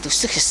байгаа Христ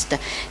өсөх ёстой.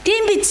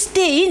 Тийм биз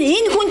дээ.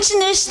 Энэ хүн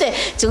чинь нэ штэ.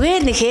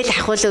 Зүгээр нэг хэл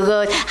ахвал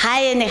өгөөд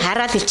хаяа нэг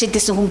хараад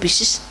хэлчихдээ хүн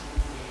биш ш.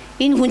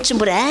 Энэ хүн чинь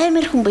бүр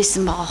амар хүн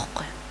байсан байгаа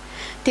байхгүй.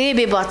 Тэгээ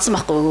би бодсон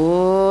байхгүй.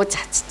 Өө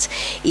цац.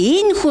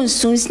 Энэ хүн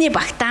сүнсний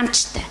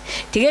багтаамжтай.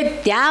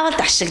 Тэгээд диаволд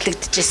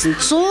ашиглагдчихсэн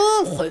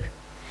 100%.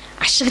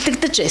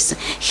 Ашиглагдаж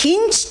байсан.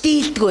 Хинж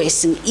дийлдэггүй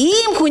байсан.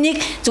 Ийм хүнийг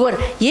зүгээр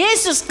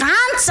Есүс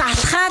ганц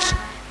алхаад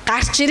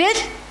гарч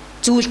ирэл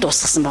зүйл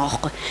дуусгасан байгаа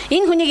байхгүй.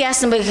 Энэ хүнийг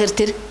яасан бэ гэхээр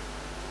тэр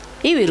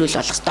ив ирүүл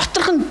болгосон.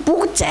 Доторх нь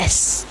бүгд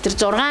зайлс. Тэр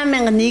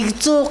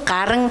 6100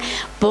 гарan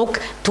буг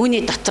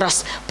түүний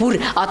дотроос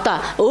бүр одоо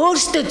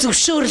өөрсдөө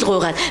зөвшөөрөл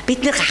гуйгаад бид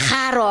нэр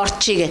гахаа руу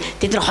орчие гэ.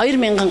 Тэд нар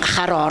 2000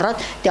 гахаа руу ороод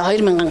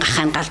тэгээ 2000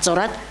 гахаа нь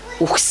галзуураад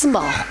үхсэн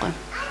байгаа байхгүй.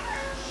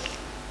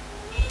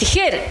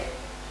 Тэгэхээр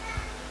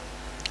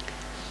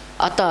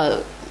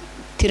одоо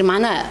тэр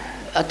манай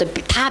одоо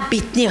та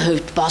бидний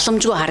хувьд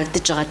боломжгүй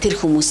харагдаж байгаа тэр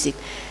хүмүүсийг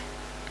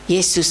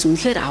Есүс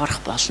үнэхээр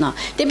аврах болно.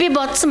 Тэгээ би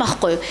бодсон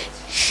байхгүй юу?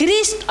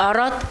 Христ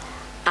ороод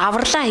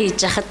авралаа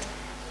хийж яхад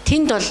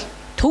тэнд бол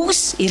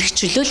төгс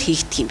эргчлөл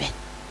хийгдэх юм байна.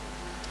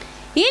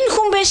 Энэ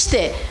хүн байна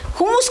штэ.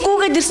 Хүмүүс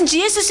гүгээд ирсэн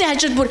чи Есүсийн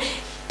хажууд бүр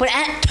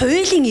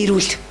туйлын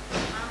ирүүл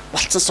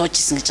болцсон сууж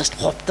исэн гэж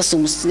байна. Хувтас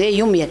хүмүүс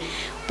юм яа.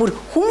 Бүр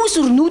хүмүүс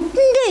үр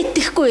нүдэндээ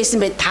итгэхгүй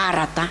байсан бай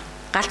таараа да.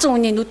 Галзуу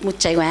хүний нүд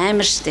мүд айгүй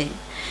амар штэ.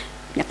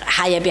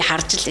 Хаяа би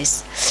харж л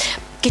байсан.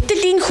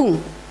 Гэтэл энэ хүн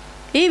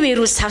Эв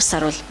ирүүл сав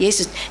саруул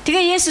Есүс.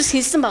 Тэгээ Есүс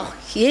хэлсэн баг.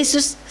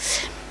 Есүс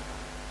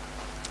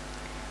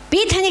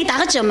би таныг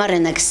дагаж явмаар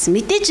байна гэсэн.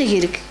 Мэдээж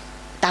хэрэг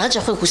дагаж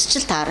явахыг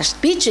хүсчил таараа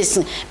шүү. Би ч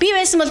байсан. Би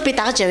байсан бол би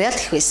дагаж явъя л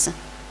гэх байсан.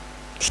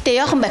 Гэхдээ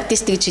Иохан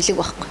Баптист гэж хэлээг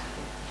байхгүй.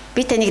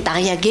 Би таныг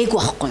дагая гээгүй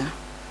байхгүй.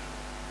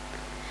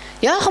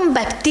 Иохан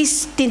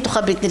Баптистийн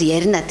тухай бид нар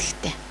ярина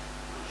гэхдээ.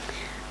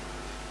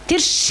 Тэр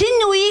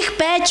шинэ үеих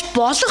байж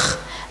болох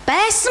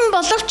байсан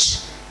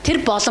боловч тэр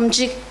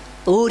боломжийг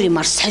өөр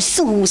юмар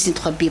сольсон хүмүүсийн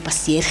тухай би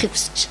бас ярихыг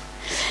хүсэж.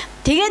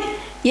 Тэгээд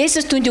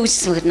Есүс түүнд юу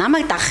гэсэн бэ?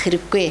 Намайг дагах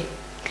хэрэггүй.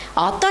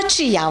 Одоо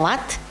чи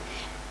яваад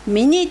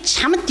миний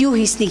чамд юу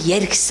хийснийг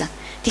ярь гэсэн.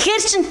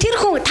 Тэгэхээр чин тэр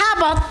хүн та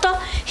боддоо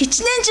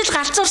хичнээн жил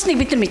галзуурсныг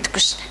бид нар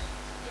мэдэхгүй шүү дээ.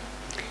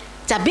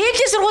 За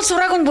Библийн сургууль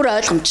сурааг нь бүр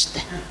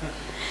ойлгомжтой.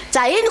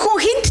 За энэ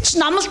хүн хинт ч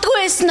номлодгүй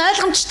байсан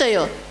ойлгомжтой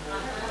юу?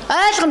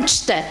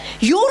 Ойлгомжтой.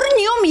 Ер нь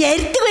юм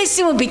ярьдаг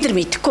байсан юм бид нар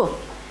мэдэхгүй.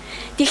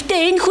 Гэхдээ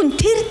энэ хүн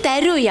тэр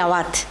даруй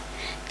яваад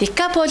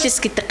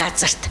Декаполис гэдэг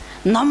газарт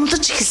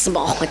номлож эхэлсэн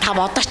байгаа байхгүй та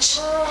бодооч.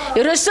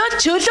 Ерөөсөө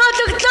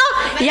чөлөөлөгдлөө,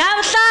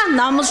 явлаа,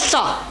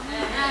 номлолоо.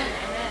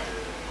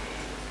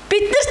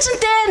 Бид нар ч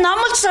тэ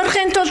номлож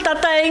сурахын тулд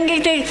одоо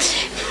ингээд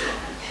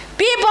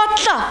би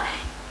бодлоо.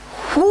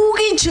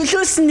 Хүүгийн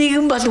чөлөөсөн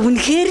нэгэн бол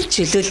үнэхээр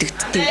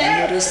чөлөөлөгддөг юм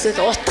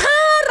ерөөсөө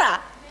утгаараа.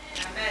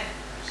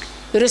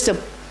 Ерөөсөө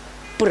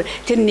бүр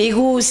тэр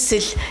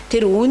нэгүсэл,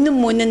 тэр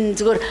үнэн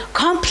зүгээр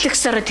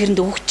комплексаараа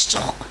тэрэнд өгчөж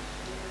байгаа байхгүй.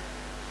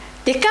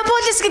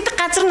 Декаполис гэдэг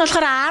газар нь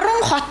болохоор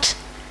 10 хот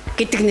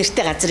гэдэг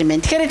нэртэй газар юм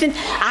байна. Тэгэхээр тэнд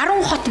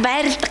 10 хот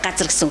байрладаг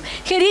газар гэсэн.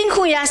 Тэгэхээр энэ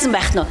хүн яасан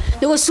байх нь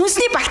нөгөө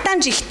сүнсний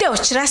багтаамж ихтэй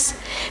учраас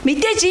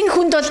мэдээж энэ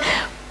хүнд бол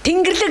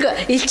тэнгэрлэг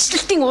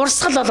илчлэлтийн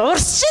урсгал бол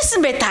урсчихсан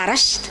бай таараа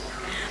шүү дээ.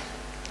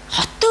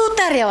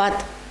 Хотуудаар яваад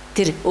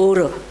тэр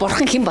өөрөө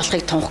бурхан хэн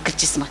болохыг тунх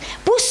гэлжсэн баг.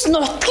 Бүс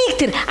нутгийг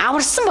тэр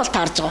аварсан бол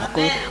таарж байгаа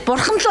байхгүй юу?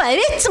 Бурхан руу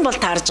авээтсэн бол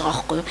таарж байгаа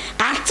байхгүй юу?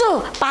 Галзуу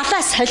балаа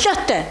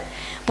солиотой.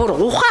 Бүр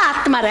ухаан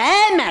алдмаар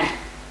аймаар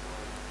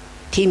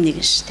тийм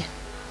нэг штэ.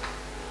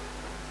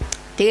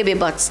 Тэгээ би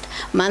бодсон.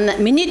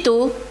 Миний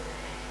дүү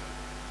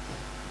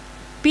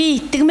би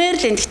итгэмээр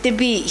л энэ. Гэтэ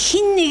би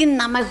хин нэг нь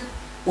намайг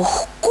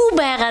өгөхгүй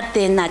байгаад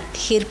байна.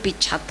 Тэгэхээр би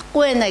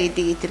чадахгүй байна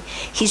гэдгийг тэр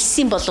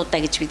хэлсэн болоо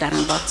да гэж би дараа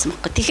нь бодсон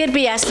байхгүй. Тэгэхээр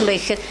би яасан бэ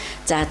гэхээр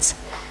за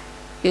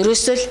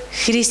ерөөсөө л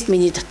Христ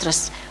миний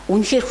дотроос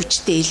үнэхээр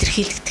хүчтэй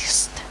илэрхийлэгдэх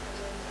ёстой.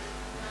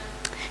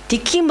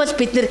 Тэгэх юм бол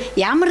бид нар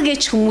ямар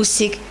гэж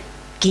хүмүүсийг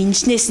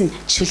гинжнээс нь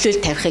чөлөөл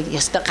тавихыг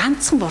ёстой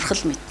ганцхан бурхан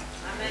мэд.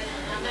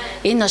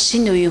 Энэ бол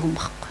шинэ үеийн хүн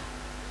байхгүй.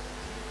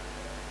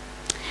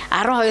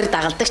 12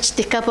 дагалдагч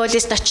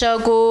Декаполист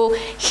очоогүй,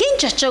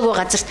 хинч очоогүй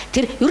газарт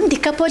тэр ер нь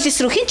Декаполис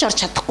руу хинч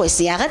орж чадахгүй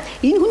байсан. Ягаад?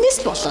 Энэ хүнээс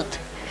болоод.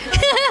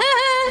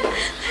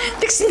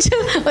 Тэгсэн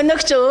чинь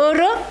өнөөгч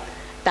өөрөө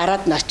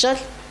дараад нь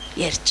очоод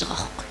ярьж байгаа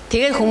байхгүй.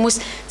 Тэгээ хүмүүс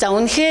за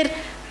үнэхээр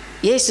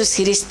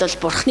Есүс Христ бол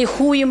Бурхны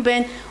хүү юм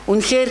байна.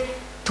 Үнэхээр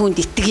түүнд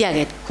итгэя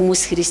гэд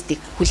хүмүүс Христийг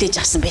хүлээж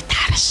авсан бай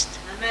таараа шүү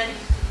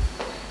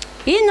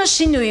дээ. Энэ бол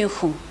шинэ үеийн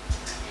хүн.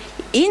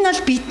 Энэ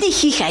бол бидний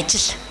хийх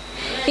ажил.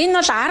 Энэ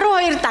бол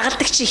 12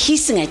 дагалдагчийн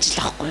хийсэн ажил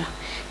байхгүй юу?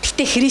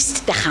 Гэхдээ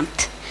Христтэй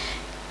хамт.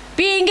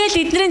 Би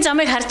ингээл эднэрийн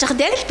замыг харж байхад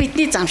яг л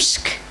бидний зам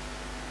шиг.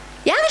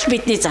 Яг л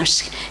бидний зам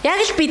шиг.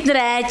 Яг л бид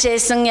нар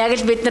айжсэн, яг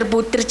л бид нар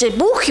бүдэрж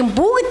бүх юм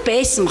бүгд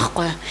байсан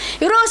байхгүй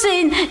юу?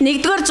 Ерөөсөө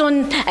энэ 1-р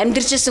зуунд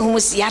амьдарч байсан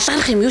хүмүүс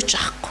ялгарх юм юу ч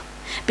байхгүй.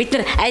 Бид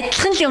нар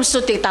адилхан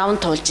юмсуудыг даван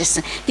туулж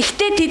байсан.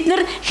 Гэхдээ тэд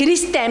нар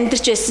Христтэй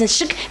амьдарч байсан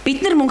шиг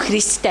бид нар мөн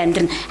Христтэй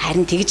амьдрна.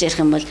 Харин тэгж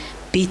ярих юм бол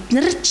бид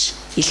нарч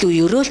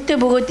илүү өрөөлтөй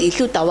бөгөөд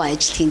илүү даваа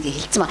ажиллахыг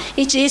хэлсэн ба.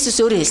 Есүс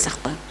өөрөө хэлсэн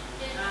байхгүй.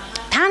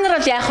 Та нар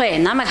бол яах вэ?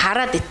 Намайг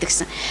хараад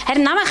итгэсэн.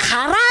 Харин намайг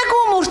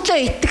хараагүй мөртлөө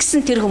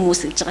итгэсэн тэр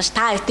хүмүүс гэж байгаа ш.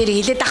 Та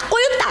тэрийг хэлээд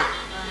ахгүй юу та?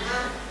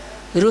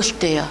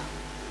 Өрөөлтөй юу?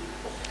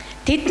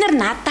 Тэд нар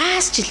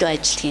надаас ч илүү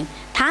ажиллах юм.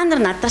 Та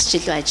нар надаас ч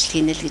илүү ажиллах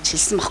юм л гэж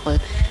хэлсэн байхгүй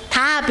юу?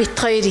 Та бит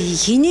хоёр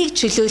хэнийг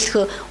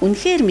чөлөөлөхөө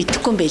үнэхээр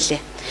мэдэхгүй юм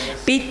байлээ.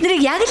 Бид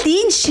нарыг яг л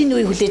энэ шинэ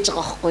үе хүлээж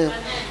байгаа байхгүй юу?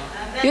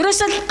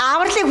 Ерөөсөө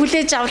авралыг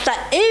хүлээж авлаа.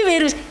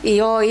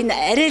 Ёо энэ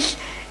арай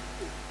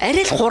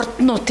л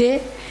хурдан уу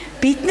те?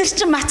 Бид нар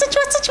ч мацаж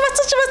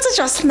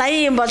бас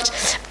 80 юм болж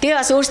тэгээ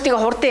бас өөрсдөө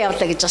хурдан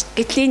явлаа гэж байна.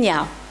 Гэтэл энэ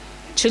яав.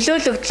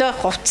 Чөлөөлөгдлөө,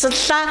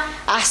 хувцаллаа,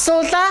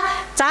 асуулаа,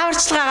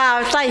 зааварчилгаагаа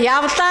авлаа,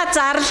 явлаа,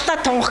 зарлаа,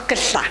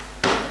 тунхаглалаа.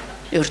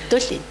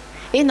 Өртөөл энэ.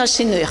 Энэ бол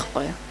шинэ үе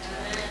байхгүй юу?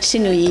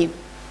 Шинэ үе юм.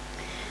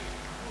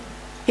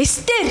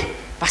 Эстер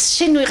бас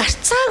шинэ үе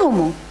гарцаагүй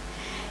мөн.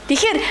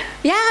 Тэгэхээр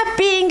яагаад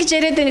би ингэж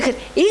яриад байна гэхээр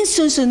энэ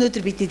сүнс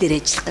өнөөдөр бидний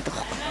дээр ажиллах гэдэг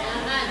байхгүй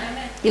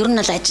юу? Ер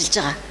нь л ажиллаж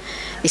байгаа.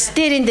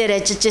 Эстерийн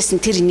дээр ажиллаж байсан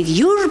тэр нэг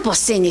юр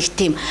бусын нэг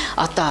тийм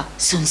одоо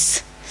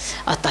сүнс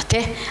одоо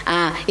тий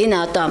энэ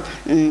одоо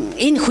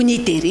энэ хүний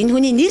дээр энэ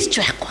хүний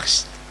нэрч байхгүй байна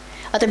шүү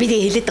дээ. Одоо би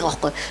тэгээ хэлээд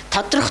байгаа байхгүй.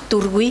 Тодрох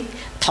дүргүй,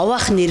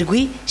 товаах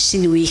нэргүй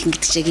шинэ үеийнхэн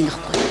гэдэг чиг юм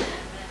байхгүй.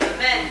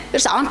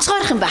 Ерөөс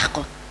онцгойрох юм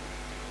байхгүй.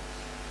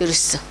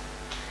 Ерөөс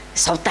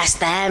сувдаас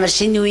амар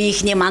шинэ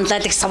үеийнхний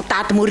манлайлаг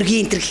сувдаад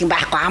мөргийн энэ гэх юм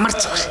байхгүй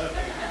амарч байгаа.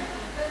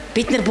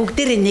 Бид нар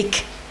бүгдээрээ нэг.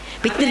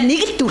 Бид нар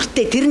нэг л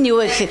дүртэй. Тэр нь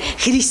юу вэ гэхээр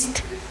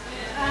Христ.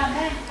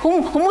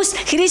 Хүмүүс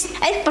Христ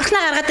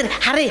бурхнаа гаргаад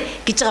харъя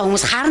гэж байгаа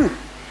хүмүүс харна.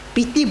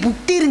 Бидний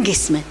бүгдээр нь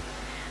гэсэн мэн.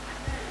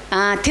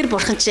 Тэр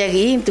бурхан ч яг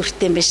ийм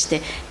дүртэй юм байна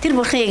штэ. Тэр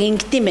бурхан яг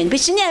ингэдэм юм байна. Би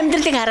чиний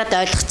амьдралыг хараад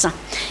ойлгоцсон.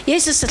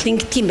 Есүс л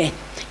ингэдэм юм байна.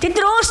 Тэд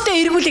нар өөрсдөө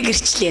эргүүлэг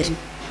ирчлээ ярина.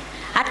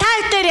 Та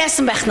хэвээр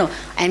яасан байх нь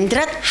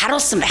амьдраад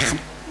харуулсан байх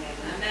нь.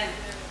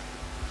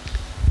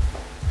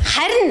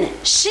 Харин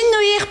шинэ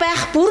үеийнх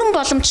байх бүрэн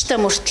боломжтой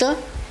мөртлөө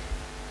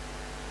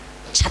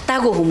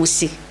чадаагүй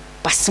хүмүүсийг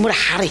бас мөр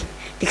харъя.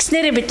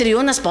 Тэгснээрээ бид нар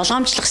юунаас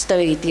болгоомжлох ёстой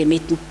вэ гэдгийг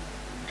мэднэ.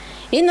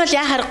 Энэ бол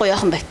яхаарахгүй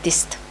Иохан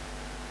Баптист.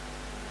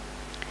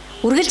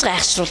 Үргэлж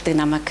гайхшруулдаг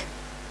намайг.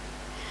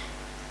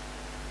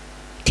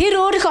 Тэр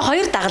өөрийнхөө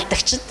хоёр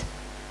дагалдагчид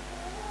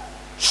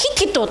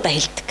хит удаа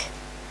хэлдэг.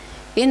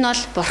 Энэ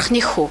бол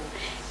бурхны хүү.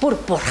 Бүр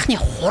бурхны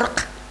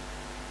хураг.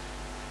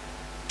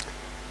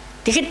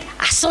 Тэгэхэд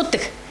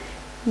асуудаг.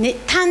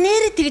 Та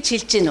нэрээ тэгж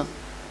хэлж гин үү?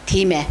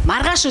 Тийм ээ.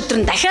 Маргааш өдөр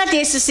нь дахиад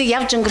Есүсийг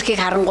явж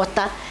өнгөрөхийг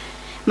харангуйтаа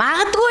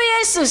магадгүй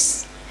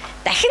Есүс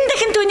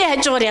дахин түүний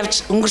хажуугаар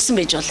явж өнгөрсөн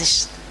байж болно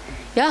шүү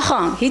дээ.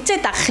 Яахан хизээ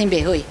дагах юм бэ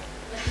хөөе?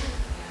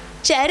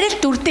 Чи арай л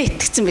дүрдээ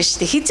итгэцэн байж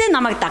тээ. Хизээ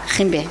намайг дагах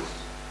юм бэ?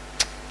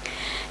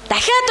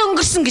 Дахиад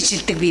өнгөрсөн гэж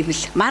хэлдэг Библи.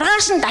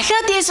 Маргааш нь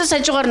дахиад Есүс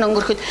хажуугаар нь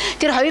өнгөрөхөд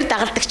тэр хоёр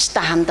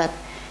дагалдагчтай хандаад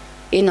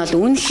энэ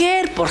бол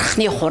үнэхээр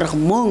бурхны хураг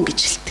мөн гэж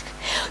хэлдэг.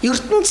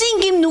 ертөнцийн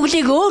гим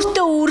нүглийг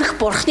өөртөө үүрэх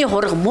бурхны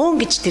хураг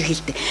мөн гэж тэр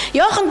хэлдэг.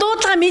 Йохан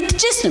дуудлага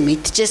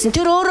мэдчихсэн.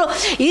 Тэр өөрөө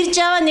ирж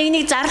аваа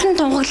нэг зарлан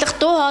тунхаглах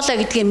дуу хоолой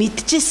гэдгээ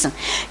мэдчихсэн.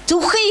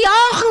 Зөвхөн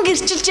Йохан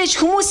гэрчилжээж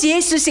хүмүүс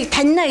Есүсийг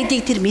таньна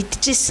гэдгийг тэр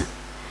мэдчихсэн.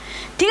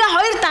 Тэгээ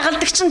хоёр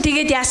дагалдагч нь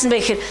тэгээд яасан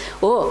бэ гэхээр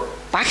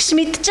багш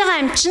мэдж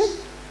байгаа юм чинь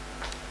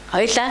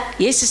хоёлаа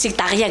Есүсийг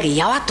дагъя гэж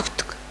яваад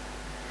өгдөг.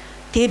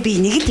 Тэгээ би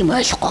нэг л юм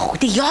ойлгохгүй.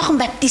 Тэгээ Йохан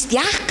Баптист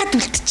яах гээд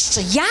үлдчихэж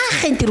байгаа. Яах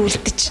юм тэр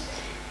үлдчих.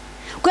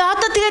 Гэхдээ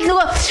одоо тэгэл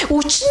нөгөө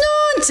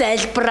өчнөө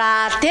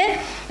залбираа тий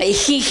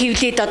ихийг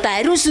хөвлөд одоо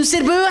ариун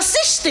сүнсээр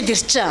буйвасан шүү дээ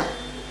тэр чинь.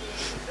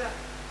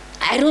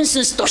 Ариун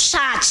сүнс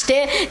тушааж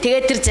тий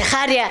тэгээд тэр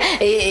Захария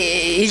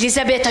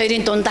Элизабет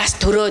хоёрын дундаас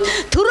төрөөд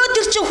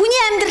тэр чинь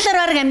хүний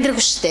амьдралаар бараг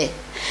амьдрахгүй шүү дээ.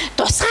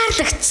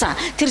 Тусгаарлагдсан.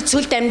 Тэр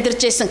цөлд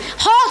амьдарч байсан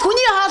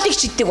хүний хоолыг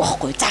ч иддэг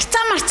байхгүй.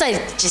 Зарцаа марцаа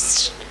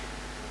идчихсэн шүү.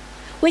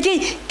 Үгүй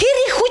тэр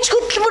их хүч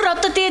хөдөлмөр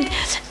одоо тэгээд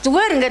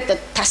зүгээр ингээд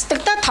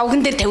тасдагдаа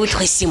тавган дээр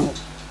тавиулах байсан юм уу?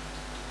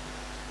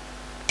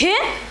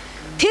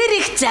 Тэр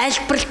их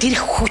залбирал тэр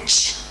их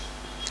хүч.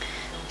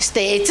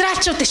 Өстэй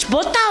израилчууд их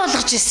будаа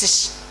болгож ирсэн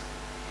ш.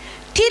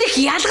 Тэр их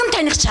ялган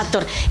таних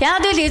чадвар.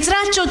 Яг л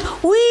израилчууд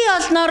үе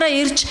олноороо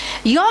ирж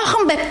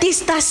Йохан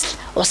Баптистаас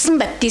усан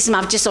баптизм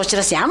авч ирсэн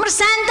учраас ямар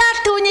сайндаа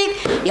түүнийг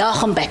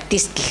Йохан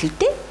Баптист гэх үү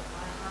те.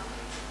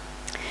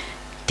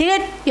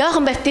 Тэгээд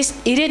Йохан Баптист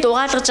ирээд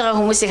угаалгаж байгаа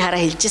хүмүүсийг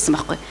хараа хэлжсэн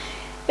байхгүй.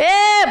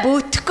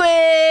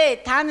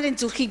 Бүтэхгүй. Та нарын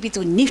зүрхийг би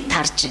зөв нэвт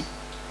харж байна.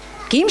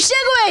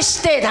 Гимшээгүй байж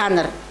тээ та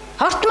нар.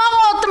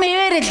 Хортмогоо удам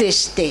ивэрэл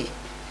байж тээ.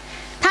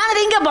 Та нар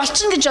ингэ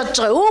болчихно гэж бодож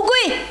байгаа.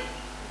 Үгүй.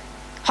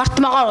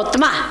 Хортмогоо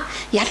удмаа.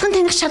 Ялган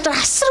таних чадвар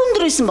асар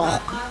өндөр байсан бохоо.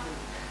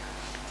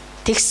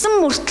 Тэгсэн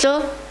мөртлөө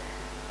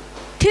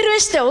тэр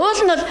байштай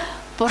уул нь бол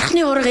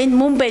бурхны ураг энэ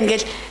мөн байна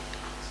гэж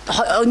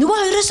нөгөө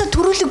хоёроосоо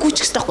төрүүлэг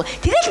гүйчих хэрэгтэй байхгүй.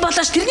 Тэгэл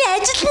болоош тэрний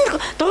ажил нь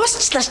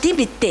дуусчлаа ш тийм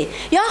бидтэй.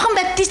 Йохан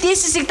Баптист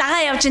Есүсийг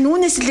дагаа явж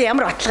нүнээс л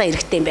ямар баталгаа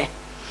эрэхтэй юм бэ?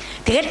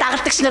 Тэгэл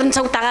дагалдагч нар нь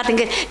цуг дагаад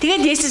ингээд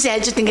тэгээд Есүсийн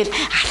хажууд ингээд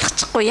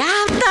алхчихгүй.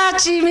 Яавдаа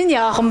чи минь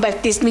Йохан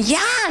Баптист минь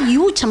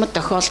юу чамд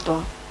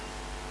тохиолдов?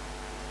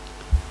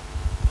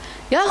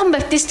 Иохан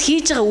Баптист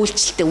хийж байгаа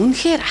үйлчлэлтэй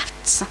үнэхээр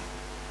автсан.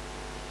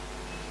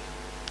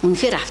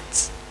 Үнэхээр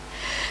автсан.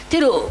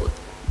 Тэр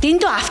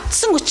дэндүү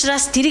автсан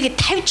учраас тэрийг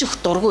тавьж өгөх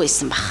дургүй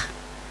байсан баг.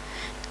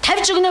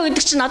 Тавьж өгнө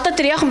гэдэг чинь одоо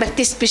тэр Иохан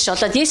Баптист биш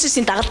болоод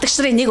Есүсийн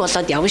дагалдагч нарын нэг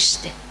болоод явна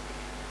шүү дээ.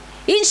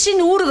 Энэ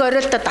шинэ үүрэг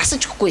оройлтоо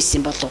дасаж өгөхгүй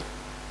байсан болов.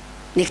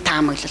 Нэг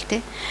таамаглал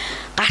тий.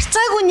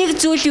 Гарцаагүй нэг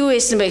зүйл юу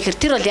байсан бэ гэхээр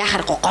тэр бол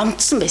яхааргүй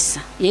гомдсон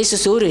байсан.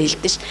 Есүс өөрөө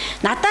хэлдэг ш.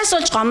 Надаас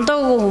болж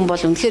гомдоогүй хүн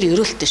бол үнэхээр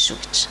ерөөлтэй шүү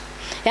гэж.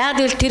 Яг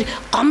гэвэл тэр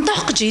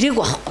гомдоох гэж ирээгүй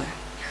байхгүй.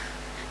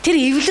 Тэр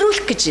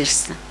эвлэрүүлэх гэж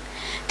ирсэн.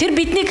 Тэр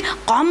биднийг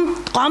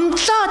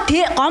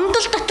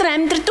гомдол дотор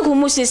амьдрдаг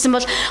хүмүүсээсэн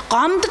бол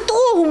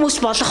гомддгүй хүмүүс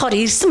болохоор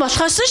ирсэн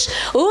болохоос ш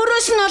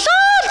өөрөөс нь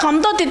болоод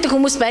гомдоод идэх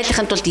хүмүүс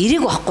байхын тулд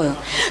ирээгүй байхгүй юу.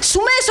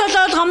 Сүмээс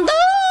болоод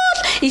гомдоод,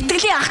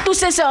 итгэлийн ах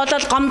дүүсээс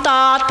болоод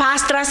гомдоод,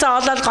 пастраасаа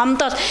болоод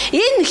гомдоод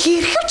энэ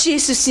хэрхэвч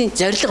Есүсийн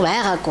зориг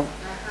байгаагүй.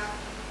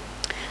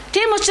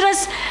 Тийм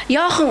учраас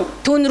Иохан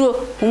түүн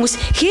рүү хүмүүс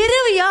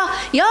хэрв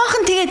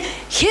Иохан тэгээд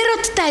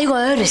Херодтай айгүй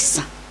ойр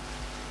байсан.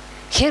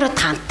 Херод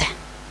хаантай.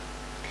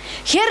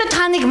 Херод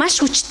хааныг маш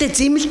хүчтэй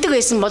зэмлдэг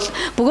байсан бол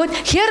бөгөөд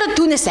Херод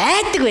түүнээс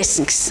айдаг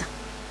байсан гэсэн.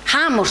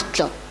 Хаан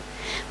мөртлөө.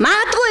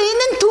 Магадгүй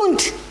энэ нь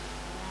түүнд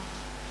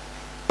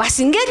бас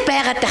ингэж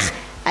байгаад байх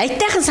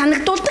аятайхан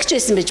санагдуулдаг ч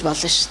байсан байж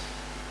болно шүү дээ.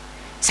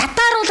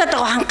 Сатааруулаад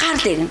байгаа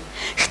анхаарал ирнэ.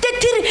 Гэтэ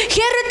тэр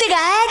Херодыг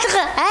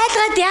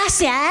айлгаад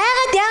яасан?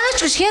 Айгаад яагач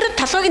гэж Херод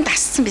толгойг нь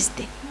тасцсан биз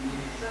дээ.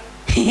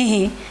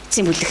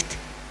 Зэмлэгт.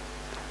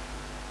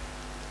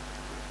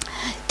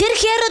 Тэр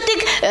Херодыг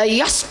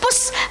ёс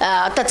бус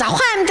одоо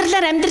завхан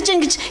амьдралаар амьдарч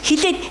гин гэж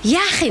хэлээд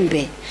яах юм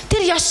бэ?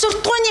 Тэр ёс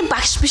суртахууны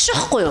багш биш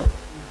байхгүй юу?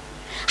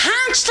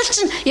 Хаанчлал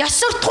чинь ёс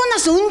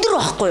суртахуунаас өндөр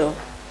байхгүй юу?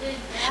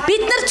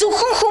 Бид нар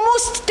зөвхөн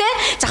хүмүүсттэй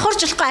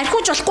завхарж болохгүй,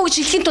 архиуж болохгүй гэж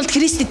хэлхийн тулд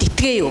Христэд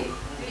итгээ юу?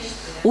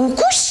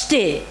 Үгүй шүү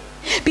дээ.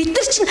 Бид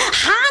нар чинь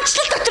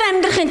хаанчлал дотор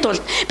амьдрахын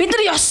тулд бид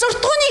нар ёс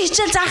суртахууны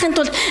хичээл заахын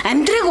тулд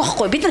амьдрааг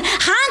байхгүй. Бид нар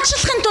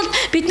хаанчлахын тулд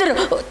бид нар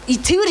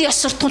цэвэр ёс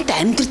суртахуунтай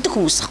амьдрдаг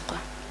хүмүүс байхгүй.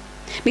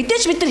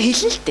 Мэдээж бид нар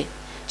хэлнэ л дээ.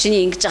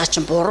 Чиний ингэж байгаа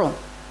чинь буруу.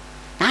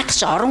 Наад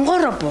чи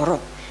оронгоороо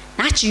буруу.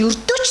 Наа чи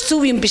ердөөч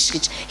зөв юм биш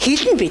гэж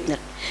хэлнэ бид нар.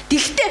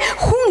 Тэгвэл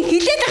хүн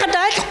хэлээд байхад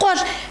ойлгохгүй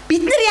бол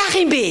бид нар яах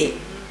юм бэ?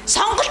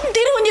 Сонголт нь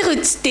тэр хүнийх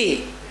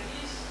үсттэй.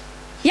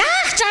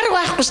 Яах ч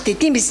арга байхгүй шүү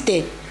дээ, тийм биз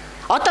дээ.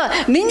 Одоо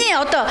миний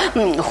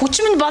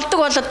хүч минь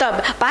болдог бол одоо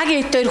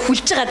багийн өтөөр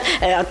хүлж хагаад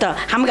одоо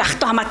хамаг ах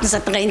トゥ хамаатан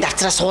садангаа энэ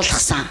давцраа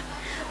суулгасан.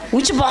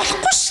 Үгүй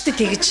болохгүй шүү дээ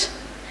тэгэж.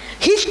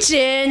 Хэлж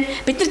гэн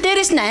бид нар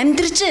дээрээс нь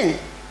амьдрж гэн.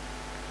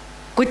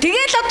 Гэхдээ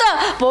тэгэл одоо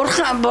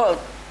бурхан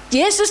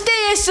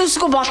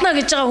Есүсгүй болно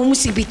гэж байгаа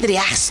хүмүүсийг бид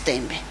нар яах ёстой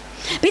юм бэ?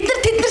 Бид нар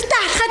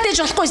тэднэртэй алхаад ээж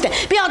болохгүй шүү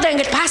дээ. Би одоо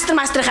ингээл пастрын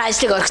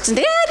ажлыг орхицсан.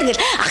 Тэгээд ингээл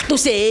ах トゥ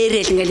усээ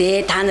ээрэл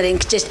ингээл та нар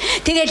ингэж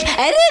тэгэл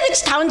арай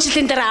гэж 5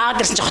 жилийн дараа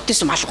аваад ирсэн чи хотын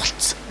сум алга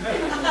болцсон.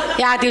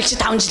 Яа гэвэл чи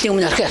 5 жилийн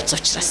өмнө орхио явцсан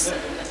учраас.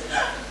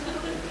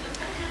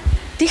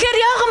 Тэгэхээр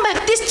Иохан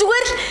Баптист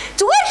зүгээр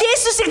л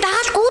Есүсийг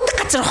дагаал гүйдэг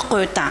газар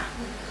байхгүй юу да?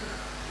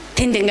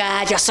 Тэнд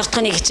ингээл ёс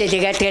суртахууны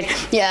хичээлийгээл тэгэл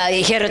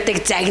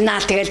Херодыг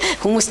загнаа тэгэл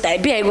хүмүүстэй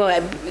би айгу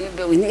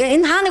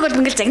энэ хааныг бол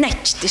ингээл загнаа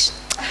ичдэг шүү.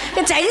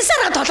 Тэгээ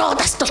загнасараа толгоо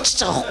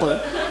тастуулчихж байгаа байхгүй юу?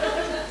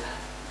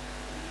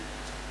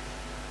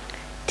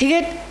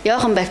 Тэгээд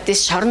Иохан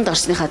Баптист шоронд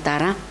орсныхаа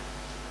дараа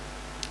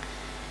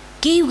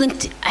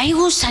гівгэнт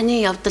айгу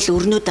саний явдал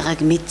өрнөд байгааг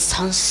мэд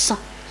сонссон.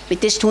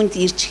 Мэдээж түүнд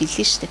ирж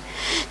хэллээ шүү дээ.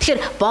 Тэгэхээр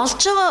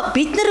болж байгаа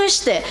бид нар байна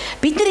шүү дээ.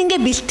 Бид нар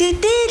ингээ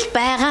бэлтгэдэл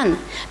байгаа нь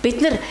бид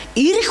нар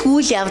ирэх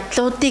үйл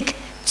явдлуудыг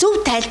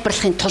зөв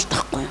тайлбарлахын тулд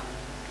байхгүй юу?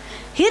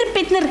 Хэрэг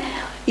бид нар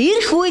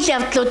ирэх үйл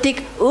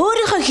явдлуудыг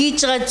өөрийнхөө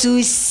хийж байгаа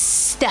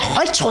зүйлстэй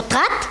хольж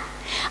хутгаад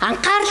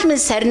анхаарал минь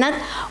сарнаад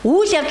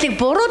үйл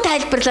явдлыг буруу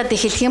тайлбарлаад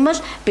эхлэх юм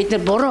бол бид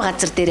нар буруу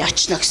газар дээр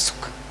очино гэсэн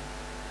үг.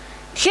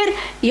 Тэгэхээр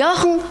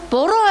Иохан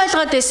буруу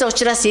ойлгоод байсан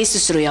учраас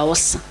Есүс рүү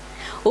явуулсан.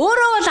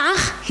 Өөрөө бол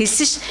анх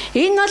хэлсэн ш.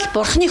 Энэ бол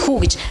Бурхны хүү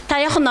гэж. Та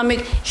Иохан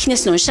номыг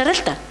эхнээс нь уншаарай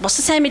л да.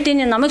 Бусад сайн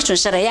мэдээний номыг ч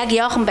уншаарай. Яг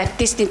Иохан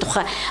Баптистийн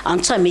тухай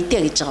онцгой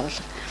мэдээ гэж байгаа бол.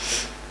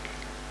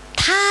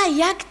 Та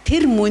яг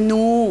тэр мөн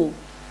үү?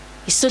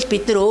 Эсвэл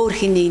бид нар өөр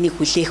хин нэгнийг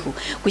хүлээх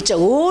үү? Үгүй ч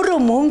өөрөө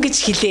мөн гэж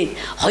хэлээд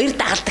хоёр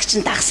дагалдагч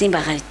нь дагсан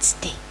байгаа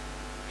үсттэй.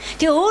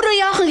 Тэгээ өөрөө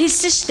Иохан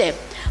хэлсэн штэ.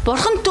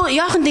 Бурхан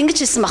Иоханд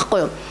ингэж хэлсэн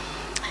байхгүй юу?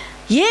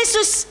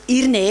 Есүс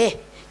ирнэ.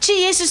 Чи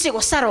Есүсийг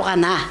усаар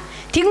угаанаа.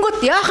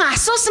 Тэнгүүд Иохан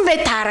асуусан бай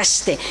таараа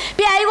штэ.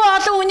 Би айгүй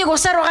олон хүнийг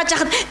усаар угааж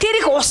хахад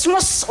тэр их ус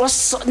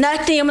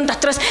нойтон юм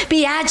дотроос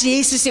би яаж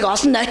Есүсийг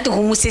олон нойтон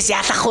хүмүүсээс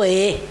ялах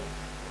вэ?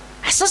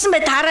 Асуусан бай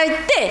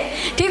таараа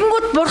дээ.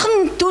 Тэнгүүд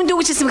бурхан түүнд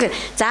үг хэлсэн бэхээр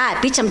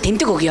за би чам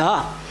тэмдэг өгье.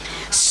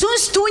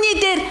 Сүнс түүний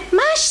дээр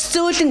маш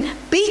зөөлөн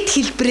бит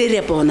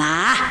хэлбрээрээ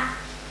буунаа.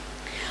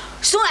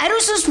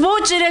 Ариун сүнс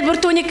бууж ирээд бүр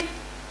түүнийг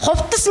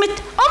хувтас мэт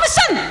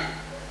өмсөн.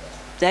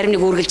 Зарим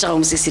нэг үргэлж байгаа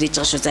хүмүүсээс сэрэж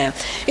байгаа шүү заяа.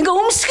 Ингээ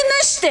өмсгөнө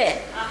штэ.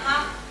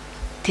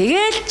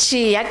 Тэгэл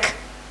чи яг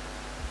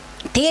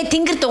тэгээ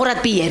тэнгэр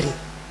дуурайд би ярина.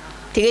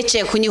 Тэгээ чи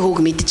хүний хүүг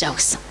мэдэж ав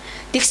гэсэн.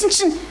 Тэгсэн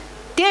чинь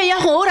тэгээ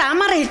яг өөр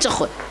амаараа хэлж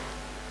байгаа хгүй.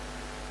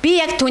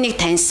 Би яг түүнийг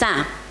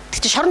таньсан.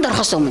 Тэг чи шоронд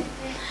орохоос өмнө.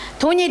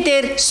 Түүний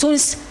дээр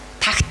сүнс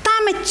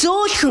тагтаамд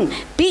зөөлхөн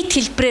бит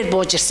хэлбрээр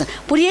бууж ирсэн.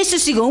 Бүр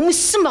Есүсийг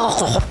өмссөн байгаа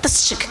хөө хувтас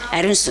шиг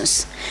ариун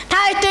сүнс. Та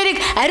хоёрыг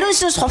ариун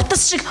сүнс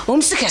хувтас шиг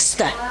өмсөх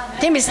ёстой.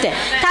 Тийм биз дээ.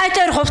 Та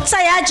хоёр хувцаа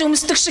яаж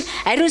өмсдөг шиг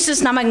ариун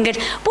сүнс намайг ингээд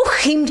бүх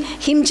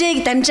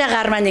хэмжээг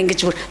дамжаагаар маань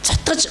ингэж бүр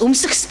цотгож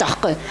өмсөх ёстой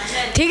байхгүй.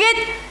 Тэгээд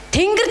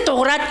Тэнгэр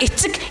дуурайд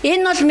эцэг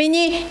энэ бол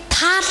миний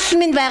таалал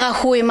минь байгаа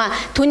хүү юм а.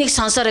 Түүнийг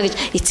сонсоорой гэж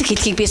эцэг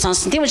хэлхийг би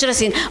сонссон. Тийм учраас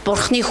энэ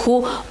бурхны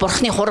хүү,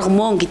 бурхны хураг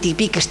мөн гэдгийг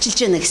би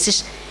гэрчилж байна гэсэн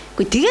ш.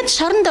 Гэхдээ тэгээд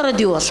шоронд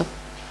ороод юу болов?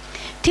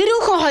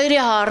 Тэрүүхэн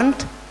хоёрын хооронд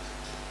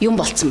юм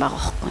болцсон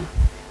байгаа байхгүй.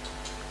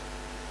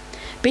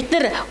 Бид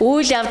нар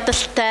үйл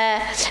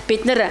явдалтай,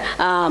 бид нар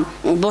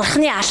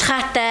бурхны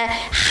алхаатай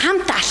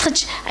хамт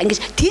алхаж ингэж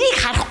тэрийг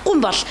харахгүй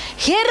бол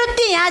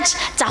Херодын яаж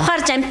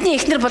завхаар амтны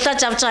эхнэр булааж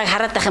авж байгааг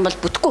хараад байх юм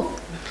бол бүтэхгүй.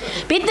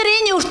 Бид нар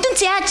энэ ертөнц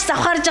яаж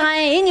завхарж байгаа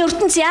юм? Энэ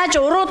ертөнц яаж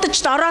уруудаж,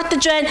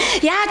 дороотож байна?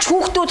 Яаж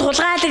хүүхдүүд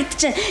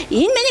хулгайлагдаж байна?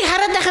 Энэ мэнийг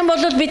хараад байх юм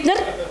бол бид нар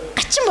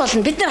гачин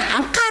болно. Бид нар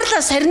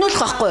анхаарлаа сарниулах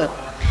байхгүй юу?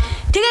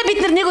 Тэгээ бид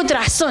нар нэг өдөр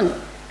асууна.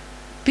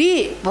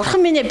 Би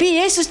бурхан минь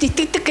би Есүст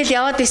итгэдэг гэж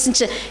яваад байсан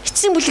чи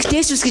эцсийн бүлэгт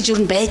Есүс гэж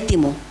юу н байд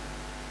юм уу?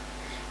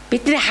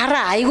 Бидний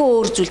хараа айгүй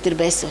өөр зүйл төр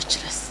байсан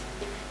учраас.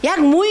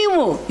 Яг муу юм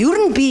уу? Ер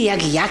нь би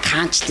яг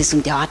хаанчлаас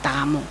үнд яваад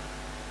байгаа юм уу?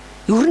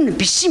 Ер нь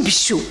биш юм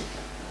биш үү?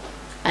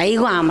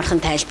 Айгүй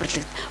амархан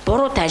тайлбарлагдав.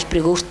 Буруу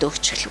тайлбарыг өөртөө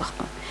өгч эхлэх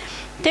байхгүй.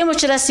 Тэм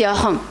учраас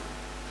Иохан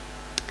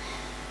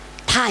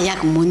та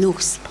яг мөн үү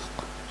гэсэн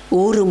байхгүй.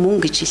 Өөрөө мөн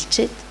гэж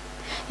хэлчихэд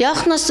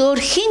Иоханоос өөр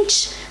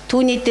хинч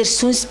түүний дээр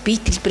сүнс бие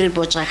хэлбэрээр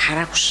бууж байгааг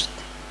хараагүй шүү.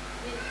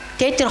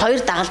 Тэгээд тэр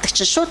хоёр дагалдагч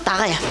нь шууд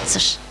дагаа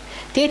явцсан ш.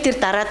 Тэгээд тэр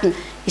дараад нь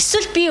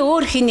эсвэл би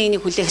өөр хин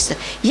нэгнийг хүлээх гэсэн.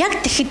 Яг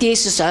тэгэхэд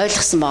Есүс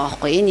ойлгосон байгаа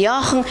байхгүй. Энэ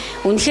Иохан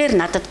үнэхээр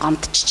надад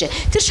гомдчихжээ.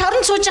 Тэр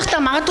шоронд сууж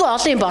байхдаа магадгүй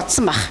олон юм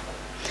бодсон баг.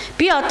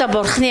 Би одоо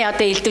бурхны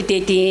одоо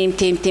элдвэдэд ийм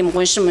тийм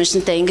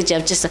гуншинтай ингэж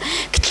явж байсан.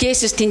 Гэтэл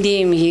Есүс тэнд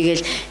ийм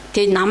хийгээл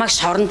тэг намайг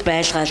шоронд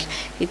байлгаал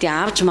гэдэг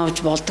авч мавж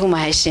болдгүй юм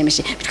хайшаа юм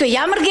шиг. Бидгүй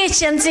ямар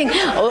гээч янзын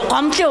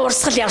гомдлын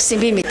урсгал явсан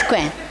би мэдэхгүй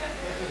байна.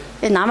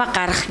 Намайг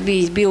гарах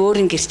би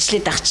өөрийн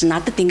гэрчлээд ах чи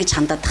надад ингэж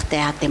хандаад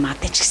тахтай яа гэм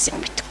адаж гэсэн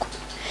юм мэдэхгүй.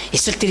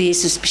 Эсвэл тэр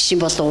Есүс биш юм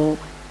болов уу?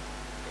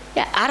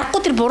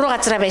 Аргагүй тэр буруу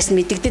газараа байсан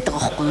мэдэгдээд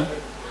байгаа байхгүй юу?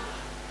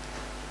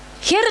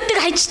 Херодыг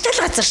хажтай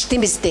л газар ш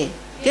тийм биз дээ.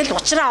 Тэгэл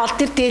уучраа ол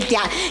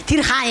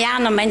тэр хаан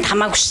яана манд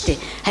хамаагүй штэ.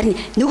 Харин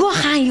нөгөө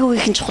хаан юу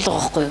их нь чухал байгаа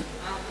байхгүй юу?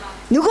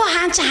 Нөгөө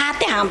хаан чи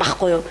хаадын хаан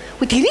байхгүй юу?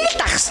 Тэрийг л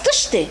дах хэвчээ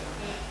штэ.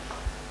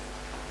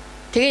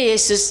 Тэгээ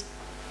Есүс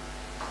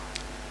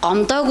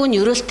гомдоогүй нь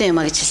өрөөлтэй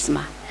юм а гэж хэлсэн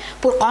маа.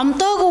 Бүр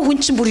гомдоогүй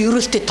хүн чинь бүр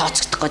өрөөлтэй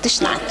тооцогдох гэдэг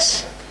ш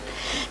наач.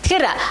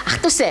 Тэгэхээр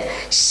ах トゥ усэ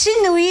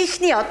шинэ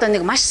үеийнхний одоо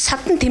нэг маш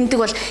садан тэмдэг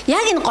бол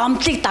яг энэ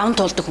гомдлыг даван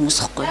туулдаг хүмүүс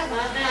байхгүй юу?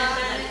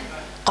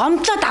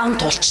 Гомдлоо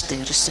даван туулчтай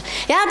ерөөсөө.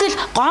 Яг л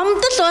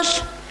гомдол бол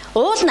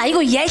уул нь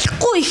айгүй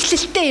ялахгүй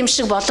ихлэлтэй юм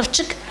шиг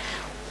боловч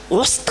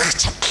устгах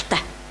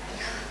чадaltaй.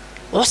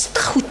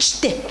 Устгах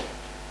хүчтэй.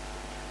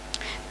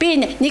 Би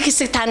нэг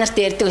хэсэг та нарт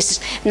ярьдаг байсан.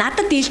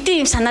 Надад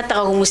илдээ юм санаад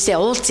байгаа хүмүүсээ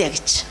уулзъя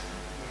гэж.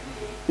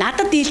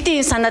 Надад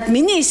илдээ юм санаад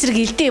миний эсрэг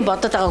илдээ юм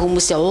бодоод байгаа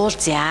хүмүүсээ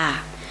уулзъя.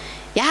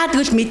 Яад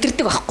гэвэл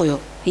мэдэрдэг байхгүй юу?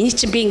 Эний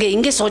чинь би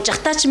ингээ сууж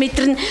явахтаа ч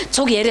мэдэрнэ,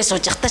 цуг яриа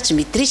сууж явахтаа ч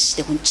мэдэрнэ шүү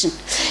дээ хүн чинь.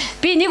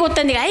 Би нэг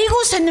удаа нэг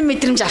айгүй сонирн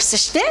мэдрэмж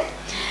авсан шүү дээ.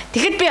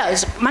 Тэгэхэд би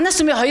манай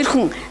сүмийн хоёр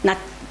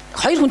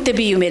хүнтэй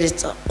би юм яриа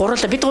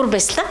гурлаа бид гур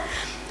байслаа.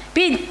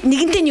 Би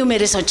нэгэнтэй юм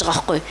яриа сууж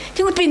байгаа байхгүй юу?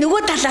 Тэгвэл би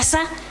нөгөө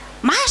талаасаа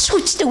маш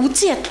хүчтэй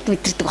үзэн ядалт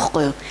мэдэрдэг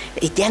байхгүй юу?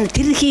 Яна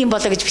тэр их юм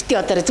болоо гэж бити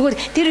одоорой. Зүгээр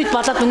тэр үед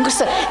болоод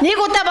өнгөрсөн.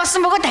 Нэг удаа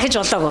болсон бөгөө дахиж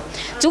болоогүй.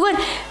 Зүгээр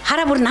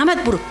хараа бүр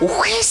намайг бүр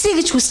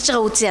үхээсэй гэж хүсэж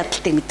байгаа үзэн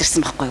ядалтыг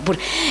мэдэрсэн байхгүй юу?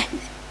 Бүр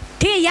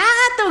тэгээ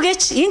яагаад вэ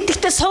гэж энэ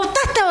тэгтээ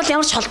сувдаатай бол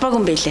ямар ч холбоогүй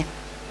юм бэ лээ.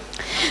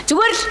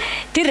 Зүгээр л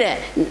тэр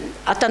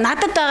одоо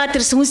надад байгаа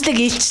тэр сүнслэг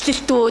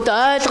илчлэлтүүд,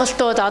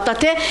 ойлголтууд одоо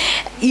тий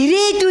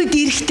ирээдүйд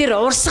ирэх тэр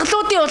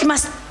урсгалуудын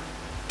улмаас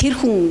тэр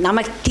хүн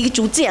намайг тэгж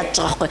үзэн ядж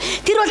байгаа байхгүй.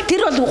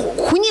 Тэр бол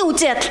хүний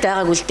үзэн ядалт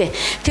байгаагүй л дээ.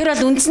 Тэр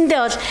бол үндсэндээ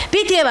бол би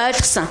тэгээ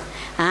ойлгосон.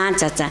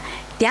 За.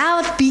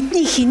 Диавол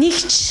бидний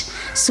хэнийгч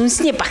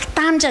сүнсний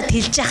багтаамжаад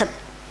хэлж яхад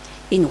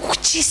энэ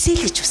үхчихээсэй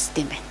л гэж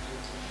хүсдэг юм байна.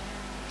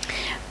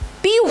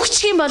 Би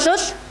үхчих юм бол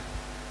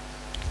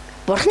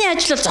бурхны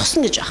ажил бол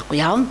зосно гэж байхгүй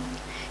явна.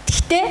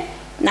 Гэхдээ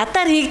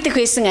надаар хийгдэх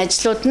байсан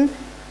ажлууд нь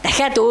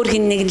дахиад өөр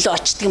хин нэг л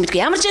очдөг юм гэдэг.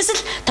 Ямар ч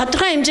эсвэл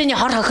тодорхой хэмжээний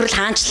хор хохирол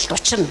хаанчлалт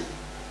учирна.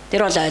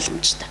 Тэр бол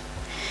ойлгомжтой.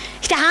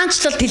 Гэтэ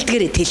хаанчлалт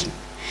тэлдгээрээ тэлнэ.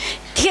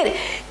 Тэгэхээр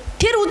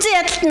тэр үзэн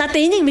ядалт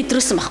надад энийг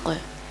мэдрүүлсэн байхгүй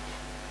юу?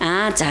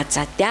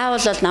 За.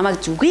 Диавол бол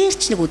намайг зүгээр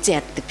ч нэг үзэн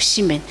яддаг биш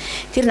юм байна.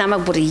 Тэр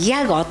намайг бүр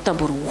яг одоо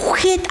бүр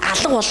үхээд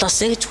алга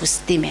болоосэй гэж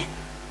хүсдэг юм байна.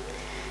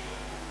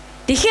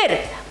 Тэгэхээр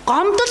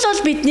гомдол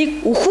бол биднийг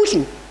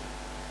өхүүлнэ.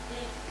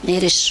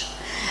 Нэрш.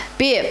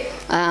 Би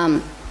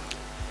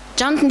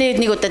Жонтон дээр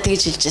нэг удаа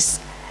тэгж хэлж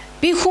байсан.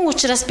 Би хүн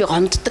учраас би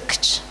гомддог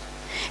гэж.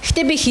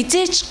 Гэхдээ би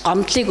хизээч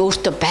гомдлыг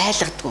өөртөө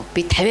байлгадаггүй.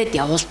 Би тавиад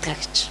явуулдаг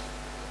гэж.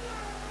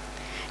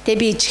 Тэгээ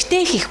би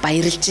ижигтэй их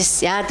баярлж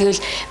ирсэн. Яа тэгвэл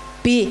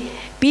би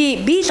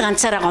л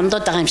ганцаараа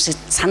гомдоод байгаа юм шиг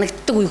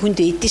санагддаг үе хүнд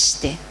эдэн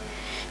штэ.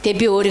 Тэгээ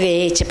би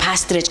өөрийгөө чи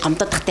пастор ээж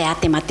гомдодохтой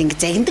яад юм ад ингэ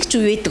загиндаг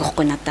ч үе байдаг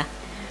байхгүй надаа.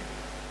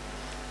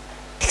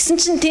 Тэгсэн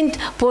чинь тэнд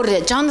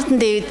бүр Джонатан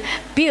Дэвид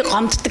би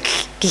гомддог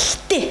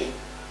гэхдээ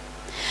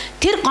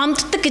тэр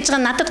гомддог гэж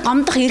байгаа надад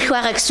гомдох эрх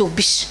байгаа гэсэн үг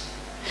биш.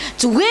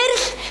 Зүгээр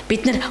л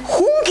бид нар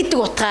хүн гэдэг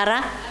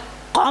утгаараа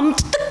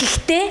гомддог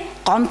гэхдээ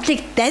гомдлыг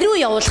даруй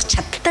явуулах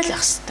чадaltaй л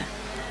байх хэрэгтэй.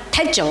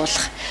 Тавьж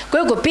явуулах.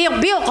 Үгүй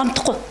би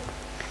гомдохгүй.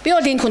 Би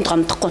бол энэ хүнд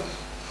гомдохгүй.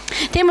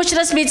 Тийм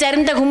учраас би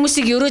заримдаа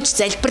хүмүүсийг өрөөж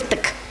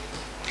залбирдаг.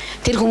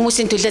 Тэр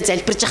хүмүүсийн төлөө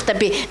залбирж байхдаа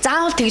би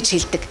заавал тэгж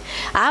хэлдэг.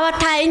 Аава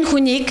та энэ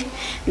хүнийг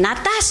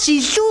надаас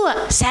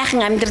илүү сайхан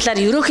амьдралаар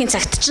өрөөхийн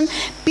цагт чинь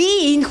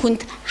би энэ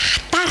хүнд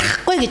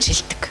хатаарахгүй гэж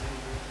хэлдэг.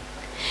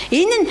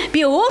 Энэ нь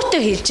би өөртөө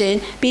хэлж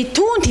гэн, би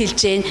түүнд хэлж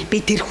гэн, би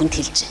тэр хүнд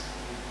хэлж гэн.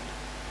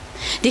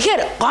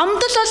 Тэгэхээр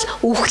гомдол бол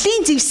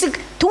үхлийн зэвсэг,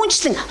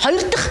 түүнчлэн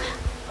хоёр дахь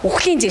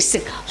үхлийн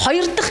зэвсэг,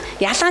 хоёр дахь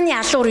ялгааны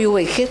алуур юу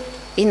вэ гэхээр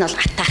энэ бол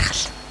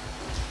атаархал.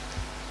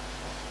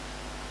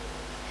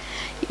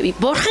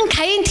 Бурхан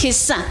Каинд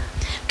хэлсэн.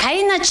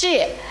 Каина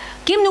чи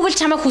гим нүгэл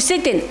чамайг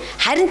хүсээд байна.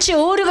 Харин чи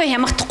өөрийгөө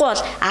хямгахдахгүй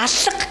бол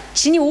аллах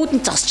чиний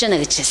үүдэнд зогсож байна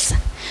гэж хэлсэн.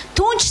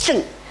 Түүнчлэн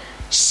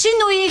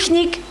шинэ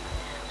үеийнхнийг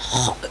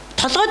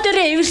толгой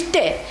дээрээ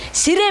эвэртэй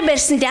сэрээ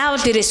барьсан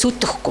диавол дээрээ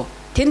сүтгэхгүй.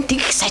 Тэр нь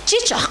тэгэх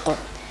сачиж байхгүй.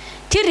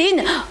 Тэр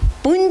энэ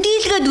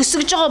бүндийлгээд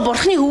өсөж байгаа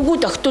бурхны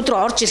хөвгүүд октод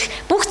руу орж ирэх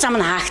бүх зам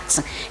нь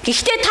хаагдсан.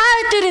 Гэхдээ та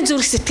хоёрын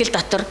зүрх сэтгэл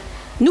дотор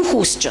нүх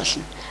үүсэж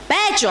болно.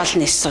 Байж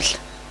болно эсвэл.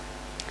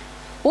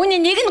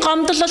 Үүний нэг нь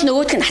гомдол бол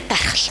нөгөөх нь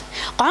атаархал.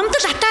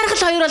 Гомдол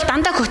атаархал хоёр бол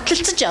дандаа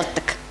хөтлөлцөж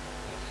явдаг.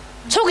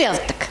 Цуг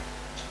явдаг.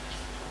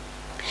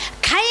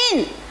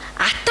 Каин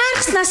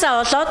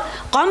атаархснаасаа болоод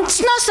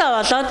гомдсноосоо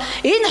болоод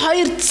энэ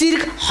хоёр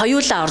зэрэг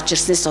хоёулаа орж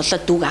ирснээс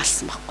болоод дүг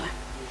алсан байхгүй.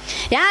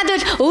 Яа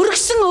гэвэл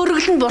өргөсөн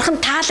өргөл нь бурхан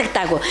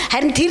таалагдаагүй.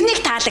 Харин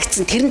тэрнийг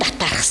таалагдсан, тэрэнд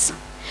атаархсан.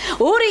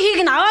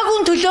 Өөрийнхийг нь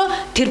аваагүй төлөө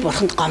тэр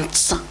бурханд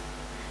гомдсон.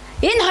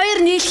 Энэ хоёр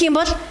нийлэх юм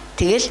бол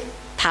тэгэл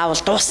таавал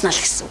дууснаа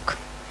л гэсэн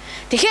үг.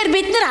 Тэгэхээр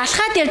бид нар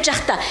алхаад явж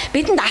байхдаа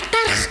бидэнд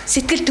атаарх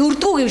сэтгэл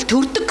төрдгүү гэвэл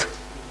төрдөг.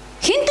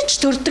 Хинт ч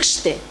төрдөг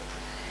штэ.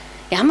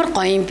 Ямар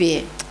гоё юм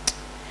бэ?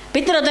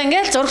 Бид нар одоо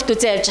ингээл зурагт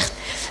үзээ явж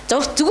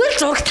байхад зүгээр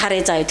л зурагт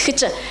харъя заа.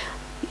 Тэгэхээр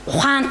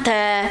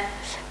ухаантай,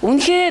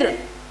 үнэхээр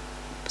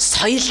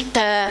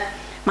соёлтой,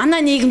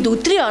 манай нийгэмд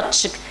өдрийн од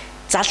шиг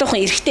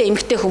залуухан эрэгтэй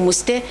эмэгтэй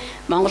хүмүүстэй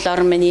Монгол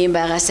орн маань ийм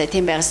байгаасаа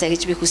тийм байгаасаа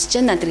гэж би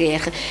хүсэж байна надэргээ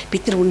ярих.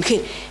 Бид нар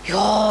үнэхээр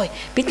ёо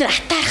бид нар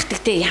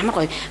атаархдаг те ямар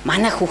гоё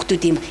манай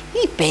хүүхдүүд ийм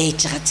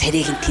байж байгаа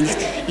царийг нь тэнэг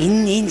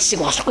энэ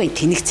шиг болохгүй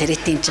тэнэг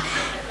царайтай юм чи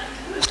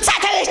уцаа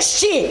тавиач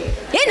чи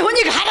энэ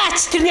хүнийг хараач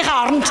тэрнийхээ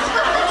оронд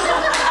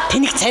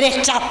тэнэг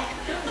царайчаад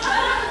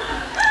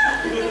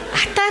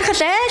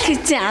атаархал айл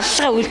хэзээ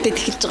аллага үлдээд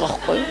эхэлж байгаа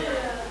байхгүй юу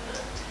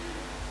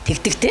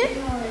тэгдэг те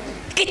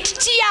гэт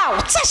чи яа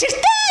уцаа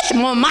ширтэл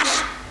муу мал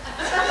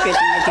гэж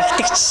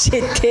тэгдэг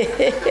жишээ те.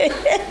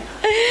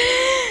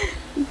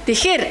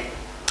 Тэгэхээр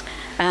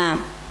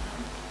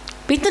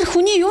бид нар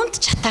хүний юунд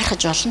ч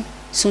атаархаж болно.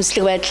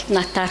 Сүнслэг байдалд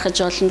нь атаархаж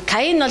болно.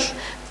 Каин бол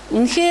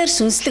үнэхээр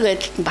сүнслэг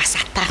байдалд нь бас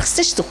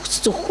атаархсан шүү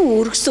дээ. Зөвхөн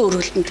өргөсөн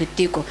өргөлтөнд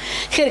төдийгүй.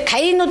 Тэгэхээр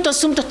Каинууд бол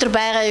сүм дотор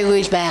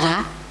байгаагүй л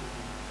байгаа.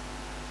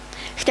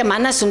 Гэхдээ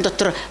манай сүм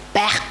дотор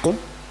байхгүй.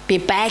 Би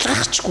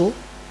байлгахчгүй.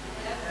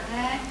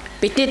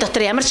 Бидний дотор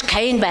ямар ч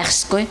Каин байх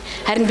ёсгүй.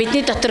 Харин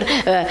бидний дотор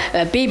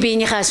бие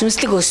биенийхээ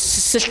сүнслэг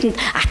өсөлтөнд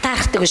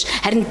атаархдаг биш.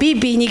 Харин бие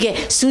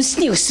биенийгээ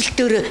сүнсний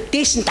өсөлтөөр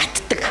дээш нь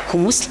татдаг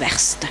хүмүүс л байх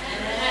ёстой.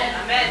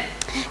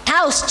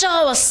 Та өсөж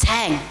байгаа бол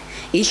сайн.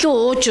 Илүү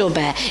уужуу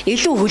бай,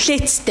 илүү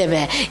хүлээцтэй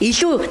бай,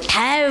 илүү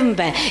тайван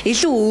бай,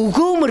 илүү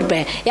өгөөмөр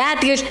бай. Яа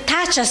тэгэл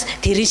та ч бас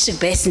тэрэн шиг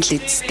байсан л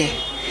үсттэй.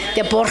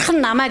 Тэгээ бурхан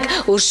намайг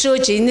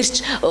өршөөж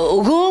инэрч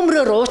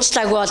өгөөмрөөр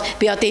уучлаагүй бол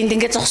би одоо энд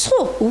ингээд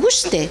зогсох уу? Үгүй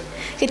шүү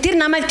дээ. Тэр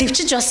намайг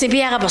төвчж болсон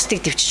би яага бусдыг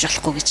төвчж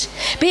болохгүй гэж.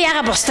 Би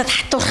яага бусдад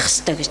хатуурах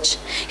ёстой гэж.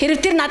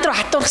 Хэрэг тэр над руу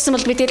хатуурхсан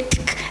бол би тэр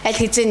аль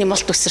хэзээ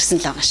нэмэлт өсөрсөн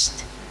л байгаа шүү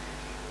дээ.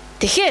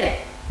 Тэгэхээр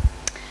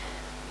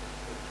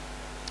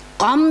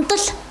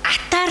гомдол,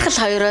 атаархал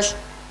хоёр бол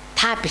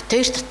та бит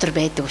хоёр дотор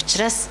байдаг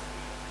учраас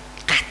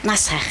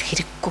гатнаас хайх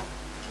хэрэггүй.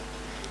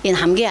 Энэ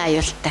хамгийн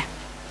аюултай.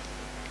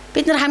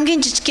 Бид нар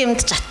хамгийн жижиг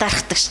юмд ч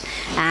атаархдаг ш.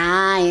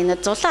 Энэ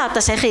зулаа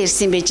одоо саяхан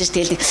ирсэн байж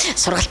тэгэл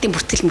сургалтын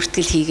бүртгэл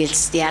хийгээл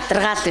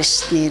ядаргаал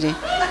биш нэрээ.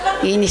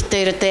 Энэ ит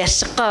хоёр одоо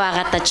яшиггүй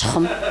байгаадаа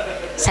чухам.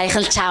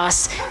 Саяхан л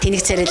чаавас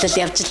тэнэг царилал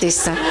явж л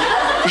байсан.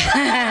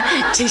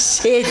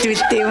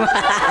 Жишээлбэл тийм.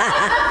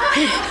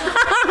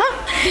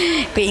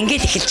 Гэ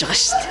ингээд эхэлж байгаа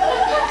шүү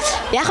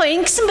дээ. Яг хоо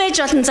ингэсэн байж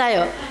болно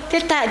заа юу.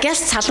 Тэгэл та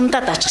гялс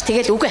саламдаад очих.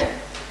 Тэгэл үгүй.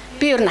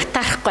 Би юу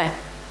натаарахгүй.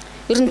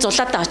 Ер нь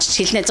зулаадаа очиж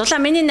хэлнэ. Зулаа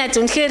миний найз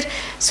үнэхээр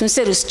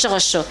сүнсээр өсөж байгаа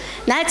шүү.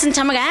 Найз нь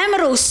чамайг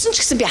амар өссөн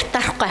ч гэсэн би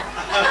атаарахгүй.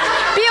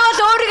 Би бол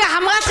өөрийгөө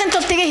хамгаалахын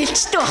тулд тэгээ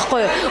хэлчихдэг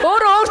байхгүй юу?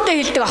 Өөрөө өөртөө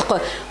хэлдэг байхгүй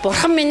юу?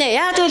 Бурхан минь ээ.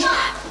 Яа тэгвэл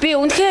би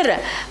үнэхээр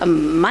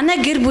манай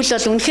гэр бүл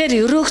бол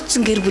үнэхээр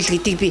өрөөгдсөн гэр бүл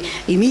гэдгийг би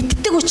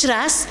мэддэг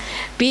учраас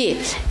би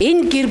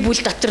энэ гэр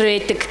бүл дотор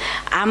байдаг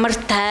амар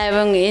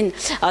тайван энэ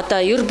одоо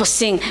ер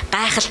бусын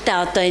гайхалтай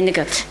одоо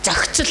энийг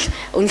зохицол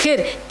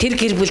үнэхээр тэр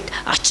гэр бүлд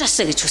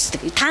очоосоо гэж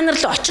хүсдэг. Та нар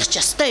л очих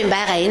ч ёстой юм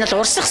байгаа. Энэ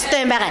бол урсах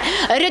ёстой юм байгаа.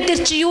 Орой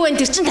дээр чи юу вэ?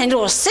 Тэр чин тань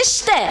руу урсан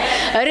шүү дээ.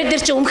 Орой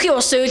дээр чи өмхий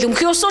ус уйл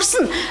өмхий ус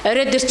урсна.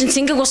 Орой дээр чин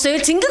цэнгэг ус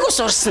уйл цэнгэг ус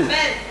урсна.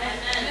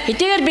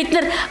 Хэдийгээр бид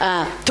нар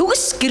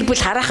төгс гэр бүл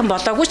хараахан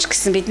болоогүй ч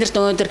гэсэн бид нарт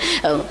өнөөдөр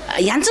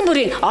янз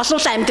бүрийн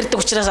олуулан амьдардаг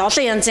учраас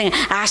олон янзын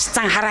ааш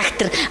зан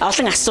характер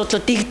олон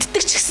асуудлууд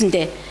дэгддэг ч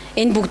гэсэндээ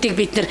энэ бүгдийг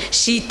бид нар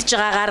шийдэж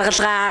байгаа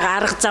гаргалгаа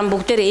арга зам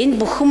бүгдээр энэ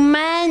бүхэн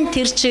маань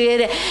тэр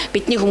чигээр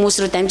бидний хүмүүс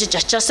рүү дамжиж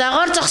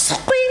очиосоогоор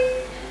зогсохгүй.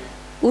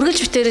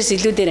 Үргэлж битээрээс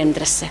илүү дээр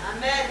амьдраасаа.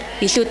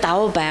 Илүү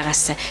давуу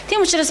байгаасаа.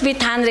 Тийм учраас би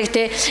та нарыг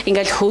те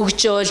ингээл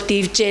хөгжөөл,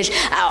 дивжээл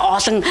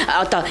олон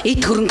одоо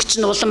эд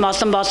хөрөнгөч нь улам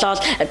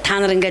болоод та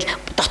нар ингээл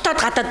дотоод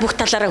гадаад бүх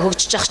талаараа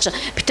хөгжиж явах чинь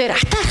битээр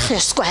атаарах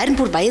ёсгүй харин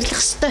бүр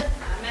баярлах ёстой.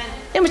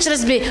 Тийм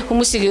учраас би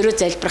хүмүүсийг өрөө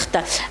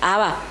залбирахтаа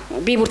аава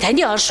би бүр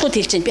таны оршихуйд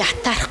хэлж байна. Би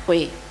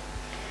атаарахгүй.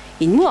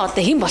 Энэ муу одоо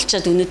хэн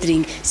болчоод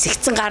өнөөдөр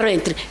сэгцэн гаруу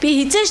энэ төр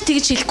би хизээш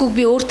тэгж хэлэхгүй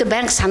би өөртөө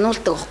байнга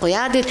сануулдаг байхгүй.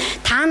 Яа гэвэл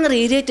та нар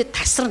ирээдүйд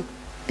тасарна.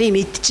 Би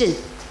мэдчихэв.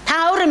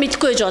 Та өөрөө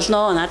мэдгүй байж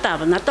болно.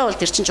 Надад бол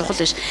тэр чинь чухал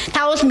биш.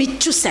 Та бол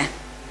мэдчихвсэн.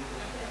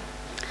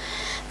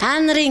 Та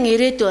нарын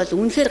ирээдүй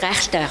бол үнэхээр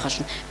гайхалтай байх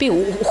болно. Би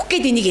үх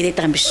гээд энийг яриад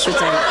байгаа юм биш шүү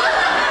заа.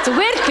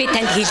 Зүгээр би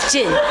танд хэлж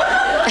байна.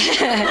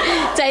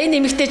 За энэ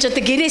эмэгтэйч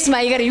одоо гэрээс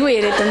маягаар юу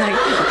яриад байна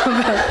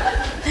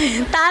вэ?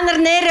 Та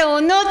нар нэрээ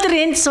өнөөдөр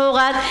энд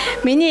суугаад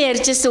миний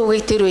ярьжсэн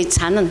үгийг тэр үед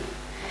санана.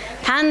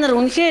 Та нар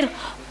үнэхээр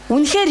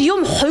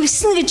юм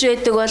хувьсан гэж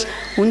байдаг бол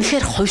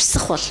үнэхээр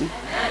хувьсах болно.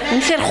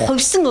 Үнэхээр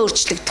хувьсан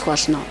өөрчлөгдөх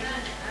болно.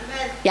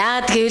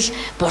 Яагаад гэвэл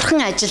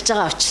бурхан ажиллаж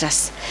байгаа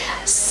учраас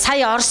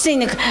сая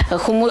Оросын нэг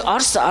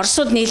хүмүүс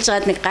Оросууд нийлж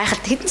байгаад нэг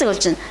гайхалтай хэдэн цаг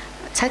болж байна?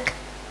 Цаг.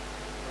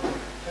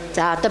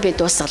 За одоо би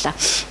дуусгалаа.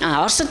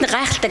 Оросууд нэг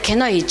гайхалтай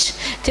кино хийж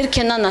тэр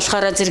кино нь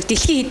болохоор зэрэг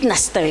дэлхийн хэдэн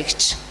настай вэ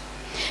гэж.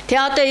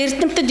 Тэгээ одоо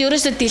эрдэмтэд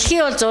ерөөсөө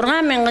дэлхий бол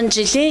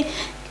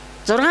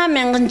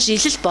 6000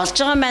 жил болж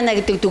байгаа маа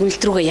гэдэг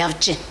дүгнэлт рүүгээ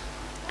явж байна.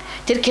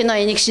 Тэр кино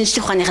энийг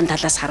шинжлэх ухааныхын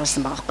талаас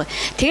харуулсан байгаа байхгүй.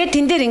 Тэгээд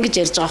тэн дээр ингэж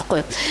ярьж байгаа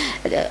байхгүй.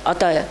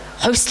 Одоо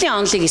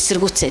хувьслын онолыг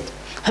эсэргүүцээд.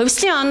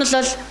 Хувьслын онол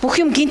бол бүх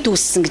юм гинт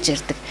үүссэн гэж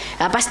ярьдаг.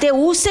 Бас тэгээ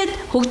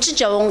үүсээд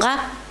хөгжиж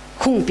явангаа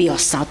хүн бий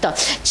болсон. Одоо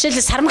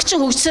жишээлбэл сармагчин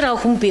хөгжсөөр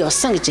хүн бий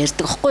болсон гэж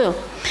ярьдаг байхгүй юу?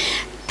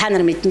 Та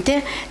нар мэднэ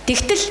те.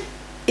 Тэгтэл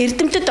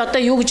эрдэмтэд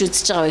одоо юу гэж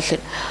үзэж байгаа вэ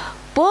гэхээр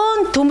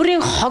бөөн төмрийн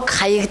хог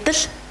хаягдал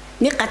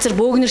нэг газар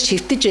бөөгнөр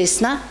шивтэж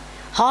байснаа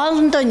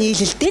хоолндоо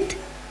нийлэлдээд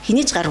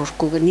хинийж гар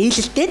хүрхгүйгээр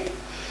нийлэлдээд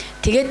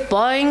тэгээд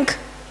Boeing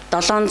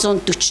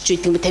 740 ч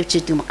гэдэг юм 50 ч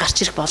гэдэг юм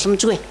гарч ирэх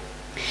боломжгүй.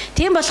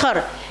 Тийм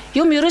болохоор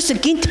юм ерөөсөө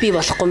гинт бий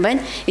болохгүй юм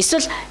байна.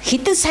 Эсвэл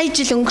хэдэн сая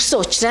жил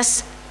өнгөрсөн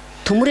учраас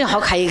төмрийн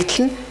хог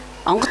хаягдал нь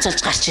онгоц олж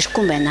гарч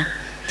ирэхгүй юм байна.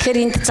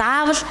 Тэгэхээр энд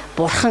заавал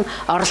бурхан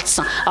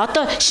оролцсон.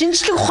 Одоо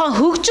шинжлэх ухаан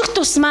хөгжих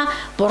тусмаа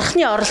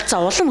бурханы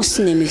оролцоо улам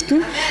өсөн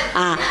нэмэгдэнэ.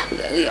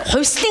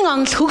 Хувьслын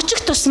онол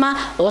хөгжих тусмаа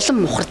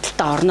улам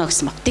мухардалтай орно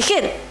гэсэн баг.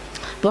 Тэгэхээр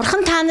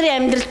бурхан та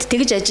нарын амьдралд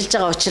тэгж ажиллаж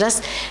байгаа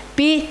учраас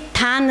би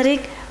та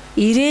нарыг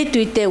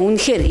ирээдүйдээ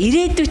үнэхээр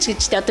ирээдүйч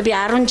гэжтэй одоо би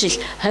 10 жил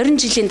 20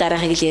 жилийн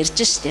дараахыг л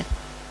ярьж штеп.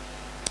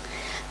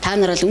 Та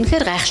нар бол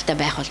үнэхээр гайхалтай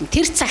байх болно.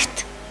 Тэр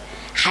цагт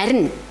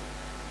харин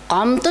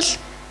гомдол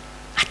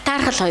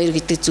атаархал хоёр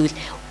гэдэг зүйл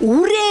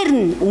үрээр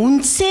нь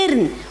үнсээр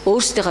нь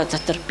өөрсдийнхөө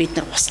дотор бид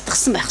нар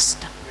устгасан байх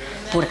хэрэгтэй.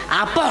 Бүр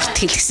аборт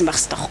хийлгсэн байх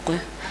хэрэгтэй байхгүй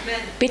юу?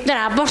 Бид нар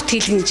аборт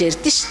хийлгэн гэж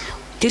ярьдэн ш.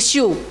 Тэр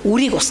шүү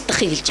үрийг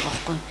устгахыг хэлж байгаа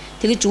байхгүй юу?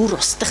 Тэгэж үр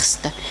устгах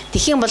хэрэгтэй.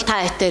 Тэгхийн бол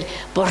та хэтээр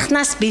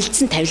бурхнаас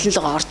бэлдсэн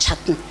тавиланлага орж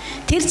чадна.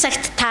 Тэр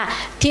цагт та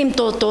тийм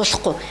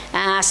дуулахгүй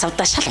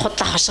савда шал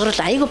худлаа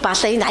хошгорол айгу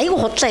балаа энэ айгу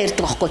худлаа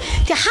ярьдаг байхгүй.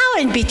 Тэг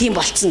хаав энэ би тийм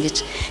болцсон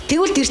гэж.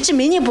 Тэгвэл тэр чинь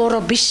миний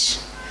буруу биш.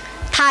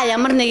 Та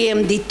ямар нэг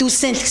юм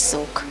дэдүүлсэн л гэсэн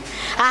үг.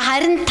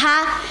 Харин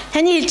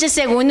таны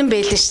хэлжээс яг үнэн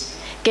байлээ ш.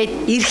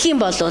 Гэт ирэх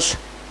юм бол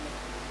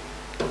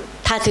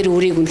та тэр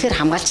үрийг үнэхээр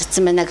хамгаалж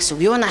чадсан байна гэсэн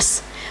үг.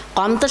 Юунаас?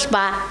 Гомдол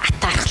ба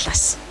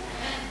атаархлаас.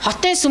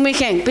 Хотын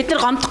сүмийнхэн бид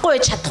нар гомдохгүй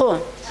байж чадах уу?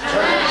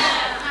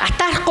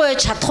 Атаарахгүй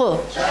байж чадах уу?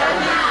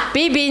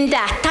 Би биендээ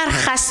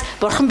атаархаас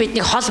бурхан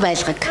биднийг хол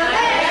байлгаг.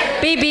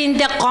 Би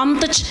биендээ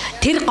гомдож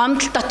тэр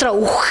гомдол дотроо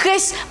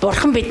үхэхээс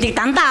бурхан биднийг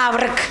дандаа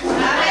авраг.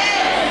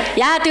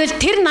 Яа тэгвэл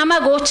тэр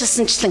намайг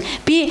уучлсанчлан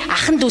би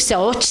ахан дүүсээ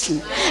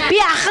уучлана. Би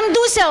ахан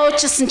дүүсээ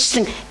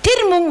уучлсанчлан тэр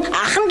мөн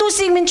ахан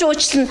дүүсийг минь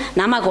уучлана,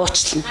 намайг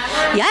уучлана.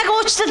 Яг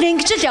уучлал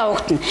ингэж л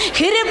явагдана.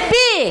 Хэрэг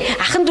би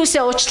ахан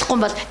дүүсээ уучлахгүй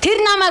бол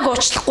тэр намайг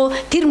уучлахгүй,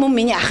 тэр мөн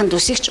миний ахан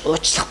дүүсийг ч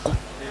уучлахгүй.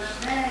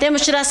 Тэм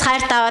учраас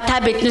хайртай аваа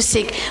та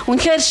биднүүсийг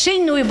үнэхээр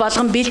шинэ үе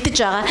болгон бэлдэж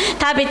байгаа.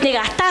 Та биднийг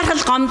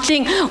атаархал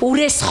гомдлын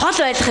үрээс хол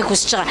байлгахыг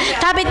хүсэж байгаа.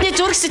 Та бидний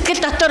зүрх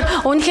сэтгэл дотор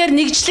үнэхээр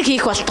нэгжлэг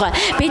хийх болтугай.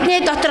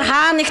 Бидний дотор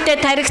хаа нэгтээ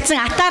таригдсан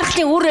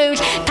атаархлын үр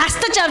эвэл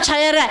тастаж авч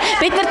хаяарай.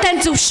 Бид нар тань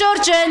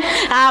зөвшөөрж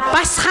байна.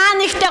 Бас хаа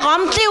нэгтээ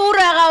гомдлын үр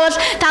байгаа бол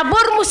та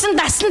бүр мөсөн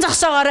дасан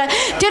зогсоогоорой.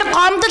 Тэр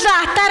гомдол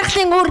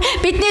атаархлын үр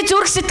бидний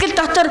зүрх сэтгэл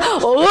дотор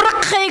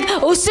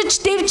ургахыг,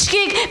 өсөж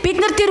дэвжихийг,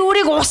 бид нар тэр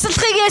үрийг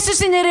услахыг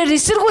Есүсийн нэрээр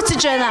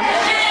эсэргүүцэж байна.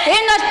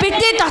 Энэ бол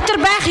бидний дотор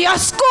байх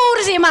ёсгүй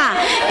үр юм аа.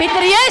 Бид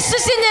нар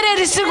Есүсийн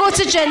нэрээр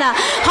эсэргүүцэж байна.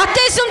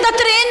 Хотын сүм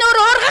дотор энэ үр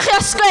ургах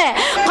ёсгүй.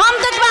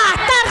 Гомдол ба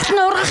атаархал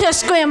нь ургах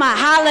ёсгүй юм аа.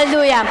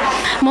 Халелуя.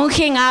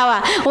 Мөнхийн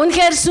Аава,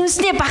 үнэхээр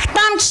сүнсний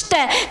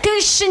багтаамжтай тэр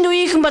шинэ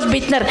үеийнхэн бол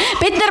бид нар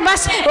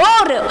бас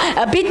өөр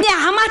бидний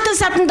хамаатан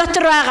садан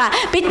дотор байгаа,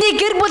 бидний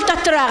гэр бүл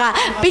дотор байгаа,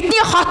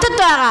 бидний хотод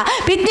байгаа,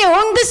 бидний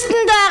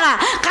өнгөсtöнд байгаа,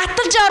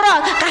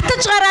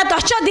 гатаж гараад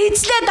очиод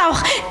эзлээд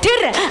авах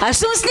тэр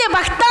сүнсний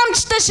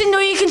багтаамжтай шинэ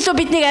үеийнхэн лөө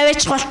биднийг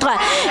аваачих болтугай.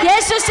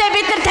 Есүсээ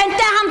бид нар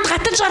тантай хамт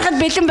гатаж гарахад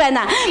бэлэн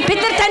байна. Бид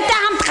нар тантай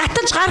хамт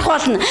гатаж гарах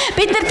болно.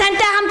 Бид нар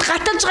тантай хамт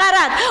гатаж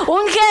гараад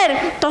үнэхээр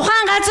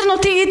тухайн газар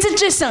нутгийг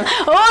эзэлж исэн.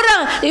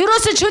 Өөрөө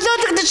ерөөсө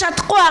чөлөөлөгдөж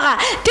чадахгүй байгаа.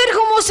 Тэр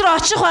хүмүүс рүү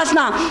очих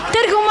болно.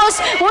 Тэр хүмүүс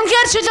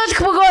үнэхээр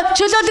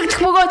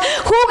чөлөөлөгдөх бөгөөд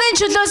хүүгийн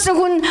чөлөөсөн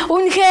хүн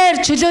үнэхээр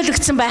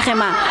чөлөөлөгдсөн байх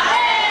юм аа.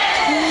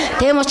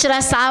 Тэм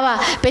учраас Аава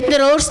бид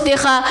нар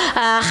өөрсдийнхөө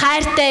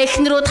хайртай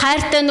эхнэрүүд,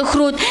 хайртай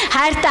нөхрүүд,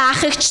 хайртай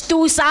ах эгч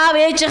дүүс, аав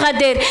ээжийнхаа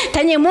дээр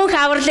таны мөнх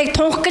авралыг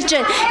тунх гэж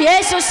байна.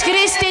 Есүс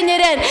Христийн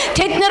нэрээр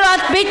тэд нар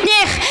бол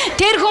биднийх,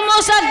 тэр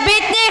хүмүүс бол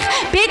биднийх,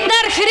 бид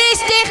нар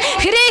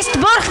Христ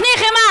Бурхных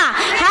юм аа.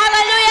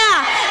 Халелуя.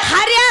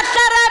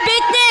 Харьяалаараа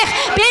биднийх,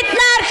 бид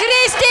нар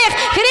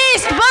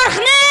Христ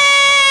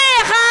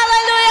Бурхных.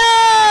 Халелуя.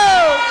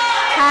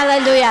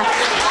 Халелуя.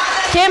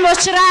 Тэм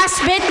учраас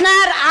бид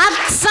нар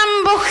алдсан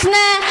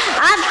бүхнээ,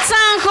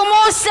 алдсан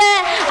хүмүүсээ,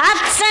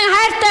 алдсан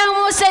хайртай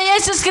хүмүүсээ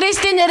Есүс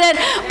Христийн нэрээр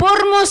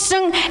бүр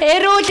мөсөн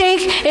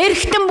эрүүлэх,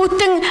 эргэтэн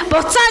бүтэн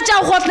буцааж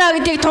авах болно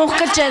гэдгийг тунх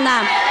гэж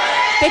байна.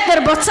 Бид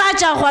нар буцааж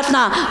авах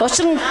болно.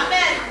 Учир нь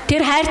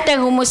тэр хайртай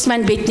хүмүүс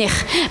маань биднийх.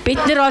 Бид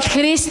нар бол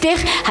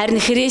Христих,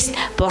 харин Христ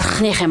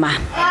Бурхных юм аа.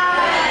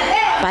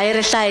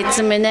 Баярлалаа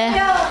эзэн минь ээ.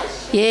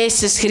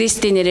 Есүс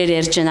Христийн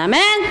нэрээр ярьж байна.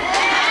 Амен.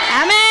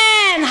 Амен.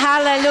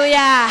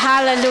 Halleluja,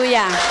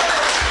 halleluja.